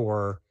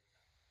for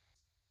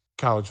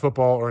college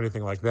football or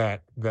anything like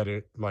that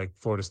it like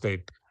Florida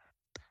State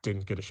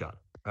didn't get a shot.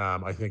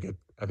 I think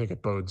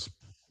it bodes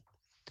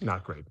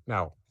not great.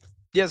 Now,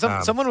 Yeah,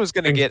 someone was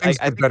going to things get. things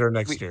I get think better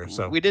next year.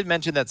 So we did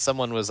mention that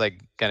someone was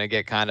like going to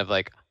get kind of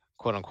like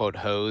quote unquote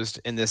hosed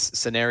in this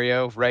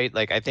scenario, right?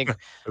 Like I think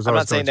there's I'm always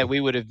not saying going that to. we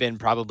would have been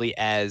probably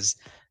as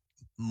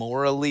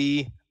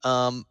morally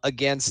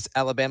against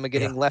Alabama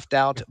Yeah, getting left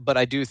out, but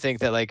I do think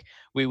that like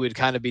we would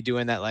kind of be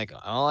doing that like,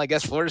 oh, I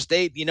guess Florida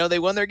State, they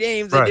won their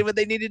games, they right. did what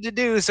they needed to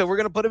do, so we're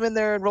going to put them in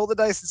there and roll the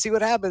dice and see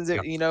what happens.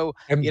 Yeah,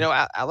 and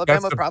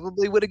that's Alabama the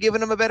probably would have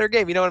given them a better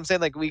game. You know what I'm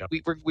saying? Like yeah,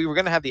 we were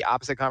going to have the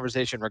opposite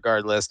conversation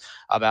regardless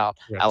about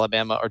yeah,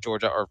 Alabama or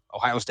Georgia or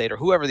Ohio State or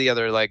whoever the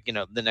other like,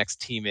 the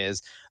next team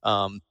is.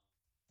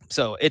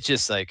 So it's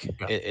just like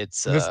yeah.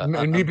 it's And this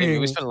and me maybe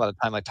we being spend a lot of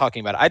time like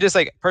talking about it. I just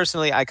like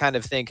personally I kind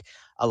of think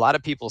a lot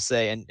of people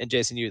say, and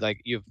Jason,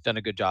 you've done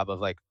a good job of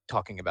like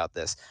talking about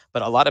this,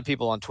 but a lot of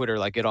people on Twitter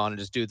like get on and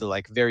just do the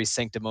like very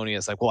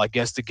sanctimonious like, well, I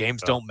guess the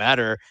games uh, don't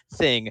matter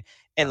thing.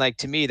 yeah, And like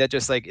to me that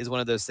just like is one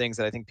of those things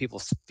that I think people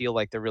feel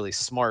like they're really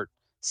smart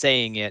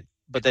saying it,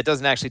 but that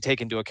doesn't actually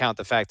take into account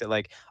the fact that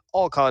like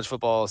all college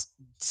football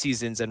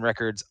seasons and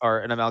records are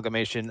an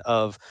amalgamation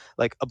of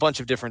like a bunch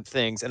of different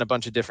things and a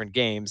bunch of different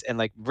games, and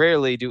like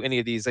rarely do any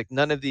of these, like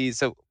none of these.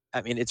 So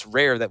I mean, it's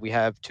rare that we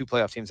have two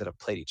playoff teams that have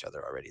played each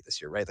other already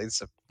this year, right? Like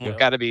it's yeah.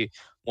 got to be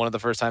one of the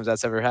first times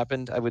that's ever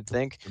happened, I would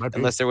think, It might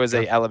be. unless there was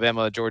Yeah, a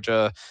Alabama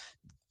Georgia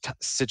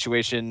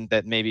situation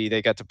that maybe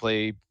they got to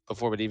play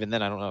before, but even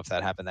then I don't know if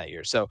that happened that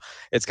year. So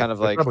it's yeah. kind of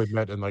They like probably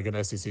met in like an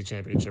SEC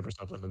championship or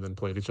something, and then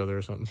played each other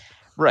or something.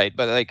 right,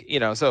 but like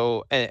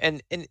so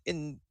and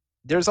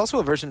there's also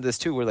a version of this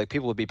too where like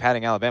people would be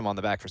patting Alabama on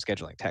the back for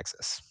scheduling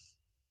Texas.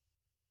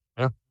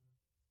 Yeah,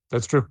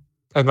 that's true.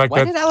 And like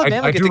Why that, did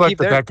Alabama I get do to like keep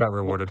that their? that got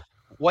rewarded.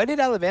 Why did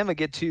Alabama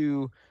get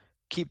to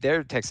keep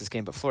their Texas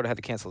game, but Florida had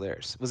to cancel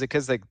theirs? Was it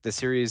because like the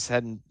series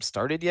hadn't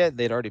started yet?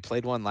 They'd already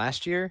played one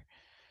last year.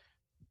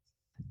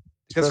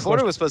 It's a Because fair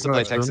Florida question. was supposed I to don't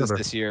play actually Texas remember.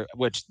 this year,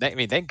 which I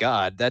mean, thank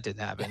God that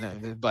didn't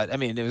happen. But I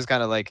mean, it was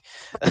kind of like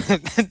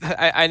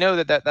I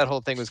know that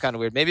whole thing was kind of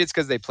weird. Maybe it's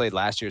because they played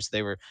last year, so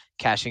they were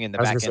cashing in the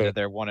I was gonna back end say of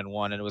their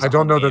 1-1, and it was I a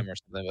don't home know the game or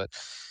something. But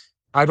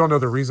I don't know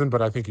the reason,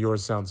 but I think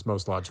yours sounds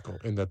most logical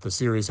in that the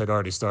series had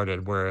already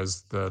started,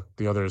 whereas the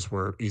others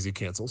were easy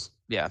cancels.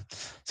 yeah.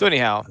 So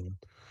anyhow, Um,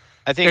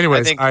 I anyways,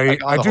 think like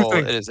on I the do whole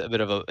think it is a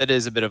bit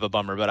of a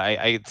bummer, but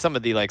I some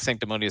of the like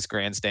sanctimonious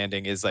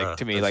grandstanding is like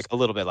to me like there's a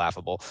little bit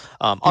laughable.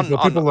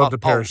 people love to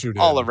parachute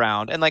All in.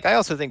 around. And like I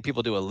also think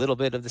people do a little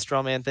bit of the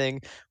straw man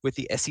thing with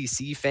the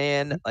SEC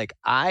fan. Mhm. Like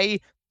I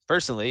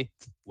personally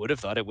would have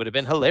thought it would have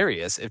been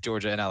hilarious if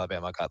Georgia and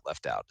Alabama got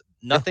left out.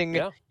 Yeah, Nothing,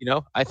 Yeah.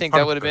 I think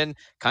that would have 100%. been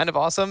kind of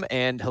awesome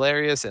and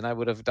hilarious, and I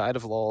would have died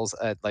of lols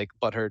at like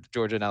butthurt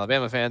Georgia and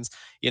Alabama fans.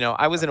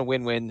 I was in a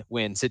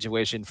win-win-win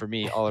situation for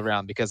me all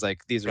around because like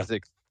these are Yeah,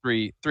 the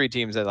three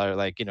teams that are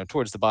like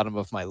towards the bottom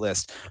of my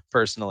list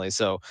personally.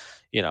 So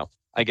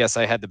I guess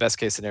I had the best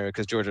case scenario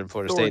because Georgia and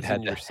Florida State Thorns had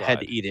in to your had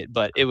to side. eat it,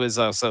 but it was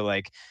also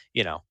like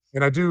you know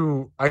and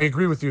I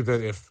agree with you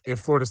that if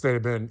Florida State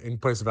had been in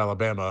place of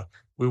Alabama,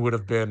 we would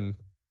have been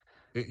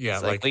yeah,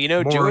 it's like, like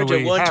well, Georgia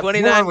won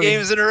 29 morally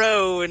games in a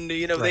row, and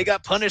they right.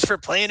 got punished for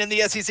playing in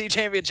the SEC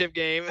championship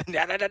game.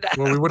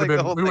 Well, Like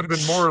the whole we would thing. have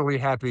been morally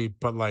happy,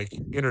 but like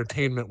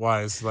entertainment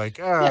wise, like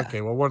Yeah.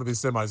 okay, well, one of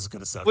these semis is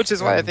gonna suck, Which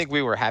is why I and think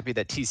we were happy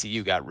that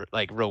TCU got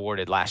like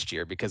rewarded last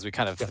year because we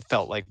kind of yeah,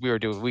 felt like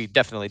we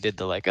definitely did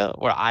the like, oh,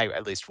 or I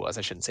at least was.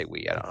 I shouldn't say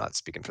we. I'm not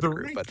speaking for the the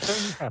group, right but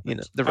thing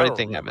happened. the I right don't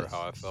thing remember happened.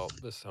 how I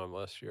felt this time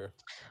last year.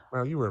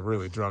 Well, you were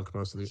really drunk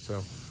most of the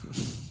so.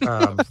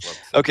 I've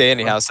slept since Okay. then.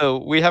 Anyhow, so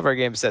we have our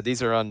games set.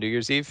 These are on New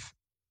Year's Eve.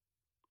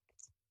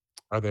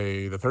 Are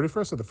they the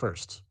 31st or the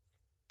first?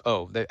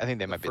 Oh, I think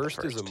they The might be the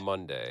first is a first.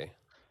 Monday,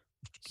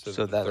 so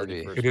So the that'll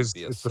be 31st It would is.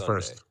 be a It's the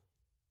Sunday. first.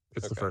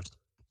 It's the Okay. first.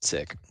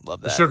 sick.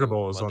 Love The that. Sugar Ooh,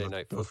 Bowl is on Monday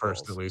night the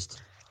first at footballs.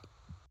 least.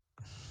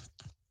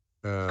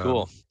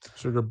 Cool.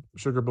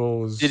 Sugar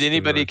Bowl Did is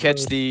anybody February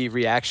catch 3rd. the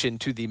reaction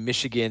to the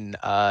Michigan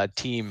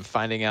team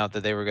finding out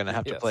that they were going to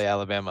have to play Yes.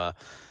 Alabama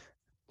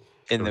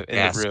They were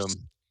in the gasps.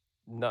 room?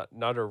 Not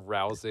a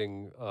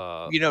rousing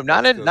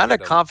Not let's a go not a get them.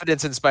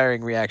 confidence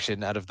inspiring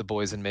reaction out of the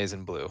boys in maize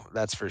and blue.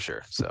 That's for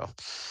sure. So,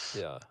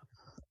 Yeah.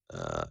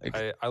 uh,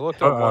 I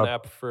looked on one Uh,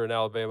 app for an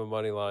Alabama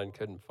money line,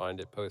 couldn't find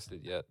it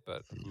posted yet,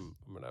 but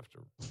I'm gonna have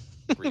to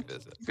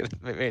revisit.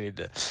 may need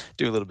to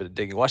do a little bit of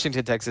digging.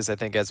 Washington, Texas, I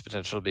think has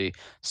potential to be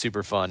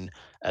super fun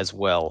as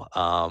well.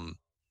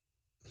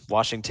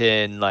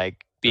 Washington,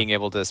 like yeah, being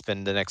able to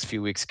spend the next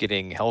few weeks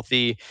getting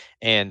healthy,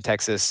 and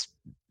Texas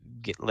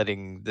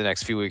letting the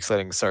next few weeks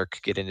letting Sark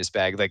get in his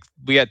bag. Like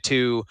we got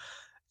two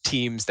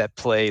teams that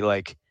play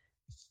like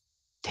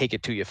take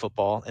it to you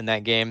football in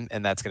that game,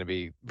 and that's going to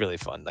be really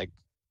fun. Like,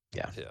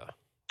 yeah, Yeah.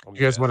 I'm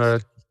you guys want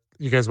to jazzed.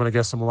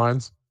 guess some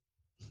lines?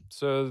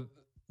 So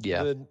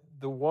yeah.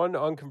 The one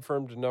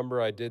unconfirmed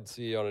number I did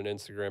see on an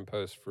Instagram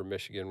post for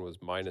Michigan was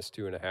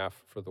 -2.5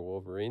 for the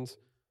Wolverines.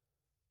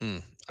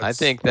 I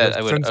think that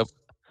I would.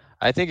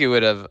 I think it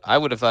would have. I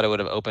would have thought it would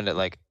have opened at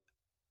like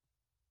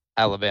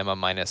Alabama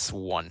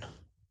 -1.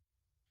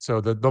 So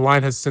the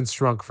line has since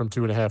shrunk from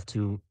 2.5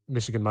 to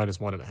Michigan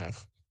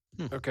 -1.5.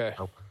 Okay.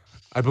 So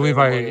I believe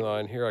Bama money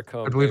line. Here I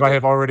come. Baby. I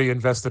have already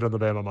invested on the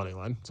Bama money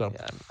line. So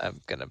yeah, I'm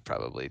gonna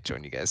probably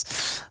join you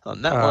guys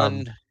on that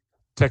one.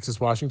 Texas,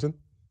 Washington.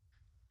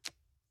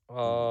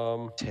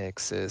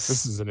 Texas.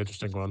 This is an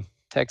interesting one.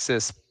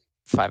 Texas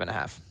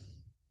 5.5.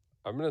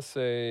 I'm gonna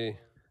say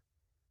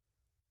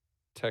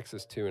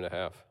Texas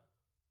 2.5.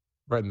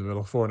 Right in the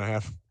middle,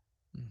 4.5.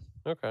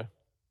 Okay.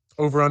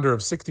 Over under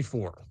of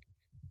 64.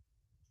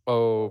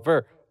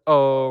 Over.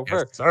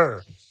 Yes,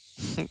 sir.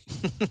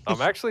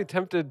 I'm actually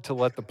tempted to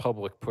let the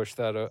public push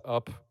that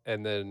up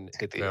and then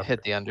hit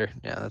the under.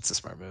 Yeah, that's a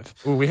smart move.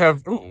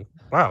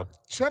 Wow.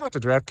 Shout out to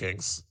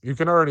DraftKings. You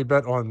can already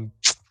bet on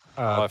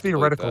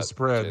theoretical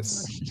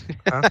spreads.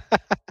 Huh?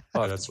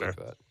 Yeah, that's fair.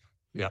 That.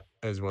 Yeah,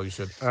 as well you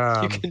should.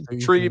 You can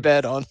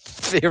pre-bet on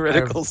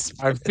theoretical spreads.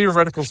 I have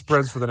theoretical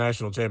spreads for the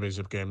national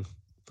championship game.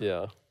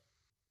 Yeah.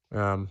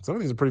 Some of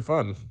these are pretty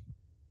fun.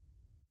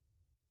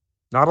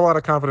 Not a lot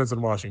of confidence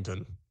in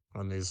Washington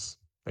on these.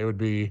 They would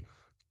be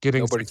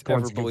getting Nobody's 6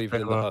 points ever believed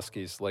in the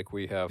Huskies like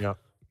we have. Yeah.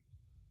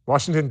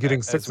 Washington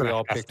getting 6.5. We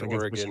all picked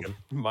Oregon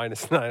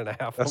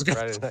 -9.5 on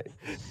Friday night.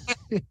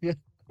 Yeah.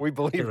 We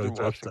believe in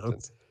Washington.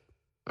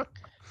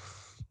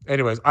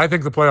 Anyways, I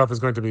think the playoff is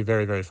going to be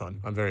very, very fun.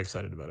 I'm very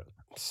excited about it.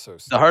 So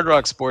the Hard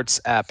Rock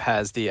Sports app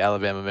has the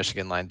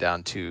Alabama-Michigan line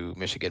down to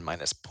Michigan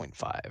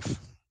 -0.5.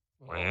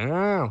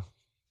 Wow.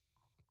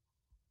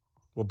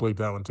 We'll bleep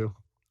that one too.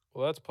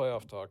 Well, that's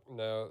playoff talk.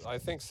 No, I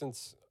think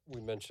since we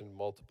mentioned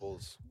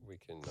multiples, we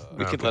can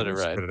let it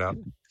ride. Spit it out.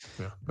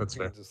 Yeah, that's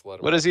fair. Just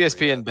let what does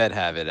ESPN Bet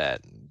have it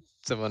at?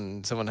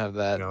 Someone have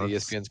that, the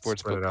ESPN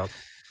Sports Book. It out.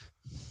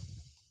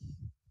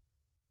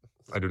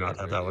 I do not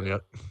have that one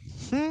yet.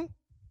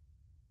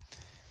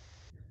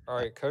 All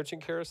right, coaching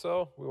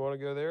carousel. We want to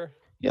go there?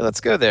 Yeah,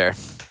 let's go there.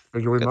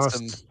 Figure we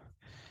must.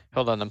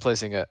 Hold on, I'm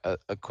placing a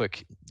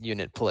quick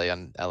unit play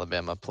on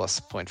Alabama plus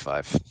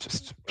 0.5.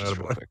 Just real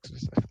quick.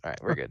 All right,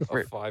 we're good.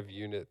 We're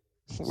 5-unit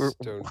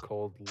stone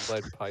cold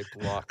lead pipe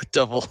lock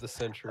double of the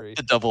century.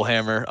 The double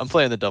hammer. I'm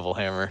playing the double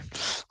hammer.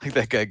 Like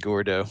that guy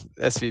Gordo,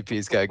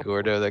 SVP's guy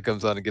Gordo, that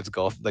comes on and gives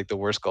golf like the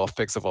worst golf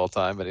picks of all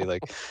time, and he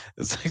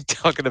is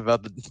talking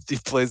about he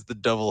plays the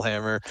double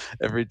hammer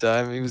every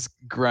time. He was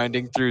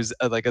grinding through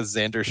like a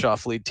Xander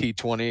Schauffele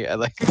T20 at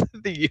like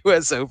the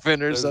U.S.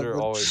 Open or something. Those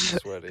are always the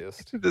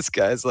sweatiest. This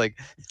guy's like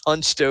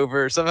hunched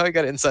over. Somehow he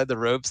got inside the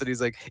ropes, and he's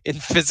like in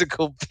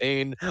physical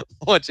pain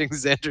watching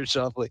Xander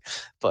Schauffele.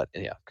 But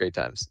yeah, great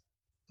times.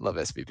 Love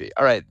SVP.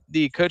 All right,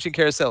 the coaching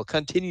carousel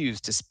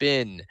continues to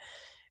spin,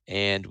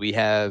 and we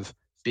have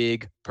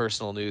big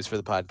personal news for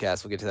the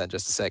podcast. We'll get to that in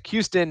just a sec.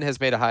 Houston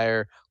has made a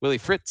hire. Willie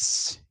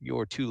Fritz,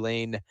 your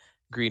Tulane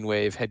Green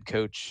Wave head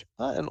coach,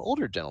 an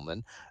older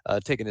gentleman,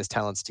 taking his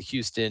talents to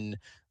Houston,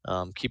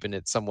 keeping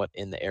it somewhat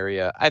in the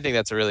area. I think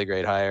that's a really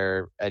great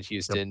hire at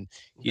Houston.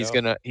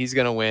 Yep. He's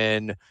gonna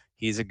win.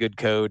 He's a good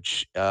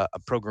coach, a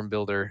program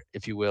builder,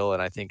 if you will,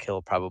 and I think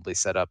he'll probably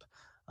set up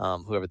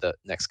whoever the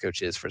next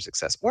coach is for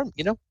success. Or,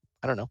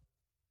 I don't know.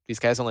 These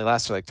guys only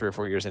last for like 3 or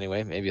 4 years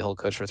anyway. Maybe he'll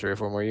coach for 3 or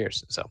 4 more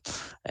years. So,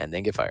 and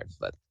then get fired.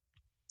 But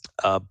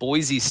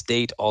Boise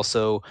State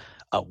also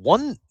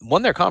won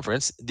their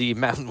conference, the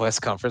Mountain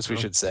West Conference, we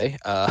should say.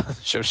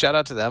 So shout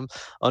out to them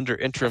under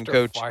interim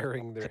coach.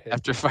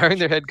 After firing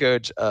their head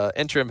coach,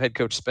 interim head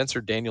coach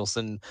Spencer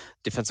Danielson,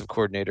 defensive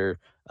coordinator.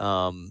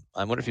 I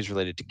wonder if he's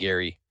related to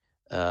Gary.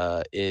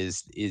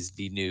 Is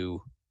the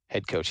new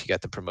head coach. He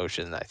got the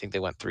promotion. I think they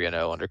went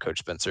 3-0 under Coach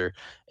Spencer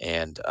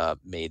and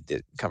made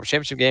the conference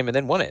championship game and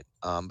then won it.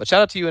 But shout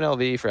out to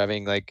UNLV for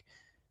having like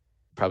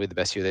probably the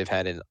best year they've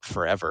had in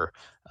forever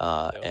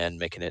and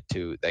making it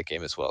to that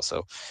game as well.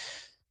 So,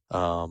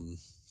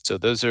 so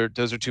those are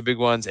 2 big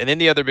ones. And then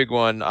the other big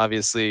one,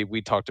 obviously,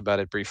 we talked about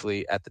it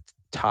briefly at the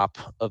top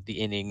of the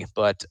inning,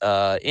 but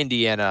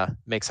Indiana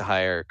makes a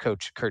hire.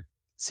 Coach Kurt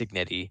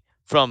Cignetti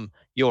from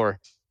your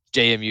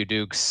JMU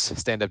Dukes,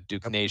 Stand Up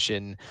Duke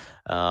Nation.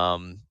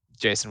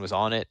 Jason was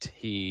on it.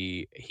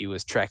 He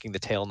was tracking the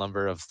tail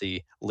number of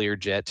the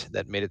Learjet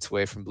that made its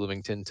way from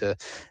Bloomington to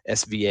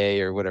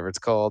SVA or whatever it's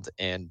called,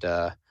 and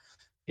I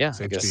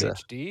guess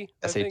SHD.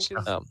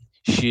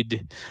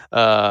 Shid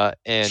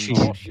and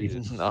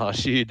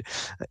Shid.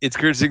 It's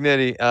Kurt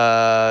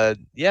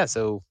Cignetti.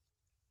 So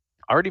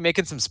already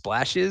making some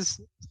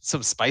splashes,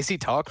 some spicy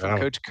talk from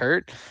Coach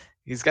Kurt.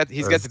 He's got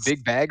the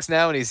big bags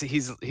now, and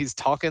he's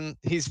talking.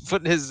 He's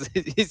putting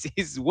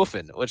he's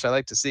woofing, which I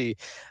like to see.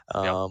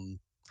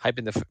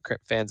 Hyping the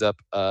fans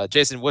up.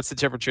 Jason, what's the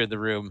temperature in the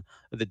room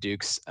of the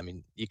Dukes? I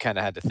mean, you kind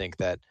of had to think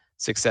that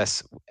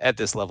success at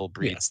this level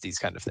breeds these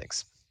kind of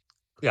things.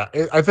 Yeah,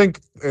 I think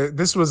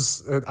this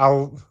was.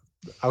 I'll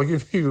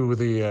give you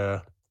the.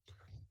 I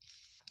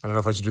don't know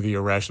if I should do the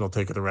irrational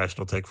take or the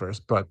rational take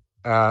first, but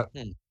I'll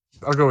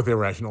go with the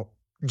irrational.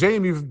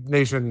 JMU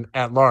Nation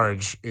at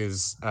large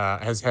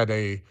has had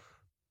a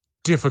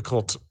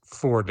difficult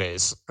 4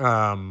 days.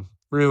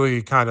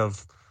 Really kind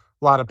of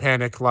a lot of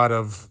panic, a lot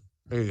of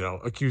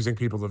accusing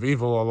people of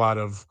evil, a lot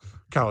of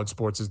college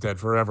sports is dead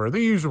forever, the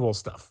usual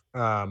stuff.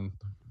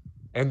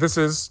 And this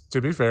is,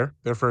 to be fair,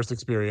 their first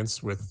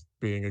experience with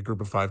being a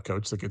group of 5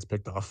 coach that gets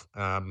picked off.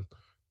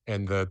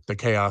 And the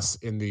chaos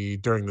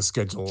during the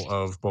schedule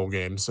of bowl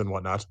games and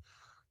whatnot.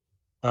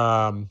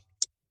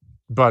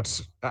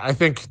 But I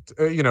think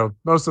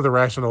most of the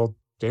rational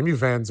JMU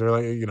fans are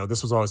like,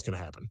 this was always going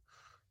to happen,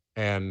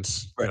 and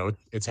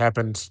it's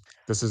happened.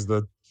 This is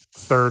the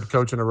 3rd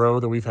coach in a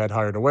row that we've had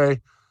hired away.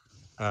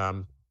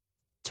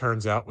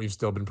 Turns out we've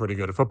still been pretty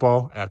good at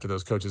football after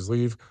those coaches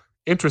leave.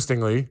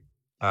 Interestingly,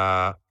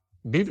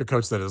 neither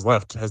coach that has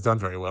left has done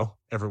very well.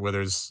 Everett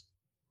Withers,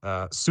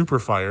 super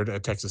fired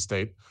at Texas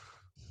State.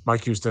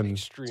 Mike Houston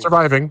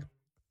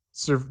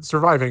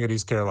surviving at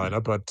East Carolina,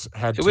 but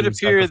had to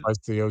sacrifice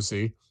the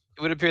OC. It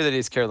would appear that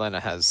East Carolina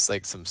has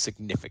like some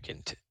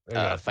significant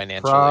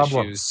financial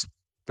problems. Issues.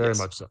 Very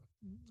much so.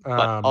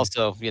 But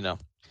also,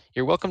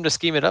 you're welcome to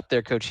scheme it up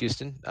there, Coach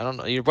Houston. I don't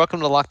know. You're welcome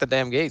to lock the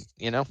damn gate,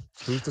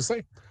 Who's to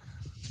say?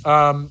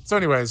 So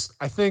anyways,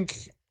 I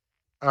think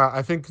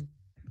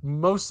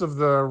most of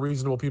the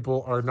reasonable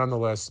people are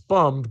nonetheless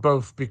bummed,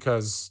 both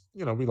because,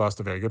 we lost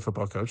a very good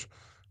football coach.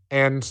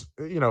 And,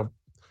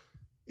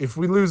 if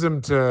we lose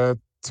him to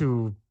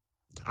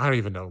I don't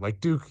even know, like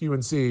Duke,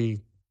 UNC,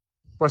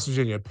 West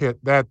Virginia, Pitt,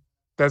 that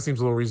seems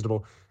a little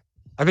reasonable.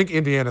 I think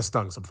Indiana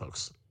stung some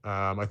folks.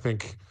 I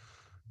think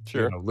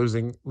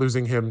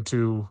losing him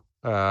to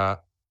a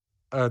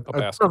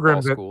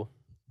basketball school.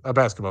 A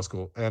basketball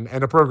school and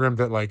a program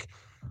that, like,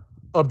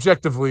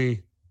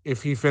 objectively,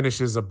 if he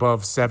finishes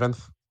above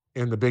 7th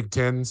in the Big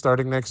Ten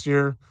starting next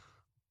year,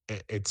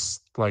 it's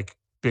like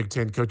Big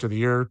Ten Coach of the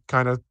Year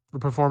kind of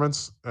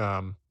performance.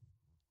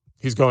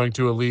 He's going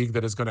to a league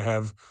that is going to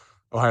have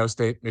Ohio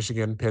State,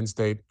 Michigan, Penn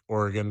State,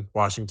 Oregon,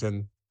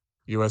 Washington,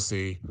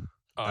 USC,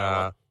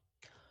 Iowa.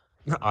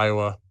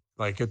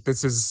 Like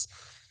this is.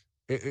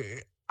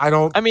 I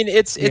don't. I mean,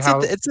 it's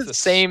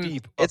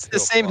the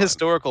same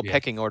historical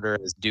pecking order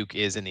as Duke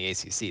is in the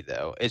ACC,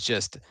 though. It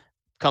just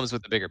comes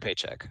with a bigger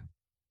paycheck.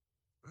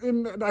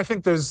 And I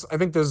think there's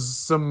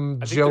some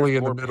jelly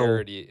in the middle.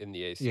 Parity in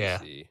the ACC. Yeah,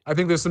 I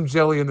think there's some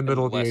jelly in the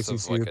middle of the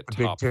ACC that the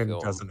Big Ten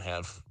doesn't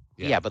have.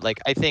 Yeah, but like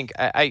I think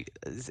I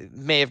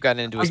may have gotten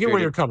into. I get where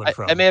you're coming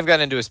from. I may have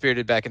gotten into a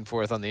spirited back and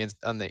forth on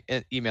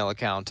the email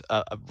account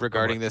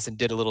regarding this and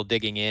did a little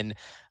digging in.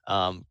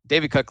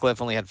 David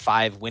Cutcliffe only had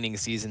 5 winning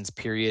seasons,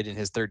 period, in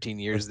his 13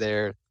 years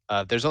there.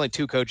 There's only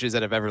 2 coaches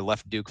that have ever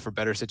left Duke for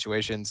better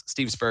situations.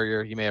 Steve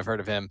Spurrier, you may have heard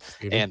of him,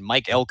 and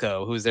Mike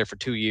Elko, who was there for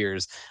 2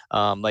 years.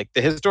 Like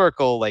the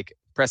historical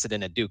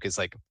precedent at Duke is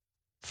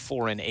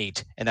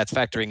 4-8, and that's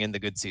factoring in the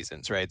good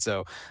seasons, right?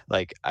 So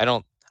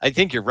I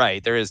think you're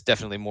right. There is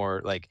definitely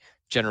more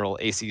general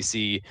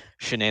ACC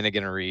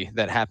shenaniganery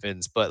that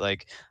happens, but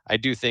I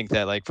do think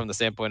that from the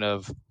standpoint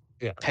of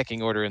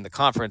pecking order in the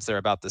conference, they're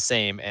about the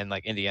same, and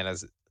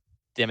Indiana's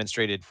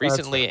demonstrated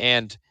recently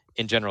and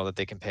in general that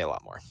they can pay a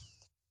lot more.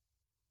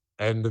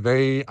 And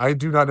I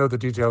do not know the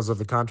details of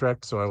the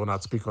contract, so I will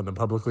not speak on them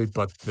publicly,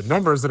 but the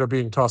numbers that are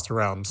being tossed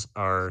around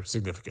are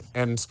significant.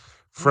 And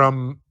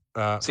from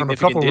a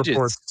couple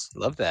reports.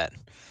 Love that.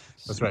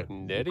 That's right.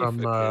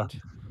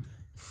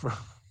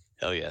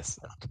 Oh yes.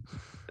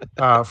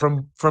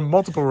 From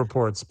multiple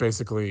reports,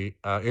 basically,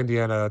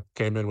 Indiana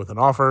came in with an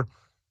offer.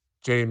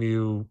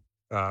 JMU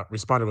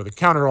responded with a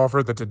counter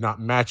offer that did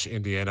not match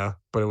Indiana,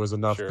 but it was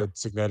enough that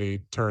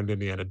Cignetti turned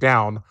Indiana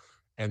down,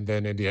 and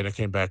then Indiana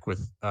came back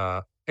with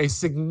a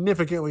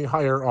significantly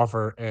higher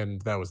offer,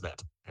 and that was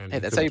that. And hey,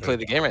 that's how you play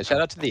the game, right?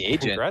 Shout out to the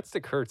agent. Congrats to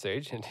Kurt's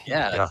agent.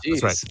 Yeah,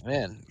 geez, that's right.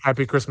 Man.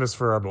 Happy Christmas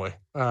for our boy.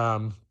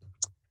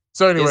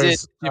 So, anyways,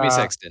 is it Jimmy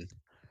Sexton?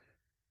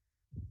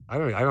 I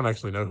don't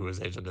actually know who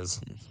his agent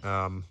is.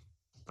 I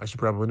should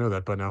probably know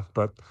that by now.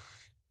 But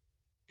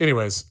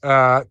anyways,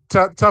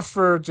 tough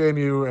for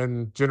JMU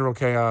and general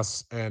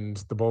chaos and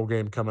the bowl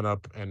game coming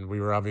up. And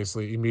we were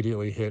obviously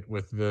immediately hit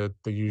with the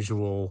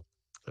usual.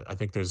 I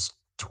think there's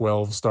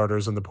 12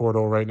 starters in the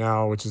portal right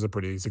now, which is a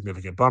pretty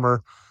significant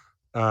bummer.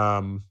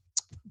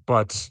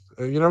 But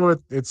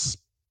it's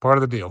part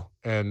of the deal.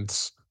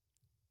 And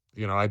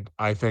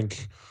I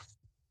think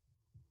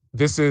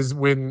this is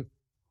when.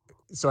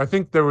 So I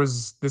think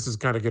this is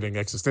kind of getting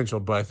existential,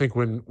 but I think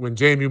when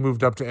JMU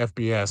moved up to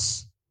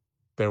FBS,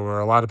 there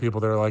were a lot of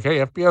people that were like, hey,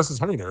 FBS is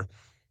harder.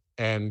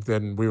 And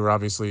then we were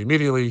obviously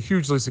immediately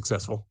hugely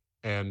successful.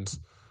 And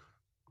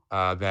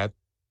that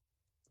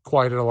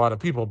quieted a lot of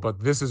people. But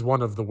this is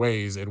one of the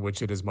ways in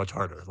which it is much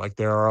harder. Like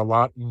there are a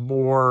lot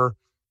more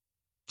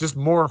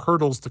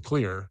hurdles to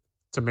clear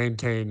to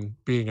maintain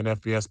being an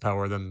FBS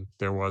power than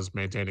there was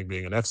maintaining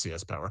being an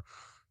FCS power.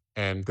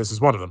 And this is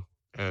one of them.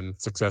 And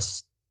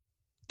success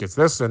gets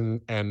this,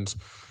 and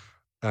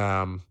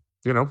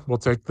we'll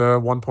take the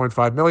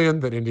 $1.5 million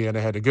that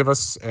Indiana had to give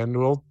us, and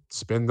we'll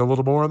spend a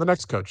little more on the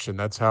next coach, and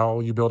that's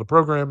how you build a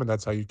program, and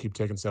that's how you keep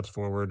taking steps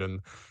forward. And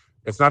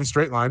it's not a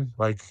straight line.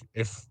 Like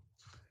if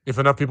if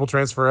enough people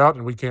transfer out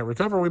and we can't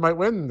recover, we might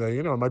win.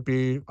 It might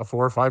be a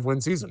 4 or 5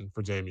 win season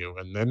for JMU,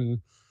 and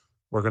then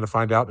we're going to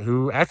find out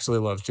who actually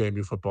loves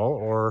JMU football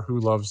or who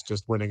loves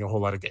just winning a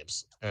whole lot of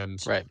games. And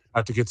Right. I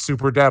have to get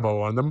super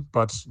Dabo on them,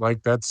 but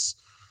like that's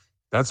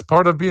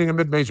part of being a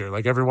mid-major.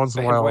 Like every once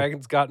in a while,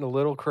 Bandwagon's gotten a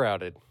little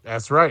crowded.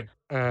 that's right.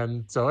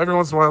 And so every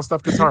once in a while,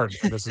 stuff gets hard,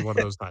 and this is one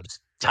of those times.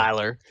 So,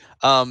 Tyler,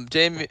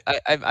 Jamie,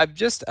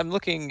 I'm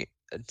looking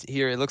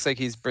here. It looks like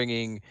he's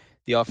bringing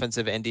the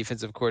offensive and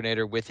defensive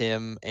coordinator with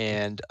him,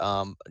 and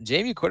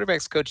JMU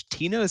quarterbacks coach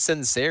Tino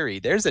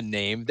Senseri. There's a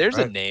name. There's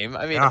a right. name.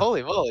 I mean, Yeah.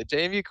 holy moly,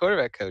 JMU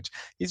quarterback coach.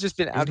 He's just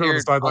been He's out been on here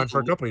the sideline for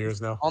a couple of years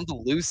now. on the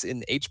loose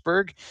in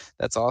Hburg.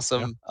 That's Yeah.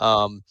 awesome.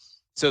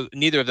 So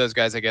neither of those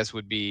guys, I guess,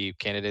 would be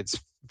candidates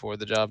for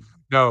the job.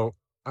 No,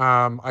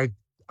 I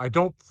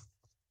don't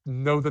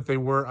know that they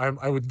were.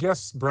 I would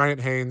guess Bryant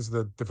Haynes,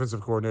 the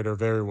defensive coordinator,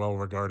 very well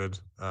regarded,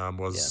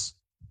 was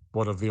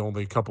one of the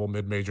only couple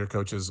mid-major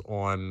coaches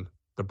on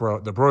the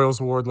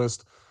Broyles Award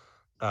list.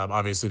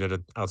 Obviously did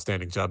an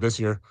outstanding job this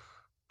year.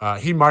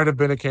 He might have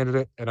been a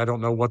candidate, and I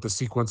don't know what the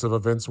sequence of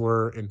events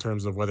were in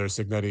terms of whether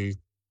Signetti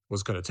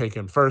was going to take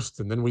him first,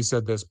 and then we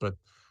said this, but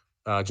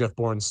Jeff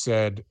Bourne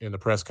said in the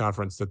press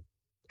conference that,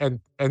 and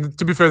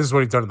to be fair, this is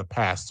what he's done in the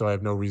past, so I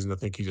have no reason to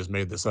think he just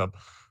made this up.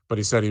 But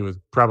he said he would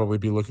probably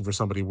be looking for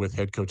somebody with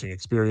head coaching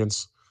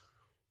experience,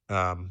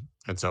 and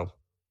so,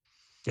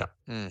 yeah.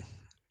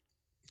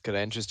 Could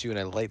I interest you in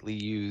a lightly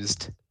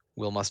used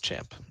Will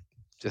Muschamp?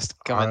 Just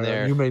come in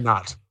there. You may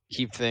not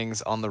Keep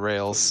things on the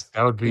rails.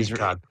 That would be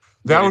God.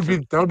 That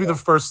would be the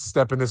first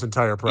step in this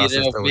entire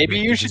process. Maybe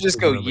you should just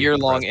go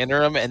year-long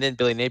interim, and then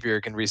Billy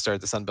Napier can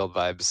restart the Sunbelt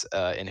vibes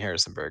in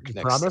Harrisonburg in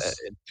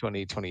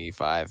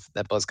 2025.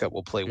 That buzz cut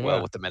will play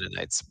well with the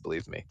Mennonites,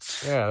 believe me.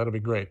 Yeah, that'll be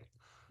great.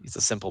 He's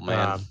a simple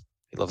man.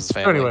 He loves his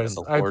family and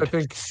the Lord. I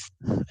think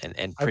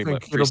and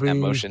pre-snap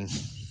motion.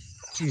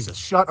 Jesus,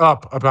 shut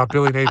up about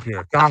Billy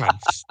Napier. God.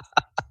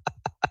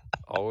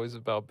 Always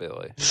about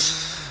Billy.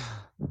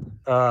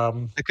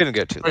 I couldn't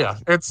get too long. Yeah,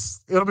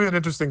 it'll be an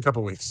interesting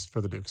couple weeks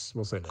for the Dukes.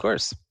 We'll say that. Of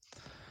course.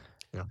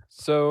 Yeah.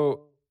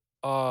 So,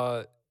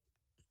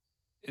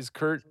 is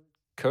Kurt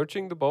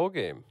coaching the bowl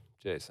game,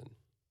 Jason?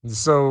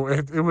 So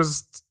it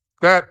was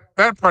that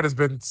part has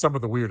been some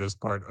of the weirdest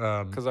part.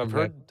 Because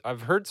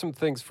I've heard some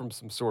things from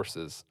some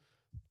sources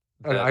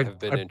that have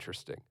been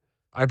interesting.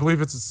 I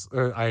believe it's.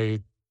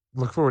 I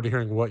look forward to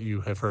hearing what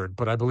you have heard,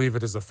 but I believe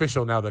it is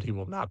official now that he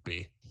will not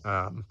be.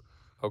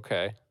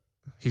 Okay.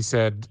 He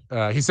said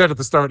at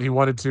the start he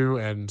wanted to,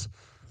 and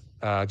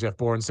Jeff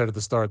Bourne said at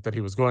the start that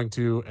he was going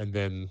to, and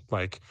then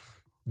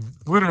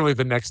literally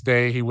the next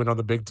day he went on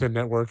the Big Ten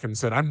Network and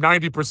said, "I'm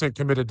 90%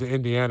 committed to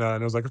Indiana,"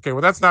 and I was like, okay,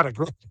 well that's not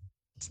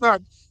it's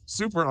not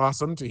super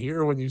awesome to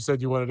hear when you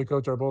said you wanted to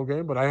coach our bowl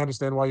game, but I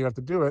understand why you have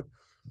to do it.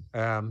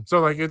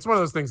 So it's one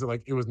of those things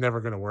that it was never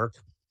going to work,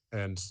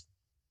 and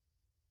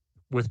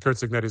with Curt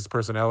Cignetti's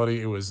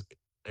personality, it was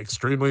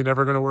extremely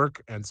never going to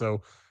work, and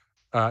so.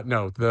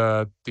 No,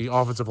 the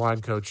offensive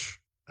line coach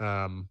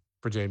for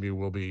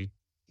JMU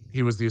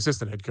he was the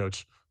assistant head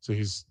coach, so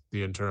he's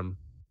the interim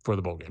for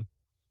the bowl game.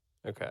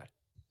 Okay.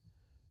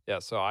 Yeah,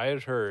 so I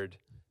had heard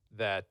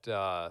that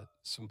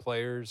some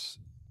players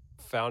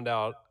found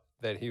out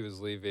that he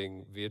was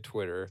leaving via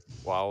Twitter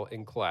while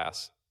in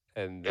class,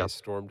 and they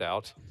stormed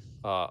out,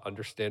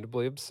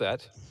 understandably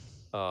upset.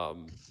 I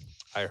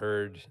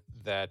heard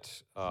that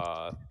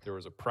there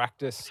was a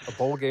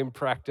bowl game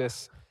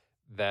practice,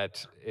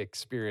 that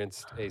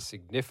experienced a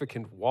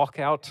significant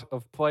walkout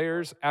of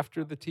players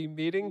after the team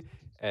meeting,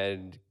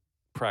 and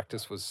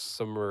practice was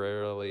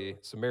summarily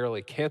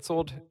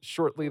canceled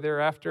shortly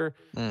thereafter.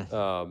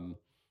 And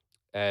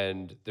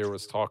there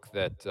was talk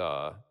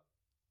that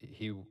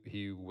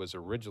he was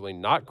originally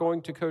not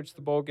going to coach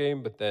the bowl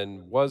game, but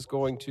then was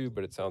going to,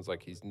 but it sounds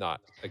like he's not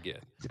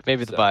again.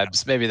 Maybe the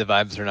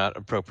vibes are not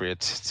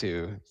appropriate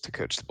to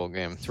coach the bowl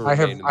game.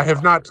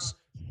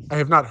 I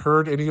have not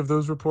heard any of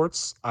those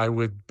reports. I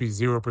would be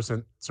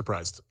 0%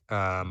 surprised.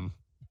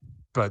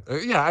 But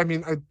yeah, I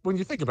mean, when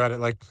you think about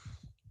it,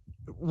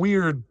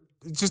 weird.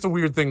 It's just a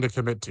weird thing to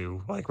commit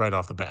to, right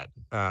off the bat.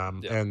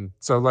 And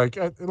so,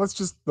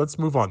 let's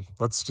move on.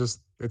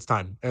 It's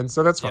time, and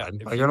so that's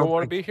fine. If you don't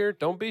want to be here,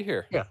 don't be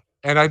here. Yeah,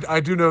 and I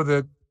do know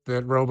that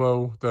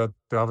Robo, the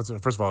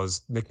offensive. First of all,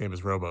 his nickname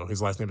is Robo.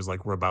 His last name is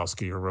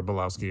Robowski or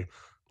Robolowski.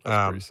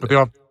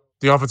 But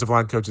the offensive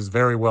line coach is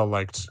very well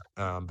liked,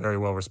 very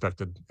well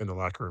respected in the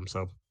locker room.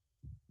 So,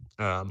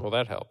 well,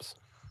 that helps.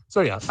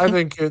 So yeah, I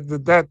think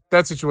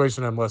that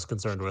situation I'm less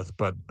concerned with.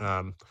 But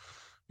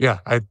yeah,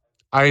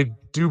 I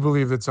do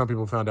believe that some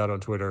people found out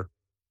on Twitter,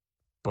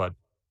 but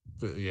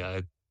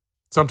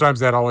sometimes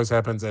that always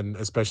happens, and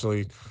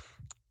especially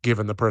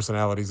given the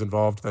personalities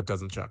involved, that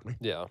doesn't shock me.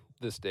 Yeah,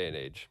 this day and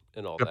age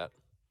and all that.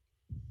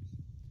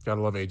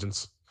 Gotta love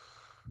agents.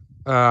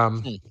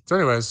 So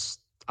anyways,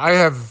 I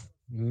have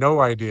no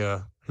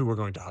idea who we're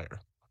going to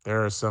hire.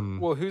 There are some.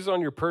 Well, who's on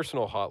your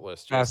personal hot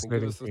list, Jason?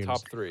 Give us the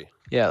top 3.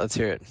 Yeah, let's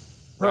hear it.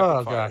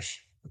 Oh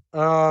gosh.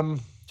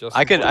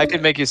 I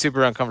could make you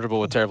super uncomfortable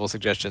with terrible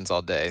suggestions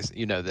all day.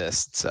 You know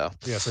this, so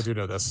yes, I do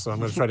know this. So I'm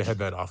going to try to head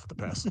that off with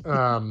the pass.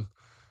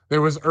 There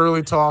was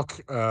early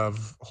talk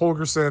of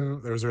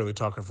Holgerson. There was early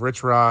talk of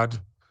Rich Rod.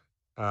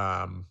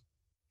 I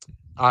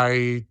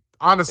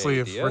honestly,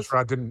 Manny if Diaz? Rich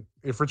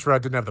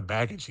Rod didn't have the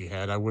baggage he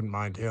had, I wouldn't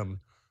mind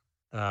him.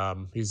 I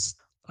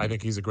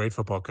think he's a great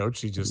football coach.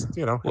 He just,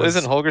 well,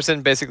 isn't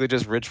Holgerson basically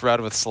just Rich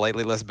Rod with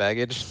slightly less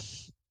baggage?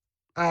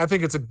 I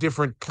think it's a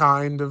different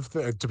kind of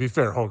to be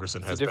fair, Holgerson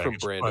It's has a different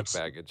baggage, brand but, of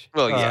baggage.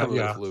 Well, yeah.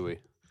 yeah, Louis.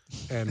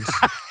 and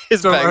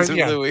His so bags with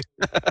yeah, Louis.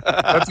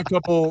 that's a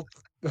couple.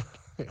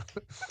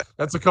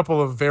 That's a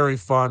couple of very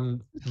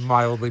fun,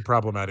 mildly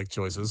problematic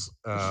choices.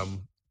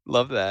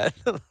 Love that.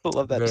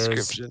 Love that There's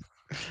description.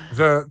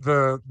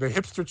 the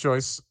hipster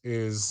choice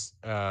is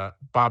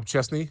Bob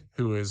Chesney,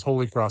 who is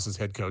Holy Cross's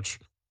head coach,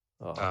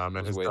 I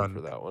and was waiting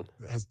for that one.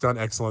 has done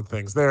excellent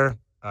things there.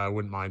 I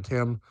wouldn't mind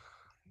him.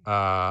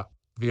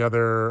 The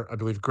other, I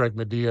believe, Greg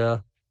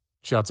Medea,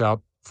 shouts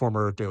out,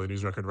 former Daily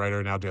News Record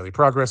writer, now Daily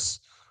Progress.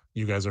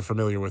 You guys are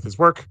familiar with his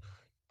work.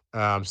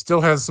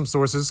 Still has some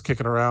sources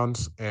kicking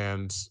around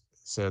and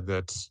said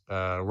that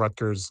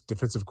Rutgers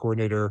defensive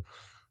coordinator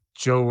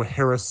Joe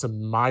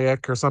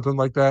Harrison-Mayak or something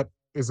like that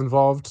is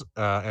involved.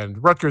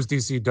 And Rutgers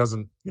DC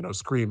doesn't,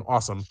 scream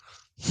awesome,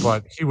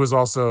 but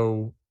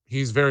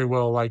he's very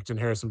well liked in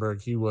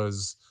Harrisonburg. He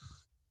was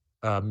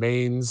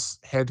Maine's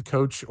head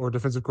coach or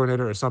defensive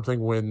coordinator or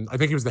something when I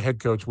think he was the head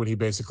coach when he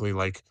basically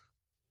like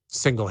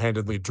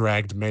single-handedly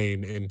dragged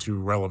Maine into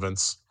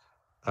relevance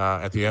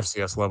at the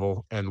FCS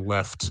level and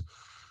left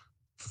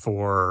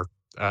for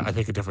I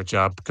think a different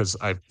job because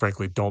I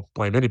frankly don't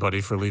blame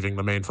anybody for leaving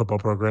the Maine football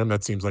program.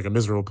 That seems like a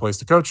miserable place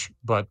to coach,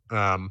 but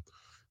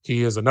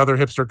he is another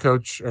hipster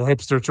coach or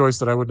hipster choice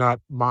that I would not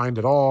mind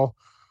at all.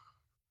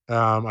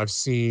 I've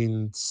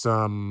seen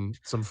some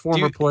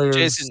former players.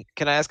 Jason,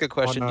 can I ask a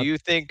question? Do you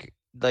think,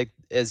 like,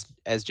 as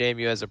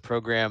JMU as a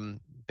program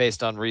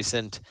based on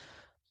recent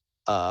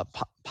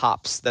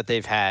pops that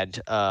they've had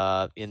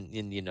in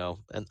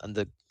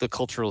the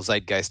cultural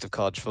zeitgeist of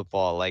college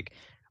football, like,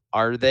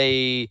 are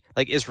they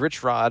like, is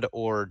Rich Rod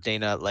or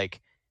Dana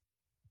like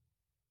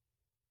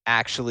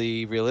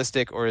actually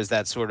realistic, or is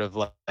that sort of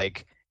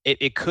like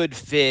it could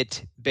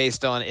fit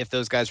based on if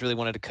those guys really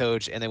wanted to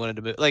coach and they wanted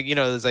to move, like,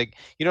 it's like,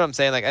 you know what I'm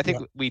saying? Like, I think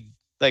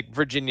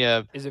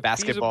Virginia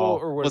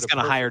basketball was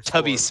going to hire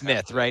Tubby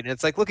Smith, right? And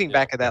it's like, looking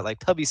back at that, like,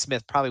 Tubby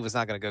Smith probably was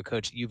not going to go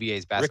coach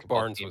UVA's basketball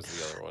Rick Barnes team. was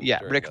the other one. Yeah,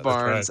 Rick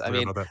Barnes. Right. I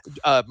mean,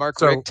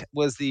 Mark Richt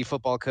was the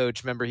football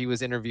coach. Remember, he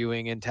was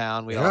interviewing in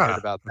town. We all heard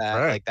about that.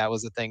 Right. Like, that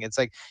was the thing. It's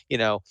like,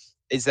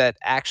 is that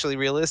actually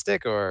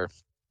realistic, or?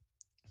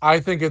 I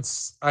think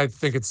it's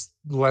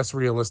less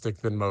realistic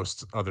than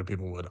most other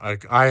people would.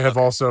 I have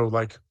also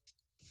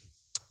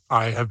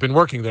I have been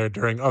working there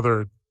during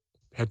other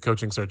head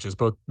coaching searches,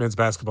 both men's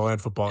basketball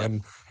and football,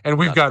 and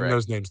we've gotten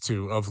those names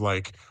too of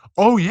like,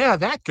 oh yeah,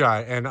 that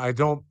guy, and I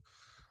don't,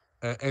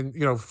 and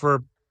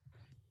for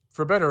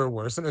better or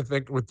worse, and I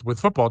think with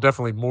football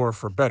definitely more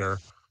for better.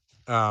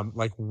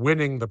 Like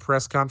winning the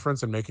press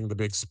conference and making the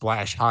big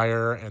splash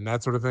hire and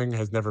that sort of thing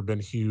has never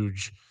been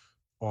huge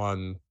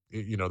on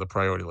the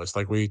priority list.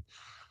 Like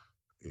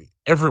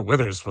Everett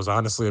Withers was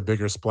honestly a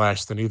bigger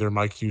splash than either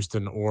Mike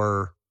Houston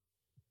or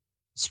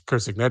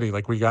Kursignetti.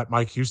 Like, we got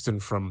Mike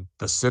Houston from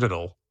the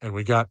Citadel and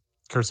we got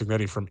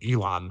Kursignetti from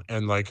Elon,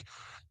 and like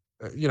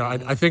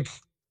I think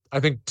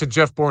to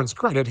Jeff Bourne's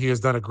credit, he has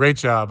done a great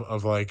job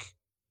of like,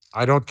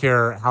 I don't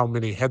care how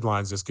many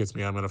headlines this gets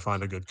me, I'm going to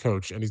find a good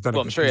coach, and he's done.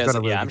 Well, I'm sure he's done a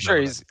really I'm good sure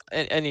job he's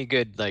any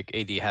good like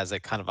AD has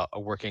like kind of a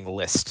working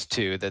list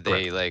too that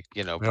they Correct.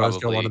 They always probably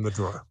got one in the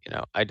drawer.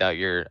 I doubt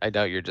you're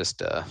just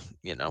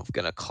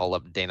gonna call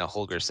up Dana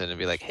Holgerson and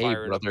be like, hey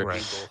brother,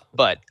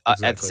 but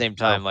at the same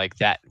time, like,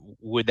 that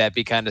would that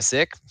be kind of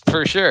sick?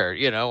 For sure,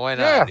 why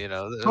not?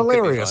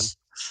 Hilarious.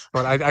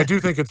 But I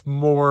do think it's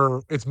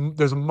more.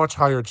 There's a much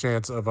higher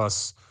chance of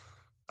us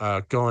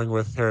going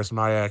with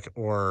Harris-Mayak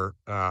or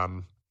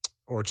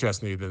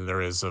Chesney than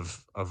there is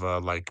of a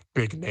like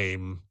big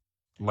name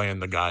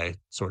land the guy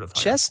sort of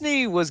hire.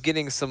 Chesney was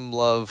getting some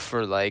love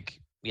for like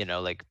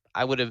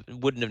I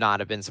wouldn't have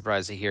not have been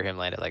surprised to hear him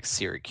land at like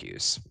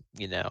Syracuse,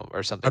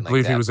 or something like that. I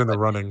believe he was in the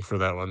running for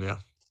that one, yeah.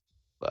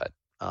 But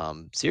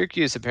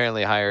Syracuse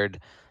apparently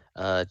hired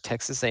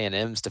Texas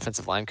A&M's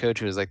defensive line coach,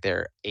 who was like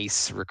their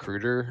ace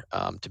recruiter,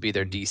 to be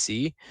their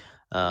DC.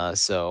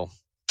 So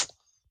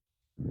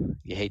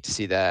you hate to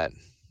see that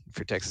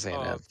for Texas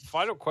A&M.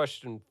 Final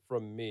question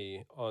from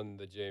me on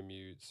the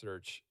JMU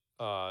search.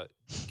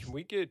 Can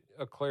we get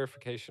a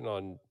clarification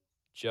on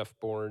Jeff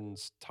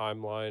Bourne's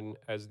timeline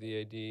as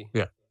the AD?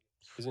 Yeah.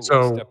 Isn't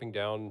he stepping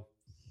down?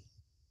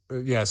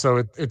 Yeah,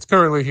 so it's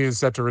currently he is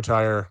set to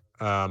retire.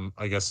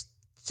 I guess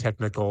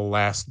technical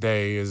last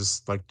day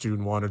is like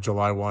June 1 or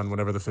July 1,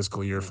 whenever the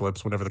fiscal year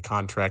flips, whenever the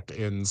contract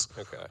ends.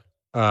 Okay.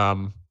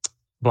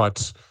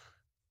 But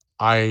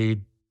I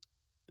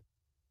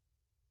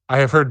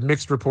have heard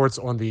mixed reports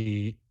on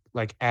the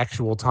like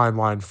actual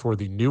timeline for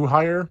the new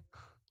hire.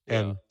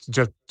 And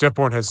Jeff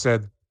Bourne has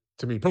said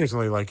to me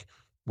personally, like,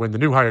 when the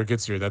new hire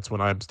gets here, that's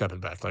when I'm stepping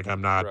back. Like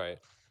I'm not. Right.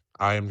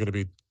 I am going to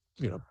be,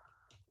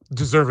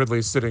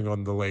 deservedly sitting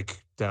on the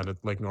lake down at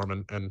Lake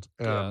Norman, and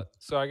Yeah.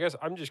 So I guess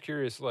I'm just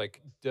curious,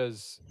 like,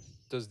 does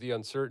the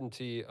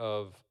uncertainty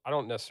of I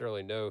don't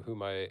necessarily know who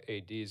my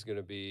AD is going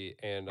to be,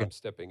 and yeah, I'm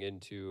stepping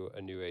into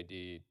a new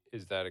AD,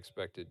 is that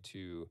expected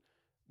to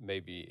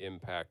maybe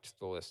impact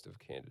the list of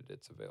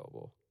candidates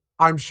available?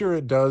 I'm sure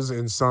it does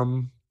in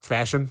some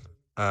fashion.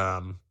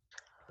 Um,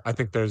 I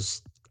think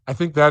I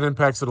think that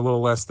impacts it a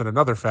little less than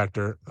another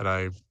factor that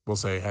I will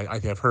say I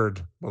have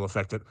heard will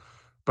affect it,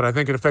 but I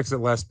think it affects it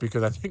less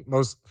because I think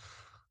most,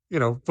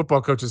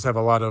 football coaches have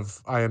a lot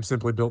of I am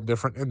simply built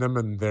different in them,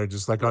 and they're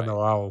just like, oh Right.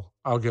 no,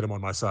 I'll get him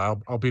on my side.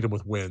 I'll beat him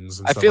with wins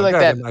and I stuff feel like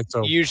like that. that And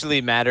so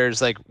usually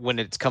matters like when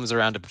it comes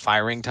around to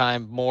firing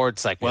time more.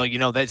 It's like, yeah,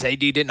 well, that AD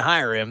didn't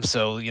hire him,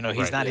 so he's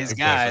right, not Yeah. his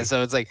guy. exactly,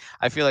 So it's like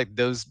I feel like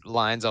those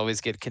lines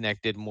always get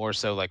connected more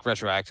so like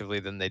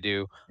retroactively than they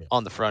do yeah,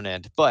 on the front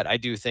end. But I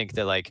do think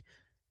that like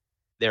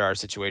there are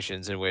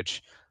situations in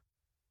which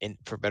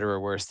for better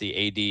or worse, the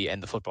AD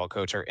and the football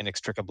coach are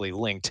inextricably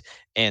linked.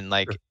 And sure.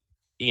 like,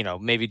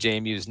 maybe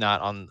JMU is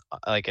not on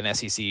like an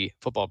SEC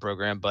football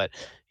program, but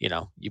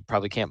you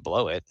probably can't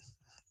blow it.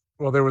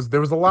 Well, there was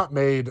a lot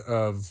made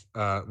of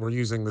we're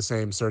using the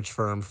same search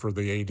firm for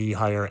the AD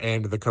hire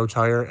and the coach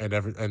hire,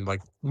 and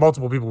like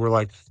multiple people were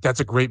like, "That's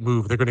a great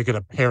move. They're going to get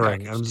a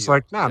pairing." And Package I'm just deal.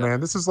 like, "Nah, Yeah. man,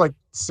 this is like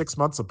 6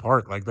 months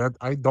apart. Like that,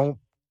 I don't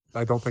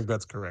think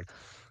that's correct."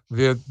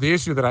 The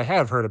issue that I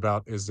have heard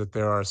about is that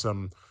there are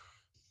some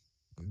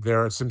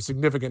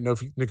significant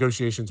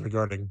negotiations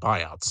regarding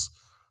buyouts.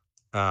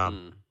 Um,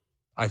 Mm.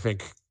 I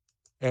think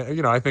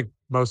I think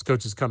most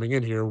coaches coming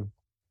in here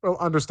will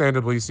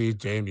understandably see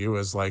JMU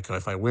as like,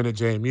 if I win at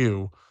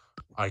JMU,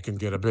 I can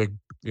get a big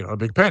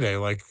payday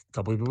like a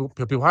couple of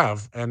people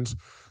have, and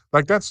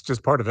like that's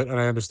just part of it. And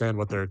I understand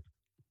what they're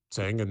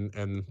saying,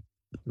 and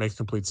makes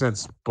complete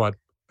sense. But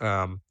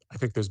I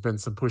think there's been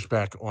some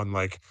pushback on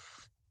like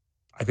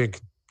I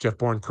think Jeff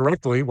Bourne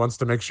correctly wants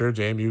to make sure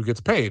JMU gets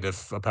paid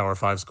if a Power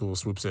Five school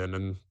swoops in,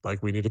 and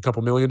like we need a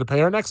couple million to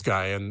pay our next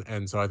guy,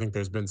 and so I think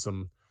there's been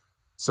some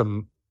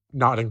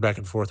nodding back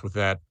and forth with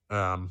that.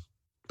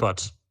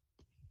 But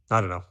I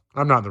don't know.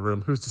 I'm not in the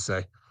room. Who's to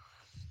say?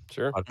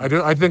 Sure. I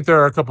do. I think there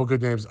are a couple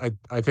good names.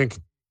 I think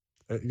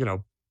you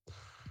know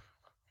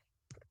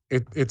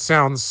it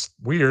sounds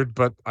weird,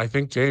 but I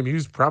think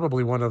JMU's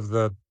probably one of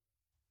the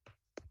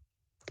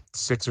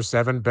 6 or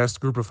 7 best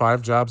Group of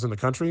Five jobs in the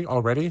country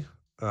already.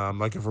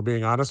 Like if we're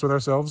being honest with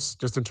ourselves,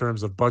 just in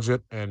terms of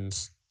budget and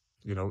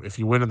if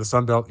you win in the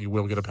Sun Belt, you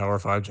will get a Power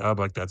Five job.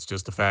 Like that's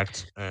just a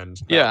fact. And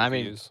Yeah, Mountain I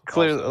mean, views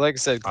clearly, also. like I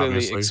said, clearly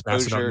obviously, Macedon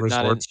exposure,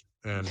 not an Resorts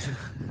and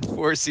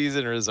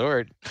four-season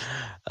resort.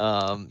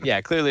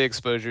 Yeah, clearly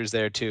exposure is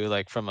there too.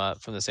 Like from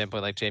the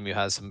standpoint, like JMU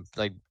has some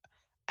like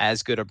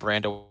as good a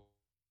brand of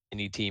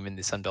any team in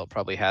the Sun Belt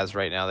probably has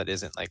right now that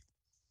isn't like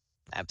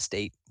App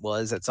State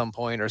was at some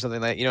point or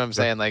something like what I'm sure.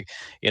 saying, like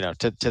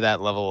to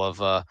that level of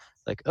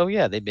like, oh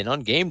yeah, they've been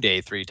on game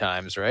day 3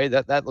 times, right?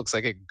 That looks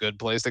like a good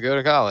place to go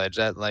to college.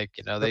 That like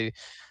Yep. they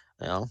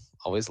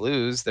always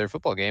lose their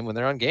football game when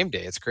they're on game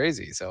day. It's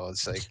crazy. So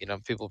it's like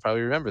people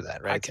probably remember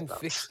that, I right? can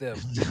fix them.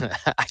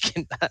 I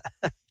can.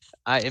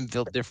 I am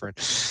built different.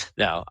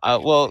 No, I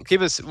can well,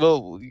 fix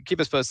them.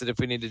 keep us posted if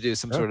we need to do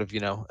some Yeah. sort of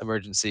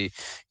emergency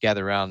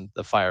gather around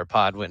the fire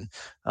pod when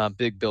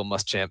Big Bill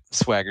Muschamp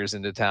swaggers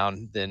into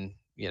town. Then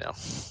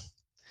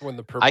When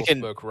the I purple can.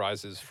 smoke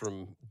rises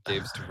from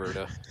Dave's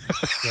Taverna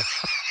Yep.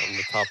 on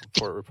the top of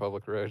Port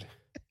Republic Road.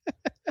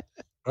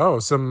 Oh,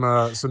 some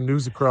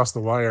news across the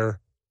wire,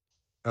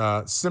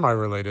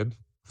 semi-related.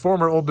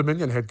 Former Old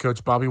Dominion head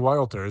coach Bobby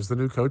Wilder is the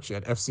new coach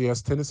at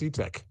FCS Tennessee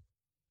Tech.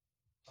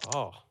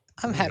 Oh,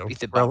 I'm There you go. happy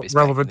that Bobby's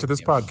back in Relevant the to this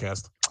game.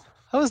 podcast.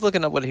 I was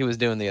looking up what he was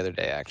doing the other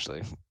day.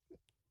 Actually,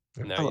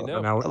 Yep. now I you love,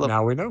 know. Now, I love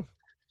now we know.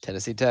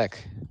 Tennessee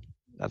Tech.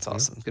 That's Yeah.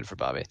 awesome. Good for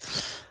Bobby.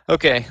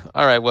 Okay.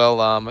 All right. Well,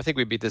 I think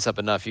we beat this up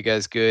enough. You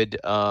guys good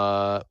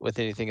with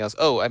anything else?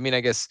 Oh, I mean,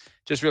 I guess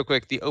just real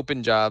quick, the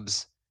open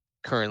jobs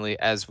currently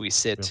as we Yeah.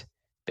 sit,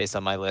 based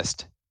on my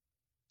list,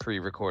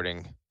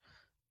 pre-recording,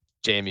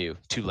 JMU,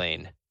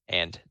 Tulane,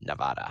 and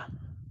Nevada.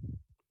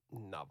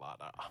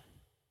 Nevada.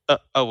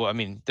 Well, I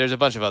mean, there's a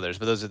bunch of others,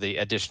 but those are the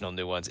additional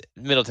new ones.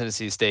 Middle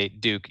Tennessee State,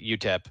 Duke,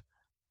 UTEP,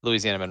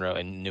 Louisiana Monroe,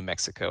 and New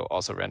Mexico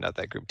also round out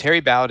that group. Terry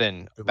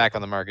Bowden Good luck. back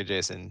on the market,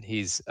 Jason.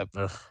 He's a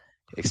Ugh,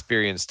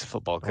 experienced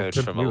football don't coach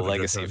tempt from a me with a good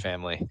legacy time.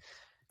 family.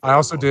 I Very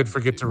also did welcome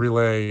forget to to.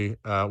 relay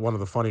one of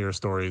the funnier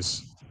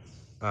stories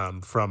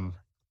from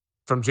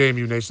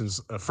JMU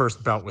Nation's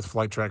first bout with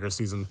Flight Tracker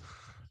season,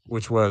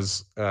 which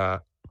was Oh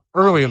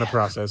early in the yeah.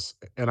 process,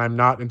 and I'm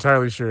not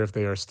entirely sure if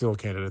they are still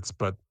candidates,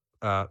 but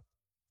uh,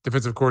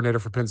 defensive coordinator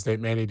for Penn State,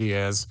 Manny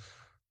Diaz,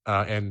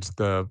 and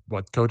the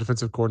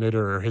co-defensive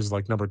coordinator or his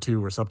like number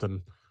 2 or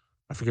something.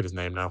 I forget his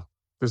name now.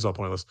 This is all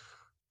pointless.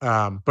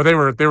 But they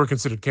were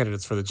considered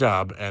candidates for the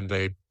job, and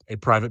a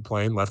private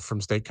plane left from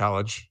State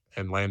College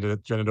and landed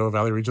at Shenandoah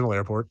Valley Regional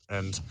Airport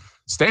and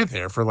stayed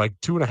there for like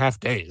 2.5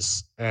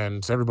 days,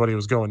 and everybody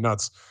was going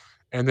nuts.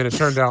 And then it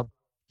turned out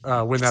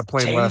when that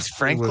plane James left,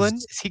 Franklin,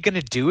 is he going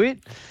to do it?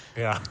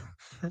 Yeah.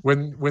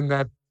 When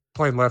that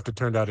plane left, it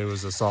turned out it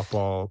was a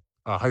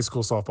high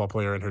school softball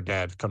player and her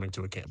dad coming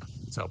to a camp.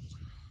 So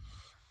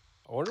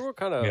I wonder what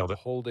kind of nailed it.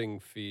 holding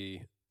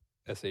fee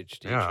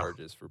SHD Yeah.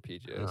 charges for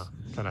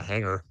PJs. Kind of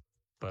hanger,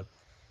 but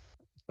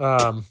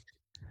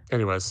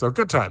anyways, so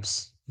good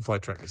times in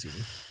flight track this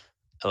evening.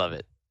 I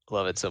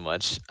love it so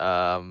much.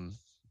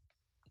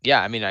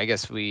 Yeah, I mean, I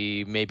guess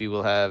we maybe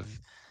will have.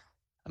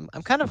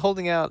 I'm kind of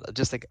holding out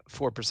just like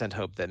 4%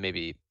 hope that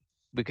maybe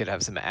we could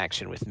have some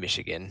action with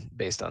Michigan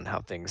based on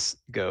how things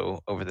go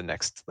over the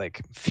next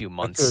like few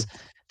months.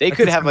 They that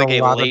could could have send like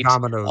a lot of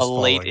dominoes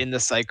late falling. in the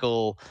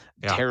cycle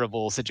Yeah.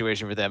 terrible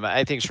situation for them.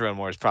 I think Sharon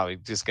Moore is probably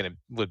just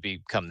would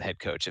become the head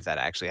coach if that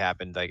actually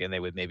happened. Like, and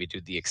they would maybe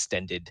do the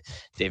extended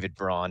David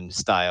Braun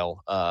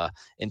style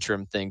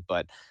interim thing.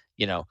 But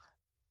you know,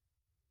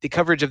 the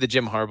coverage of the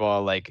Jim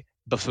Harbaugh like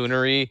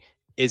buffoonery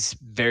is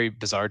very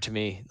bizarre to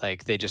me.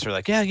 Like they just are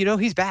like, yeah,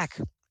 he's back,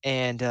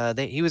 and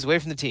he was away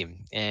from the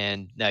team,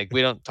 and like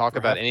we don't talk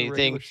about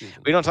anything.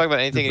 We don't talk about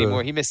anything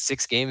anymore. He missed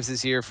 6 games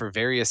this year for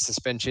various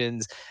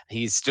suspensions.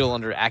 He's still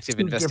under active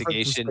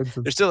investigation.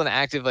 There's still an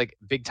active like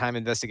big time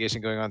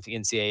investigation going on at the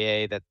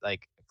NCAA that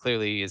like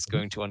clearly is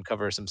going to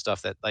uncover some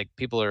stuff that like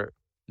people are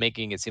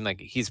making it seem like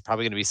he's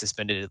probably going to be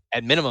suspended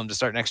at minimum to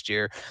start next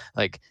year.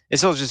 Like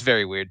it's all just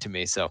very weird to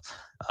me. So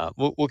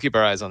we'll keep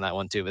our eyes on that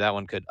one too. But that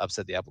one could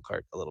upset the apple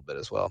cart a little bit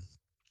as well.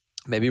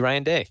 Maybe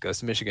Ryan Day goes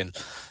to Michigan.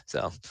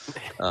 So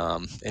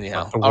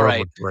anyhow, the world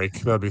would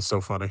break. That'd be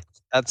so funny.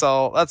 That's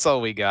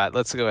all we got.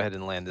 Let's go ahead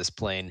and land this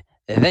plane.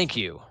 Thank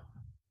you.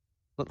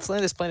 Let's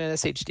land this plane at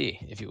SHD,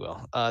 if you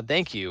will.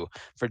 Thank you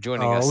for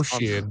joining us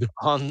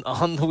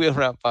on the Wheel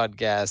Route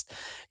Podcast.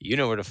 You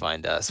know where to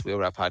find us.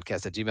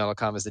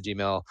 wheelroutepodcast@gmail.com is the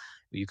Gmail.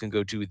 You can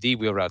go to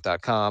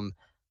thewheelroute.com.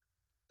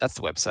 That's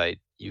the website.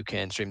 You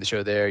can stream the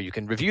show there. You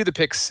can review the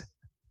picks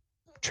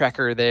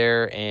tracker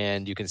there,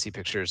 and you can see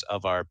pictures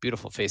of our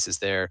beautiful faces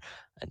there.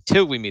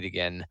 Until we meet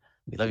again,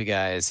 we love you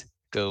guys.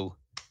 Go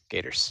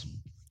Gators.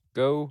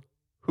 Go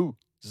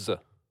Hoos.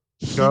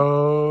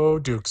 Go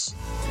Dukes.